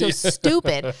you. He's so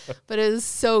stupid, but it was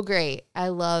so great. I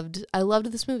loved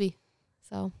this movie.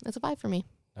 So that's a 5 for me.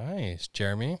 Nice,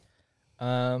 Jeremy.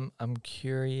 I'm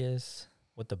curious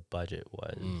what the budget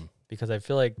was because I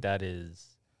feel like that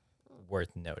is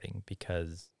worth noting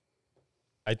because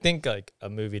I think like a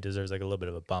movie deserves like a little bit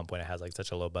of a bump when it has like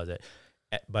such a low budget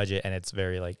and it's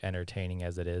very like entertaining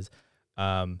as it is.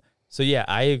 So yeah,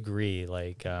 I agree.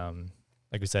 Like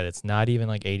we said, it's not even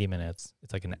like 80 minutes.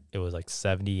 It's like it was like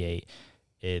 78.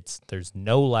 There's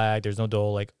no lag. There's no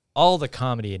dull. Like all the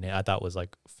comedy in it, I thought was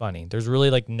like funny. There's really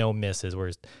like no misses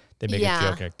where they make a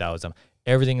joke and like, that was them.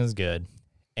 Everything is good.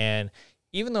 And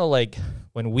even though like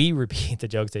when we repeat the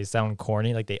jokes, they sound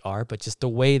corny, like they are, but just the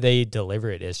way they deliver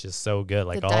it is just so good.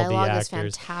 Like The all the dialogue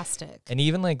actors, is fantastic. and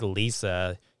even like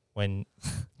Lisa when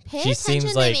Pay she attention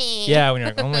seems to like me. yeah, when you're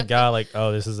like oh my god, like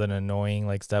oh this is an annoying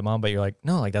like stepmom, but you're like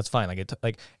no, like that's fine. Like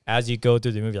like as you go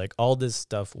through the movie, like all this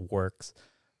stuff works,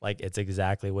 like it's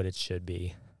exactly what it should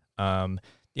be.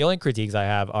 The only critiques I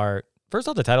have are first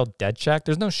off the title Dead Shack.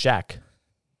 There's no shack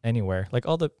anywhere. Like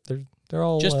all they're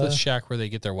all Just the shack where they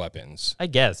get their weapons. I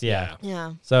guess yeah.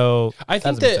 Yeah. So I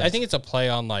think that doesn't make I sense. think it's a play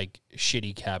on like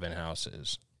shitty cabin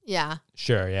houses. Yeah.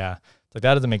 Sure, yeah. Like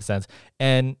that doesn't make sense.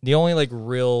 And the only like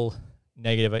real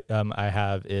negative I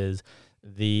have is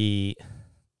the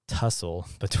tussle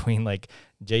between like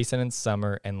Jason and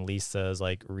Summer and Lisa's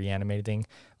like reanimated thing.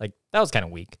 Like that was kind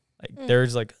of weak. Like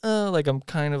there's like like I'm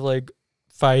kind of like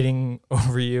fighting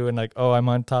over you and like oh I'm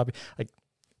on top. Like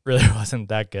really wasn't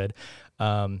that good.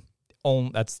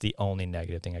 That's the only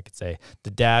negative thing I could say.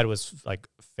 The dad was like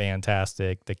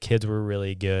fantastic. The kids were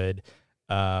really good.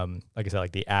 Like I said,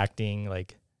 like the acting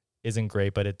like isn't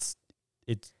great, but it's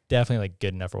definitely like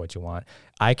good enough for what you want.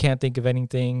 I can't think of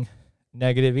anything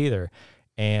negative either.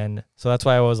 And so that's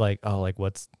why I was like, oh, like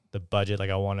what's the budget? Like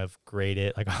I want to grade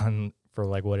it like on for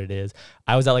like what it is.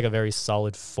 I was at like a very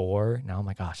solid 4. Now I'm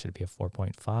like, oh, should it be a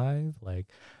 4.5? Like,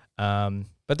 but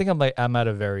I think I'm at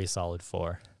a very solid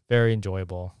 4. Very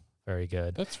enjoyable, very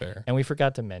good. That's fair. And we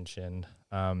forgot to mention,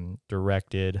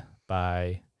 directed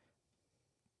by.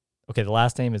 Okay, the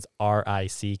last name is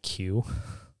RICQ.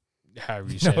 How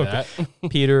do you say that?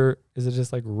 Peter, is it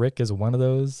just like Rick is one of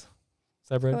those?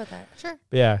 Separate? Go with that. Sure.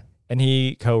 But yeah, and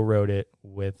he co-wrote it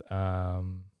with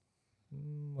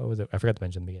what was it? I forgot to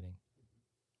mention in the beginning.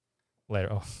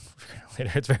 Later,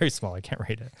 it's very small. I can't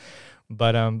read it.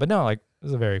 But no, like it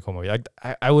was a very cool movie. Like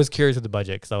I was curious with the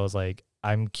budget because I was like,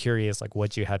 I'm curious like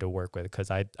what you had to work with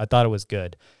because I thought it was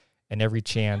good, and every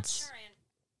chance,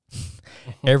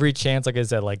 like I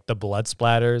said, like the blood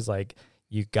splatters, like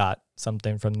you got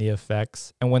something from the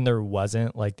effects, and when there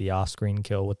wasn't like the off-screen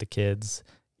kill with the kids.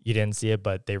 You didn't see it,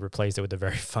 but they replaced it with a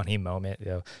very funny moment. You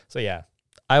know? So, yeah,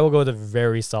 I will go with a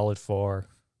very solid 4.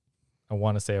 I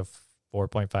want to say a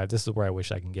 4.5. This is where I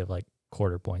wish I can give, like,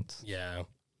 quarter points. Yeah.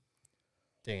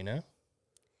 Dana?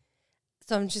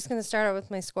 So I'm just going to start out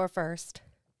with my score first.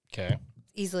 Okay.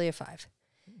 Easily a 5.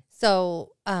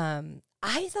 So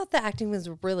I thought the acting was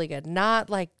really good. Not,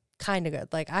 like, kind of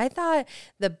good. Like, I thought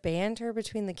the banter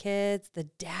between the kids, the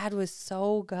dad was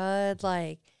so good.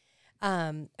 Like,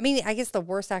 I mean, I guess the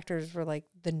worst actors were like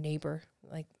the neighbor,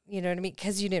 like, you know what I mean?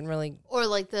 Because you didn't really, Or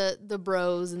like the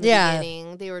bros in the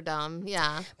beginning. They were dumb.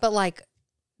 Yeah. but like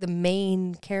the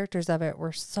main characters of it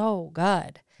were so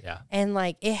good. Yeah. And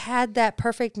like it had that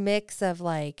perfect mix of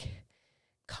like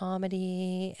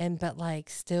comedy but like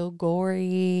still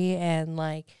gory and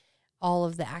like all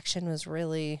of the action was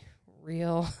really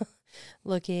real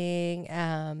looking.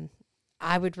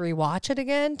 I would rewatch it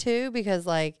again too because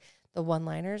like the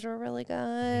one-liners were really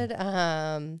good.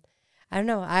 I don't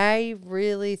know. I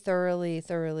really thoroughly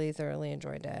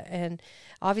enjoyed it. And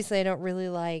obviously I don't really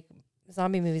like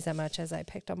zombie movies that much as I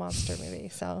picked a monster movie.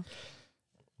 So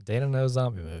Dana knows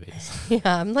zombie movies. yeah,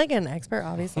 I'm like an expert,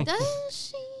 obviously.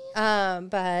 Does she?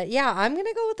 But yeah, I'm going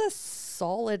to go with a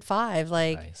solid 5.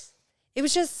 Like Nice. it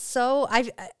was just so,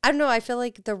 I don't know. I feel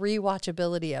like the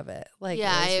rewatchability of it. Like,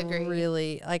 Yeah, I was agree.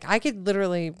 really, like I could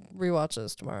literally rewatch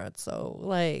this tomorrow. It's so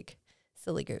like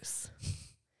silly goose.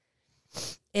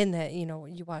 In that, you know,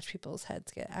 you watch people's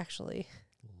heads get actually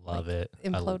Love like, it.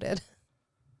 imploded.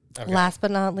 Okay. Last but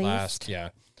not least. Last, yeah.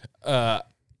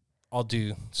 I'll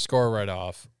do score right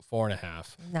off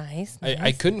 4.5. Nice.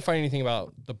 I couldn't find anything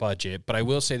about the budget, but I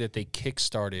will say that they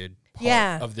kickstarted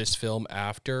part of this film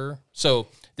after. So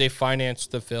they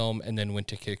financed the film and then went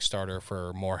to Kickstarter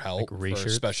for more help Like for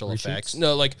special reshoots? effects.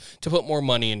 No, like to put more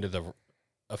money into the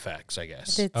effects, I I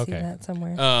guess. did see Okay. that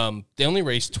somewhere. They only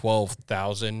raised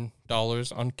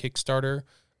 $12,000 on Kickstarter.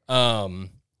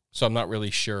 So I'm not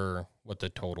really sure what the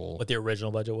total. What the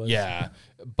original budget was? Yeah,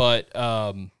 but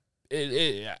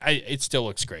it still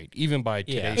looks great, even by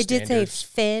today's It did say standards.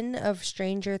 Finn of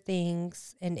Stranger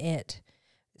Things and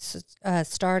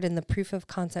starred in the proof of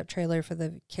concept trailer for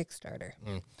the Kickstarter.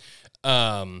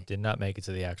 Did not make it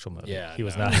to the actual movie. Yeah, He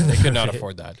was no, not. They could not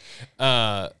afford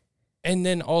that. And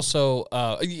then also,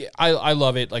 I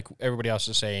love it. Like everybody else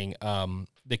is saying,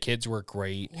 the kids were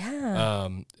great. Yeah.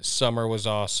 Summer was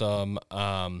awesome.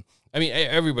 I mean,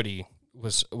 everybody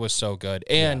was so good.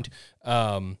 And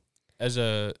as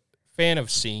a fan of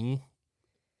seeing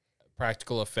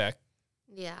practical effect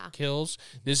Yeah. kills,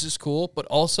 this is cool. But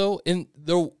also in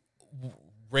the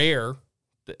rare,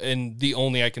 and the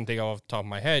only I can think of off the top of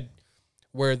my head,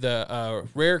 where the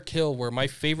rare kill, where my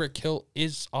favorite kill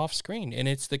is off screen, and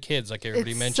it's the kids, like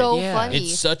everybody It's mentioned. so Yeah. funny.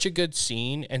 It's such a good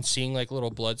scene, and seeing like little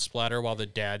blood splatter while the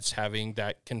dad's having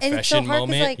that And it's so confession hard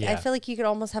because, moment. like, I feel like you could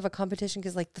almost have a competition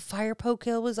because, like, the fire poke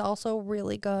kill was also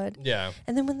really good. Yeah.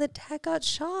 And then when the dad got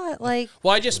shot, like,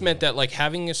 Well, I just meant that like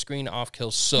having a screen off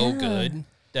kill so Yeah. good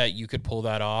that you could pull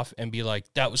that off and be like,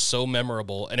 that was so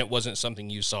memorable, and it wasn't something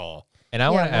you saw. And I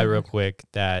want to Yeah, add real quick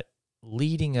that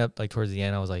leading up like towards the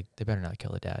end, I was like, they better not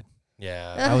kill the dad.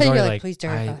 Yeah. I was You're already like, like, please, I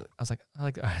terrified. was like, I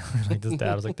like this dad.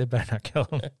 I was like, they better not kill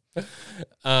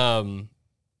him.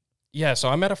 Yeah, so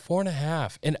I'm at a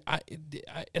 4.5,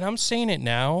 and I'm saying it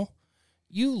now.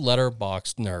 You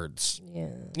letterboxed nerds yeah.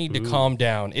 need to calm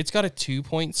down. It's got a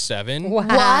 2.7. Wow.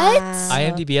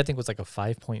 IMDb, I think, was like a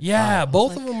 5.5. Yeah,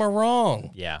 both of them are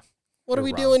wrong. Yeah. What are You're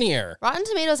we wrong. doing here? Rotten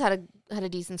Tomatoes had a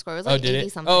decent score. It was Oh, like did 80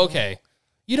 it? something. Oh, okay.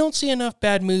 You don't see enough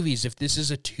bad movies if this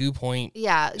is a 2.7.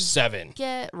 Yeah.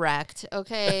 Get wrecked.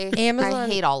 Okay. Amazon- I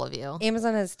hate all of you.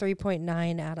 Amazon has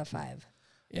 3.9 out of 5.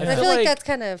 Yeah. And I feel like that's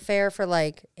kind of fair for,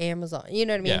 like, Amazon. You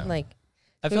know what I mean? Yeah. Like,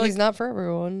 I feel movies like not for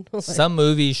everyone. Like, some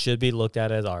movies should be looked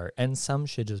at as art, and some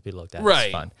should just be looked at Right.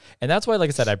 as fun. And that's why, like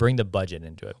I said, I bring the budget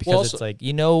into it because Well, it's also-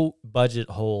 like, budget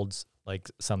holds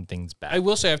like some things back. I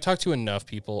will say I've talked to enough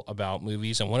people about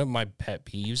movies, and one of my pet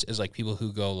peeves is like people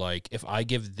who go like, if I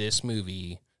give this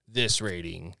movie this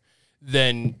rating,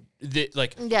 then Yeah,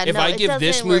 if no, I it give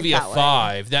this doesn't work movie a that way.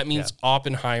 5, that means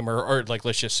Oppenheimer, or like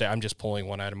let's just say I'm just pulling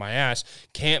one out of my ass,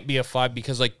 can't be a 5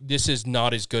 because like this is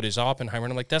not as good as Oppenheimer.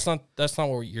 And I'm like, that's not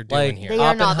what you're doing Like, here. They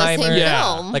are not the same Oppenheimer-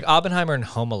 Yeah. film. like Oppenheimer and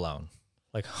Home Alone.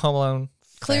 Like Home Alone,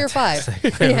 Clear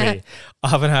fantastic 5. Yeah. movie.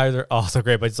 Oppenheimer also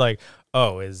great, but it's like,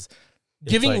 it's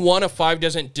Giving like, one a 5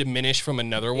 doesn't diminish from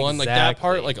another one. Like that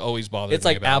part, Exactly. like always bothers it's me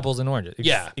like about. apples and oranges.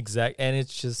 Yeah. Exact. And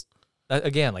it's just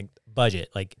again like budget.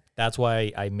 Like that's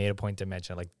why I made a point to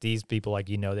mention like these people, like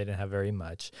they didn't have very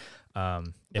much. If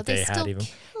But they still had even,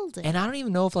 killed it. and I don't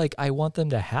even know if like I want them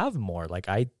to have more. Like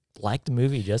I like the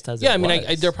movie just as Yeah, it I mean,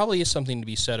 was. there probably is something to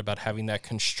be said about having that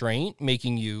constraint,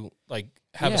 making you like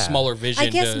have a Yeah. smaller vision. I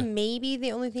guess to, maybe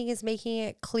the only thing is making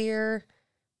it clear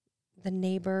the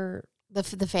neighbor.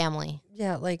 the family.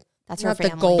 Yeah, like, That's her not the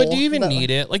family. goal. but do you even but-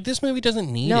 need it? Like this movie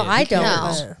doesn't need No, it. I Who don't.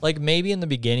 cares? No. Like maybe in the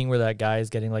beginning where that guy is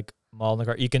getting like mauled in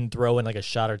the car, you can throw in like a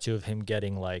shot or two of him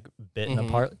getting like bitten Mhm.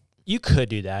 apart. You could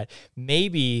do that.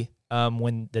 Maybe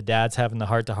when the dad's having the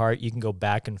heart to heart, you can go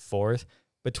back and forth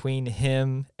between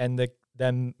him and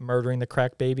them murdering the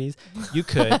crack babies. You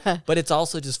could, but it's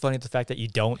also just funny the fact that you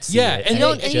don't see Yeah, it. and you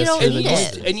don't- it's and you just don't for need the it.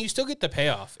 noises. And you still get the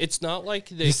payoff. It's not like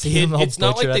the You see them all it's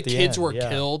not like butchered the at the kids end, were yeah.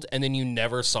 killed and then you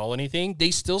never saw anything. They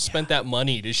still spent that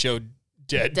money to show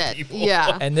dead people.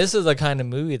 Yeah. And this is the kind of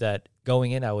movie that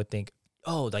going in, I would think,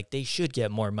 oh, like they should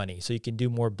get more money so you can do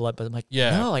more blood. But I'm like,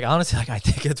 Yeah. no, like honestly, like I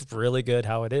think it's really good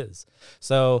how it is.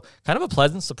 So kind of a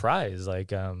pleasant surprise.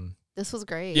 Like, This was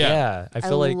great. Yeah. I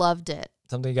feel like loved it.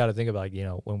 something you got to think about,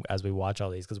 like, when as we watch all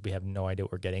these, because we have no idea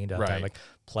what we're getting into at the time, Right. like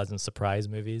pleasant surprise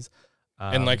movies.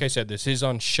 And like I said, this is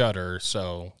on Shudder,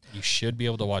 so you should be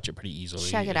able to watch it pretty easily.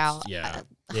 Check it It's- out. Yeah.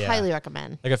 Yeah. Highly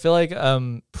recommend. like I feel like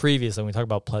previously when we talk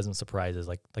about pleasant surprises,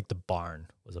 like the barn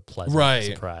was a pleasant Right.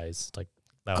 surprise. Like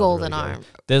that was Golden really good. Arm.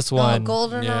 This one,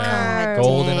 Golden Yeah. Arm. God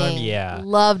Golden Arm, dang. yeah.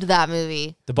 Loved that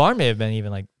movie. The barn may have been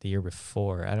even like the year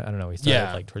before. I don't know. We started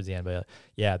Yeah. like towards the end, but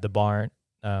yeah, the barn,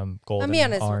 I'll Golden be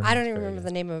honest, Arm I don't is even very remember good.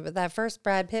 the name of it. That first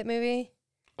Brad Pitt movie,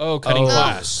 Oh, Cutting Oh,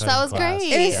 Class. That was Cutting Class.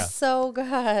 great. it is Yeah. so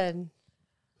good.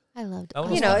 I loved it. That I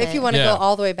was You know, love if you it. want to Yeah. go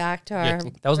all the way back to our Yeah.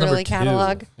 That was number early 2.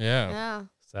 catalog, Yeah. Yeah.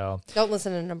 So don't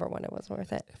listen to number 1. It wasn't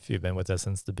worth it. if you've been with us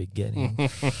since the beginning,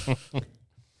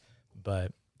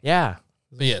 but yeah, it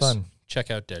But was yes, fun.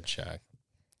 check out Dead Shack.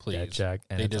 Please. Yeah, check.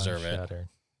 And They it's on deserve it. Shudder.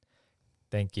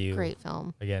 Thank you. Great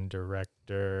film. Again,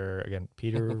 director,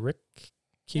 Peter Rick.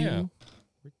 Yeah.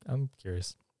 I'm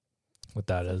curious. what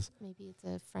that is. Maybe it's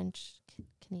a French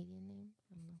Canadian name.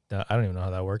 I don't know. I don't even know how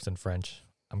that works in French.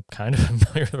 I'm kind of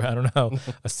familiar with it. I don't know.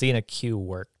 A C and a Q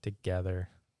work together.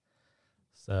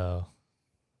 So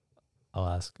I'll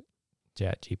ask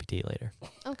ChatGPT later.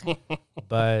 Okay.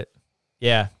 But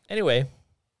yeah, anyway,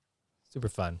 super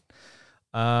fun.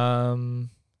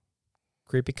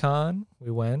 CreepyCon,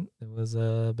 we went. It was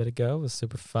a bit ago. It was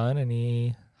super fun.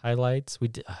 Any highlights? We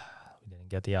didn't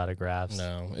get the autographs.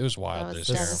 No, it was wild That was this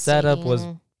The year. setup was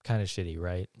devastating. kind of shitty,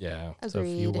 right? Yeah. Agreed. So if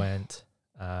you went,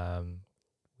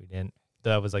 we didn't.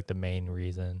 That was like the main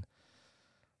reason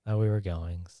that we were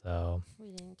going. So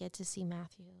We didn't get to see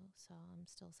Matthew, so I'm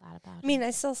still sad about it. I mean,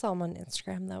 I still saw him on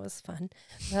Instagram. That was fun.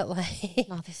 But like,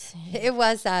 Not the same. it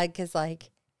was sad because like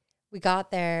we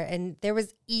got there and there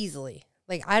was easily,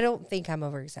 like, I don't think I'm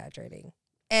over exaggerating,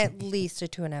 at least a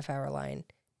 2.5 hour line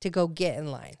to go get in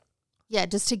line. Yeah,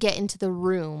 just to get into the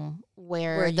room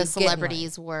Where where you the get in line.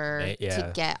 celebrities were Yeah.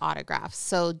 to get autographs.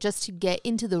 So just to get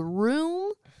into the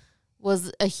room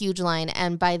was a huge line.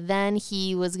 And by then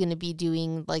he was going to be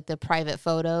doing like the private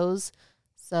photos.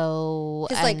 So,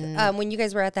 Because like and- when you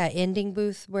guys were at that ending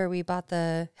booth where we bought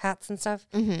the hats and stuff,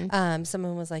 Mhm.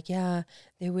 someone was like, yeah,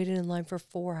 they waited in line for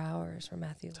 4 hours for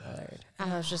Matthew Lillard.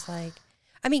 And I was just like,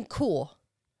 I mean, cool.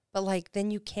 But like,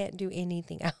 then you can't do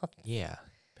anything else. yeah,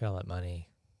 pay all that money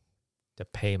to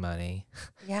pay money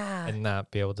Yeah. and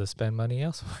not be able to spend money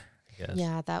elsewhere. I guess.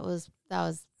 yeah, that was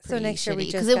So next year we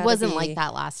just because it gotta wasn't be- like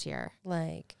that last year.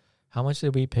 Like, How much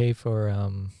did we pay for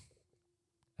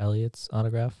Elliot's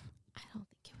autograph? I don't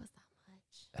think it was that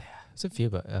much. It's a few,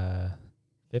 but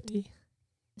 50.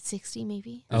 60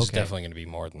 maybe. It's Okay. definitely going to be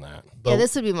more than that. Yeah,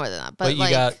 this would be more than that. But, But you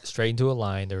like, got straight into a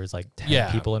line. There was like 10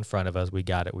 Yeah. people in front of us. We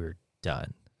got it. We were done.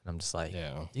 And I'm just like,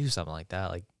 Yeah. do something like that.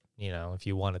 Like, you know, if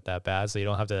you want it that bad, so you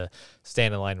don't have to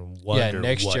stand in line and wonder. Yeah,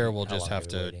 next what- year we'll how just long have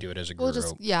you're to waiting. do it as a group. we'll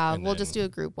just we'll just then- do a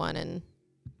group one and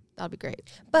that'll be great.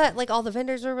 but like all the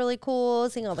vendors were really cool.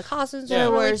 Seeing all the costumes Yeah.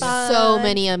 were There really were fun. so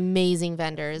many amazing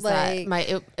vendors Like-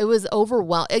 that it was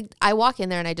overwhelming. I walk in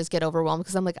there and I just get overwhelmed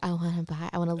because I'm like, I want to buy,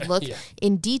 I want to look Yeah.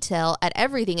 in detail at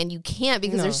everything, and you can't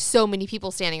because No. there's so many people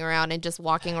standing around and just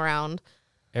walking around.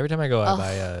 Every time I go, I Ugh.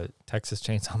 buy a Texas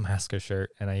Chainsaw Massacre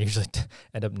shirt, and I usually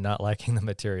end up not liking the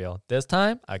material. This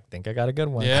time, I think I got a good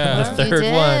one. Yeah. The You third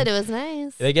did. one, It was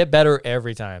nice. they get better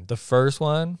every time. The first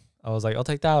one, I was like, I'll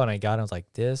take that one. I got it. I was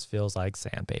like, this feels like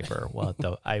sandpaper. Well,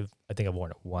 I think I've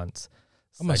worn it once.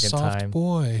 I'm a soft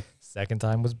boy. Second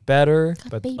time was better, Got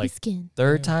but baby like skin.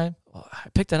 third time, I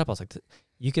picked that up. I was like,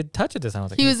 you could touch it this time. I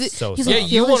was like, He was- it's so he's soft. Yeah,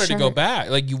 like, you feel the wanted to go shirt. back.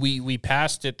 Like we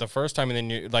passed it the first time, and then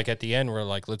you like at the end we're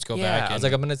like, let's go back. I was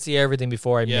like, I'm gonna see everything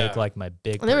before I Yeah. make like my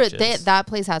big And they were, purchase. that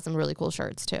place had some really cool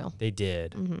shirts too. They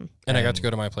did. Mm-hmm. and I got to go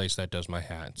to my place that does my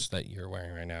hats that you're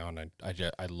wearing right now, and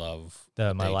I love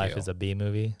The My they Life do. is a B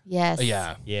movie. Yes.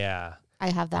 Yeah, Yeah. I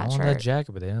have I that want shirt. that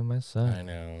jacket, but they have my I son.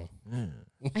 know.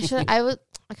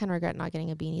 I kind of regret not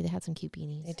getting a beanie. They had some cute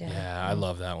beanies. They did. Yeah, I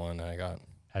love that one. I got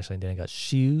Ashley and Danny got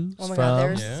shoes Oh my from God,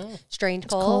 there's yeah. Strange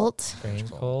It's Colt. Colt. Strange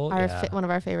Cold. Our Yeah. one of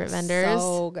our favorite vendors.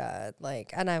 So good.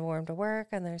 Like, and I wore them to work,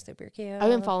 and they're super cute. I've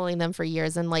been following them for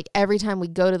years, and like every time we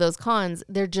go to those cons,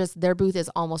 their booth is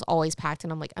almost always packed,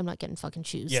 and I'm like, I'm not getting fucking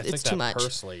shoes. Yeah, it's like too that much.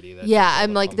 purse lady. That Yeah, does all I'm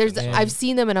the like, there's. pumpkins. I've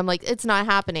seen them, and I'm like, it's not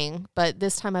happening. But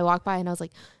this time I walked by, and I was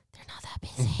like, they're not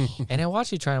that busy. And I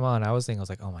watched you try them on. I was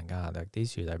like, oh my God, like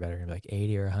these shoes are better than like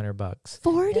 $80 or $100.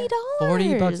 $40.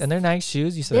 $40, and they're nice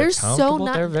shoes. You said They're they're so comfortable.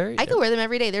 not. They're very. I could wear them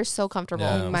every day. They're so comfortable.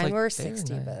 Yeah. I was Mine like, were they're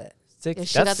 60, nice. but Yeah,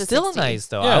 she That's got the still 60. nice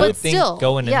though. Yeah. I would But think still,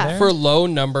 going yeah. in there. For low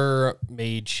number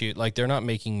made shoe, like they're not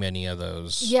making many of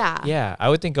those. Yeah. Yeah, I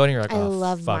would think going in you're like, I oh,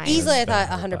 love fuck, mine. I'm gonna easily I spend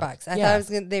thought $100. I thought Yeah. I was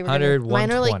gonna, they were 100, gonna,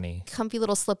 Mine are 120. like comfy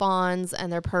little slip-ons,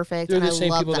 and they're perfect. They're and the I same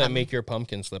love people them. that make your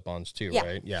pumpkin slip-ons too, Yeah.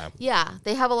 right? Yeah. Yeah,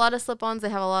 they have a lot of slip-ons. They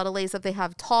have a lot of lace-up. They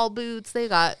have tall boots. They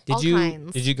got all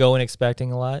kinds. Did you go in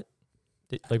expecting a lot?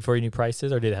 Like before you knew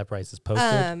prices, or did it have prices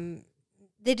posted?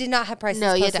 they did not have prices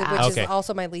No, you had posted, to which ask. is Okay.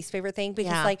 also my least favorite thing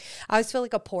because Yeah. like I always feel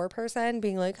like a poor person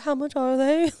being like, how much are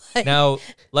they? Like, Now,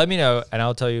 let me know, and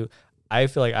I'll tell you. I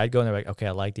feel like I'd go in there like, okay,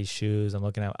 I like these shoes.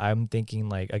 I'm thinking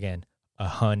like, again,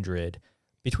 100,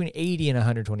 between 80 and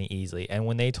 120 easily. And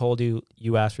when they told you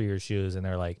asked for your shoes and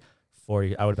they're like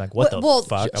 40, I would be like, what the Well,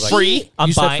 fuck? I'm like, Free? I'm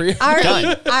You said buying. free?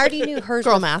 I already knew hers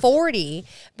Girl were math. 40,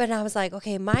 but I was like,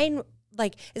 okay, mine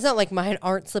like, it's not like mine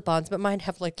aren't slip-ons, but mine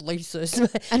have like laces. And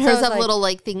So I hers was have like, little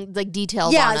like thing like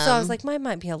details yeah, on them. so I was like, mine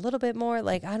might be a little bit more,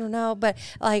 like, I don't know, but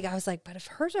like, I was like, but if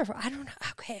hers are, I don't know,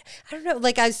 okay, I don't know,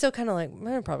 like, I was still kind of like,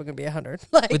 mine probably gonna be 100.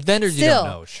 Like, With vendors, you don't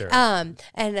know, sure. And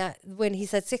when he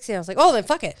said 60, I was like, oh, then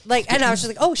fuck it, like, and I was just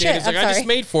like, oh shit, Dana's I'm like, sorry. I just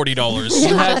made $40.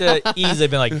 You had to easily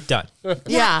been like, done.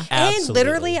 yeah. And Absolutely.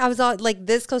 literally, I was all like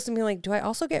this close to me, like, do I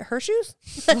also get her shoes?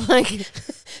 Like,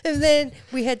 And then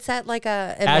we had set like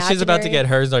a As she's about to imaginary- get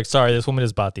hers, like, sorry, this woman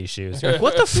just bought these shoes. You're like,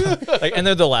 what the fuck? Like, and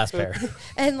they're the last pair.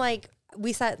 and like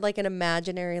we set like an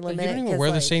imaginary You limit. don't even 'cause, wear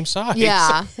the like, same size.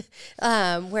 yeah.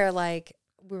 Where like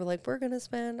we were like, we're gonna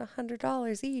spend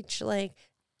 $100 each. Like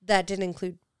that didn't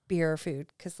include beer or food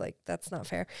because like that's not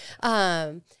fair.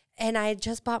 And I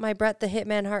just bought my Brett the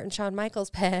Hitman Hart and Shawn Michaels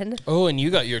pen. Oh, and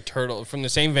you got your turtle from the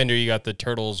same vendor. You got the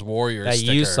Turtles Warrior That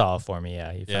sticker. you saw for me,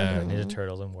 yeah. You Yeah. found Ninja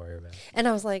Turtles and Warrior Band. And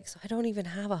I was like, so I don't even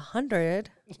have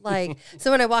 100. Like, so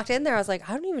when I walked in there, I was like,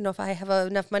 I don't even know if I have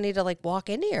enough money to like walk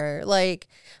in here. Like,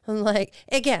 I'm like,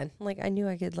 again, like I knew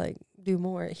I could like do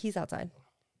more. He's outside,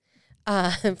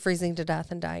 freezing to death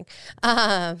and dying.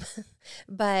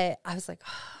 But I was like,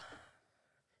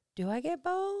 do I get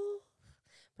both?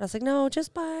 But I was like, no,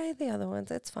 just buy the other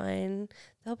ones. It's fine.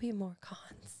 There'll be more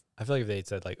cons. I feel like if they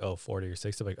said like, 40 or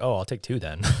 60, I'm like, oh, I'll take 2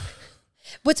 then.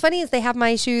 What's funny is they have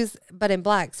my shoes, but in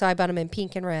black. So I bought them in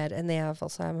pink and red, and they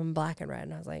also have them in black and red.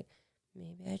 And I was like,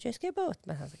 maybe I just get both.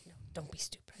 But I was like, no, don't be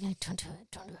stupid. Yeah, don't do it.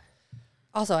 Don't do it.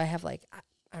 Also, I have like,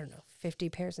 I don't know, 50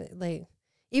 pairs. Like,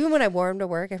 even when I wore them to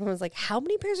work, everyone was like, how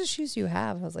many pairs of shoes do you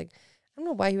have? I was like, I don't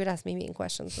know why you would ask me meeting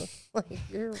questions. Like,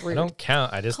 you're rude. I don't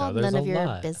count. I just know Called there's none a of your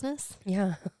lot. business.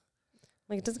 Yeah.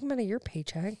 Like, it doesn't come out of your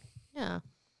paycheck. Yeah.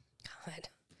 God,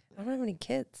 I don't have any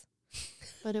kids.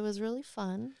 But it was really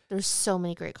fun. There's so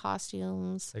many great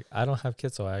costumes. Like, I don't have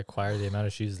kids, so I acquire the amount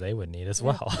of shoes they would need as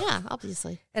well. Yeah,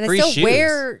 obviously. And Free I still shoes.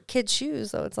 wear kids'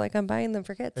 shoes, so it's like I'm buying them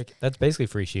for kids. Like, that's basically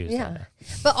free shoes. Yeah. Dana.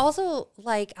 But also,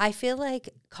 like, I feel like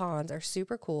cons are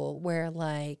super cool where,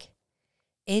 like,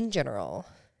 in general,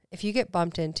 if you get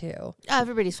bumped into,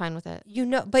 Everybody's fine with it. you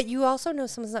know, but you also know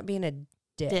someone's not being a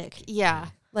dick. Yeah.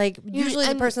 Like, usually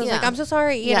the and- person's like, yeah. I'm so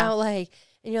sorry, you Yeah. know, like,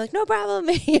 and you're like, no problem,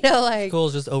 you know, like,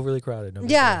 School's just overly crowded.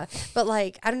 Nobody's yeah. there. But,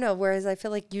 like, I don't know. Whereas I feel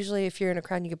like usually if you're in a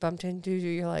crowd and you get bumped into,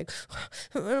 you're like,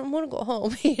 I don't want to go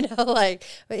home, you know, like,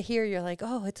 but here you're like,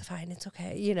 oh, it's fine, it's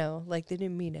okay, you know, like, they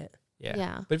didn't mean it. Yeah.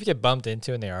 Yeah. But if you get bumped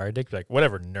into and they are a dick, you're like,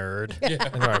 whatever, nerd. And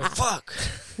they're like, fuck.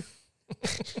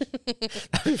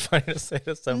 That'd be funny to say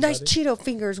to somebody. Nice Cheeto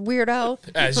fingers, weirdo.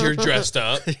 As you're dressed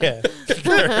up. Yeah.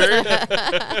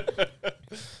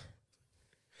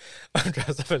 I'm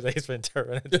dressed up as Ace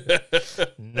Ventura.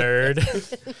 Nerd.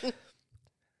 It's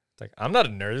like, I'm not a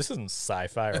nerd. This isn't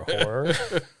sci-fi or horror.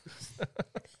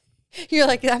 You're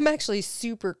like, I'm actually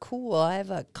super cool. I have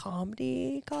a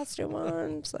comedy costume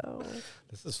on, so.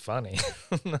 This is funny.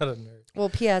 I'm not a nerd. Well,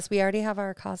 P.S. We already have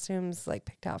our costumes like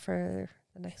picked out for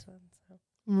the next one. So.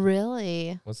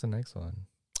 Really? What's the next one?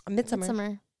 Midsummer.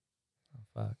 Midsummer. Oh,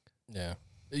 fuck. Yeah.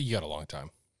 You got a long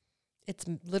time. It's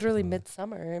literally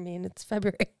midsummer. I mean, it's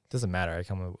February. Doesn't matter. I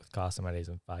come up with costume ideas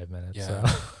in 5 minutes. Yeah.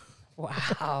 So.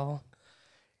 Wow.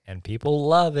 And people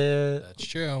love it. That's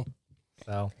true.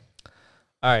 So,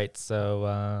 all right. So,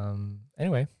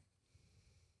 anyway,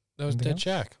 That was Anything Dead else?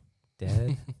 Shack.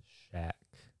 Dead Shack.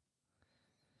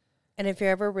 And if you're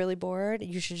ever really bored,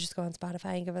 you should just go on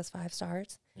Spotify and give us 5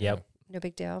 stars. Yep. No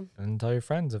big deal. And tell your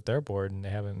friends if they're bored and they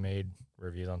haven't made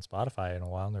reviews on Spotify in a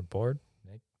while and they're bored,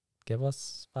 they give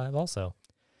us 5 also.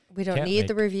 We don't Can't need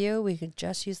the make- review. We could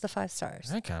just use the 5 stars.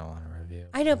 I kind of want a review.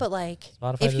 I know, but like,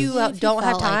 Spotify if you does- If you don't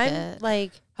have felt like time, it.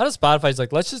 like, How does Spotify's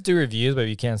like, let's just do reviews, but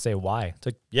you can't say why? It's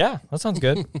like, yeah, that sounds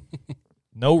good.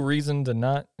 No reason to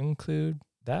not include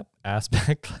that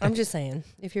aspect. I'm just saying,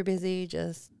 if you're busy,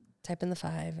 just type in the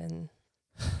 5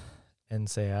 and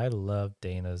say, I love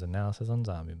Dana's analysis on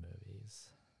zombie movies.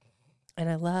 and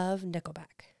I love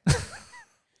Nickelback. Oh,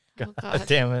 God God.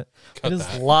 damn it. Cut I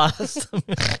just that. lost. Don't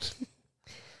act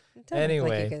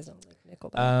Anyway, like you guys don't like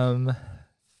Nickelback.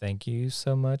 Thank you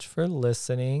so much for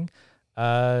listening.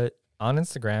 On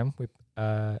Instagram, we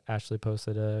Ashley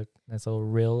posted a nice little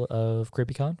reel of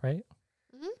CreepyCon, right?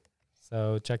 Mhm.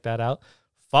 So check that out.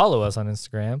 Follow us on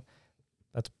Instagram.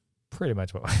 That's pretty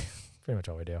much what we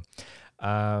do.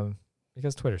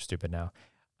 Because Twitter's stupid now.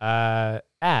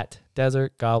 At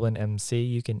Desert Goblin MC,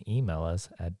 you can email us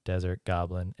at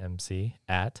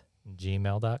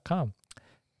desertgoblinmc@gmail.com.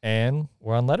 And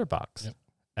we're on Letterboxd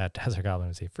at Desert Goblin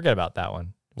MC. Forget about that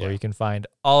one, where Yeah. you can find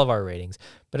all of our ratings.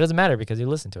 But it doesn't matter because you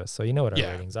listen to us, so you know what our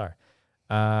Yeah. ratings are.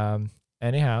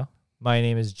 Anyhow, my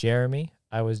name is Jeremy.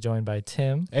 I was joined by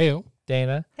Tim, Ayo.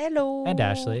 Dana, Hello. and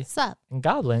Ashley, What's up? and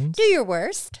Goblins. Do your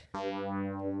worst.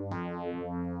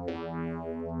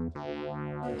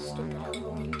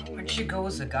 Why'd she go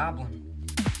as a goblin?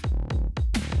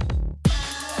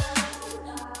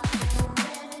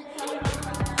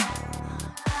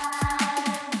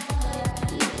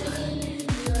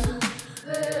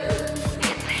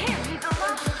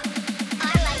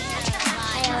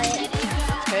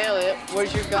 Hey, Elliot,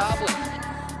 where's your goblin?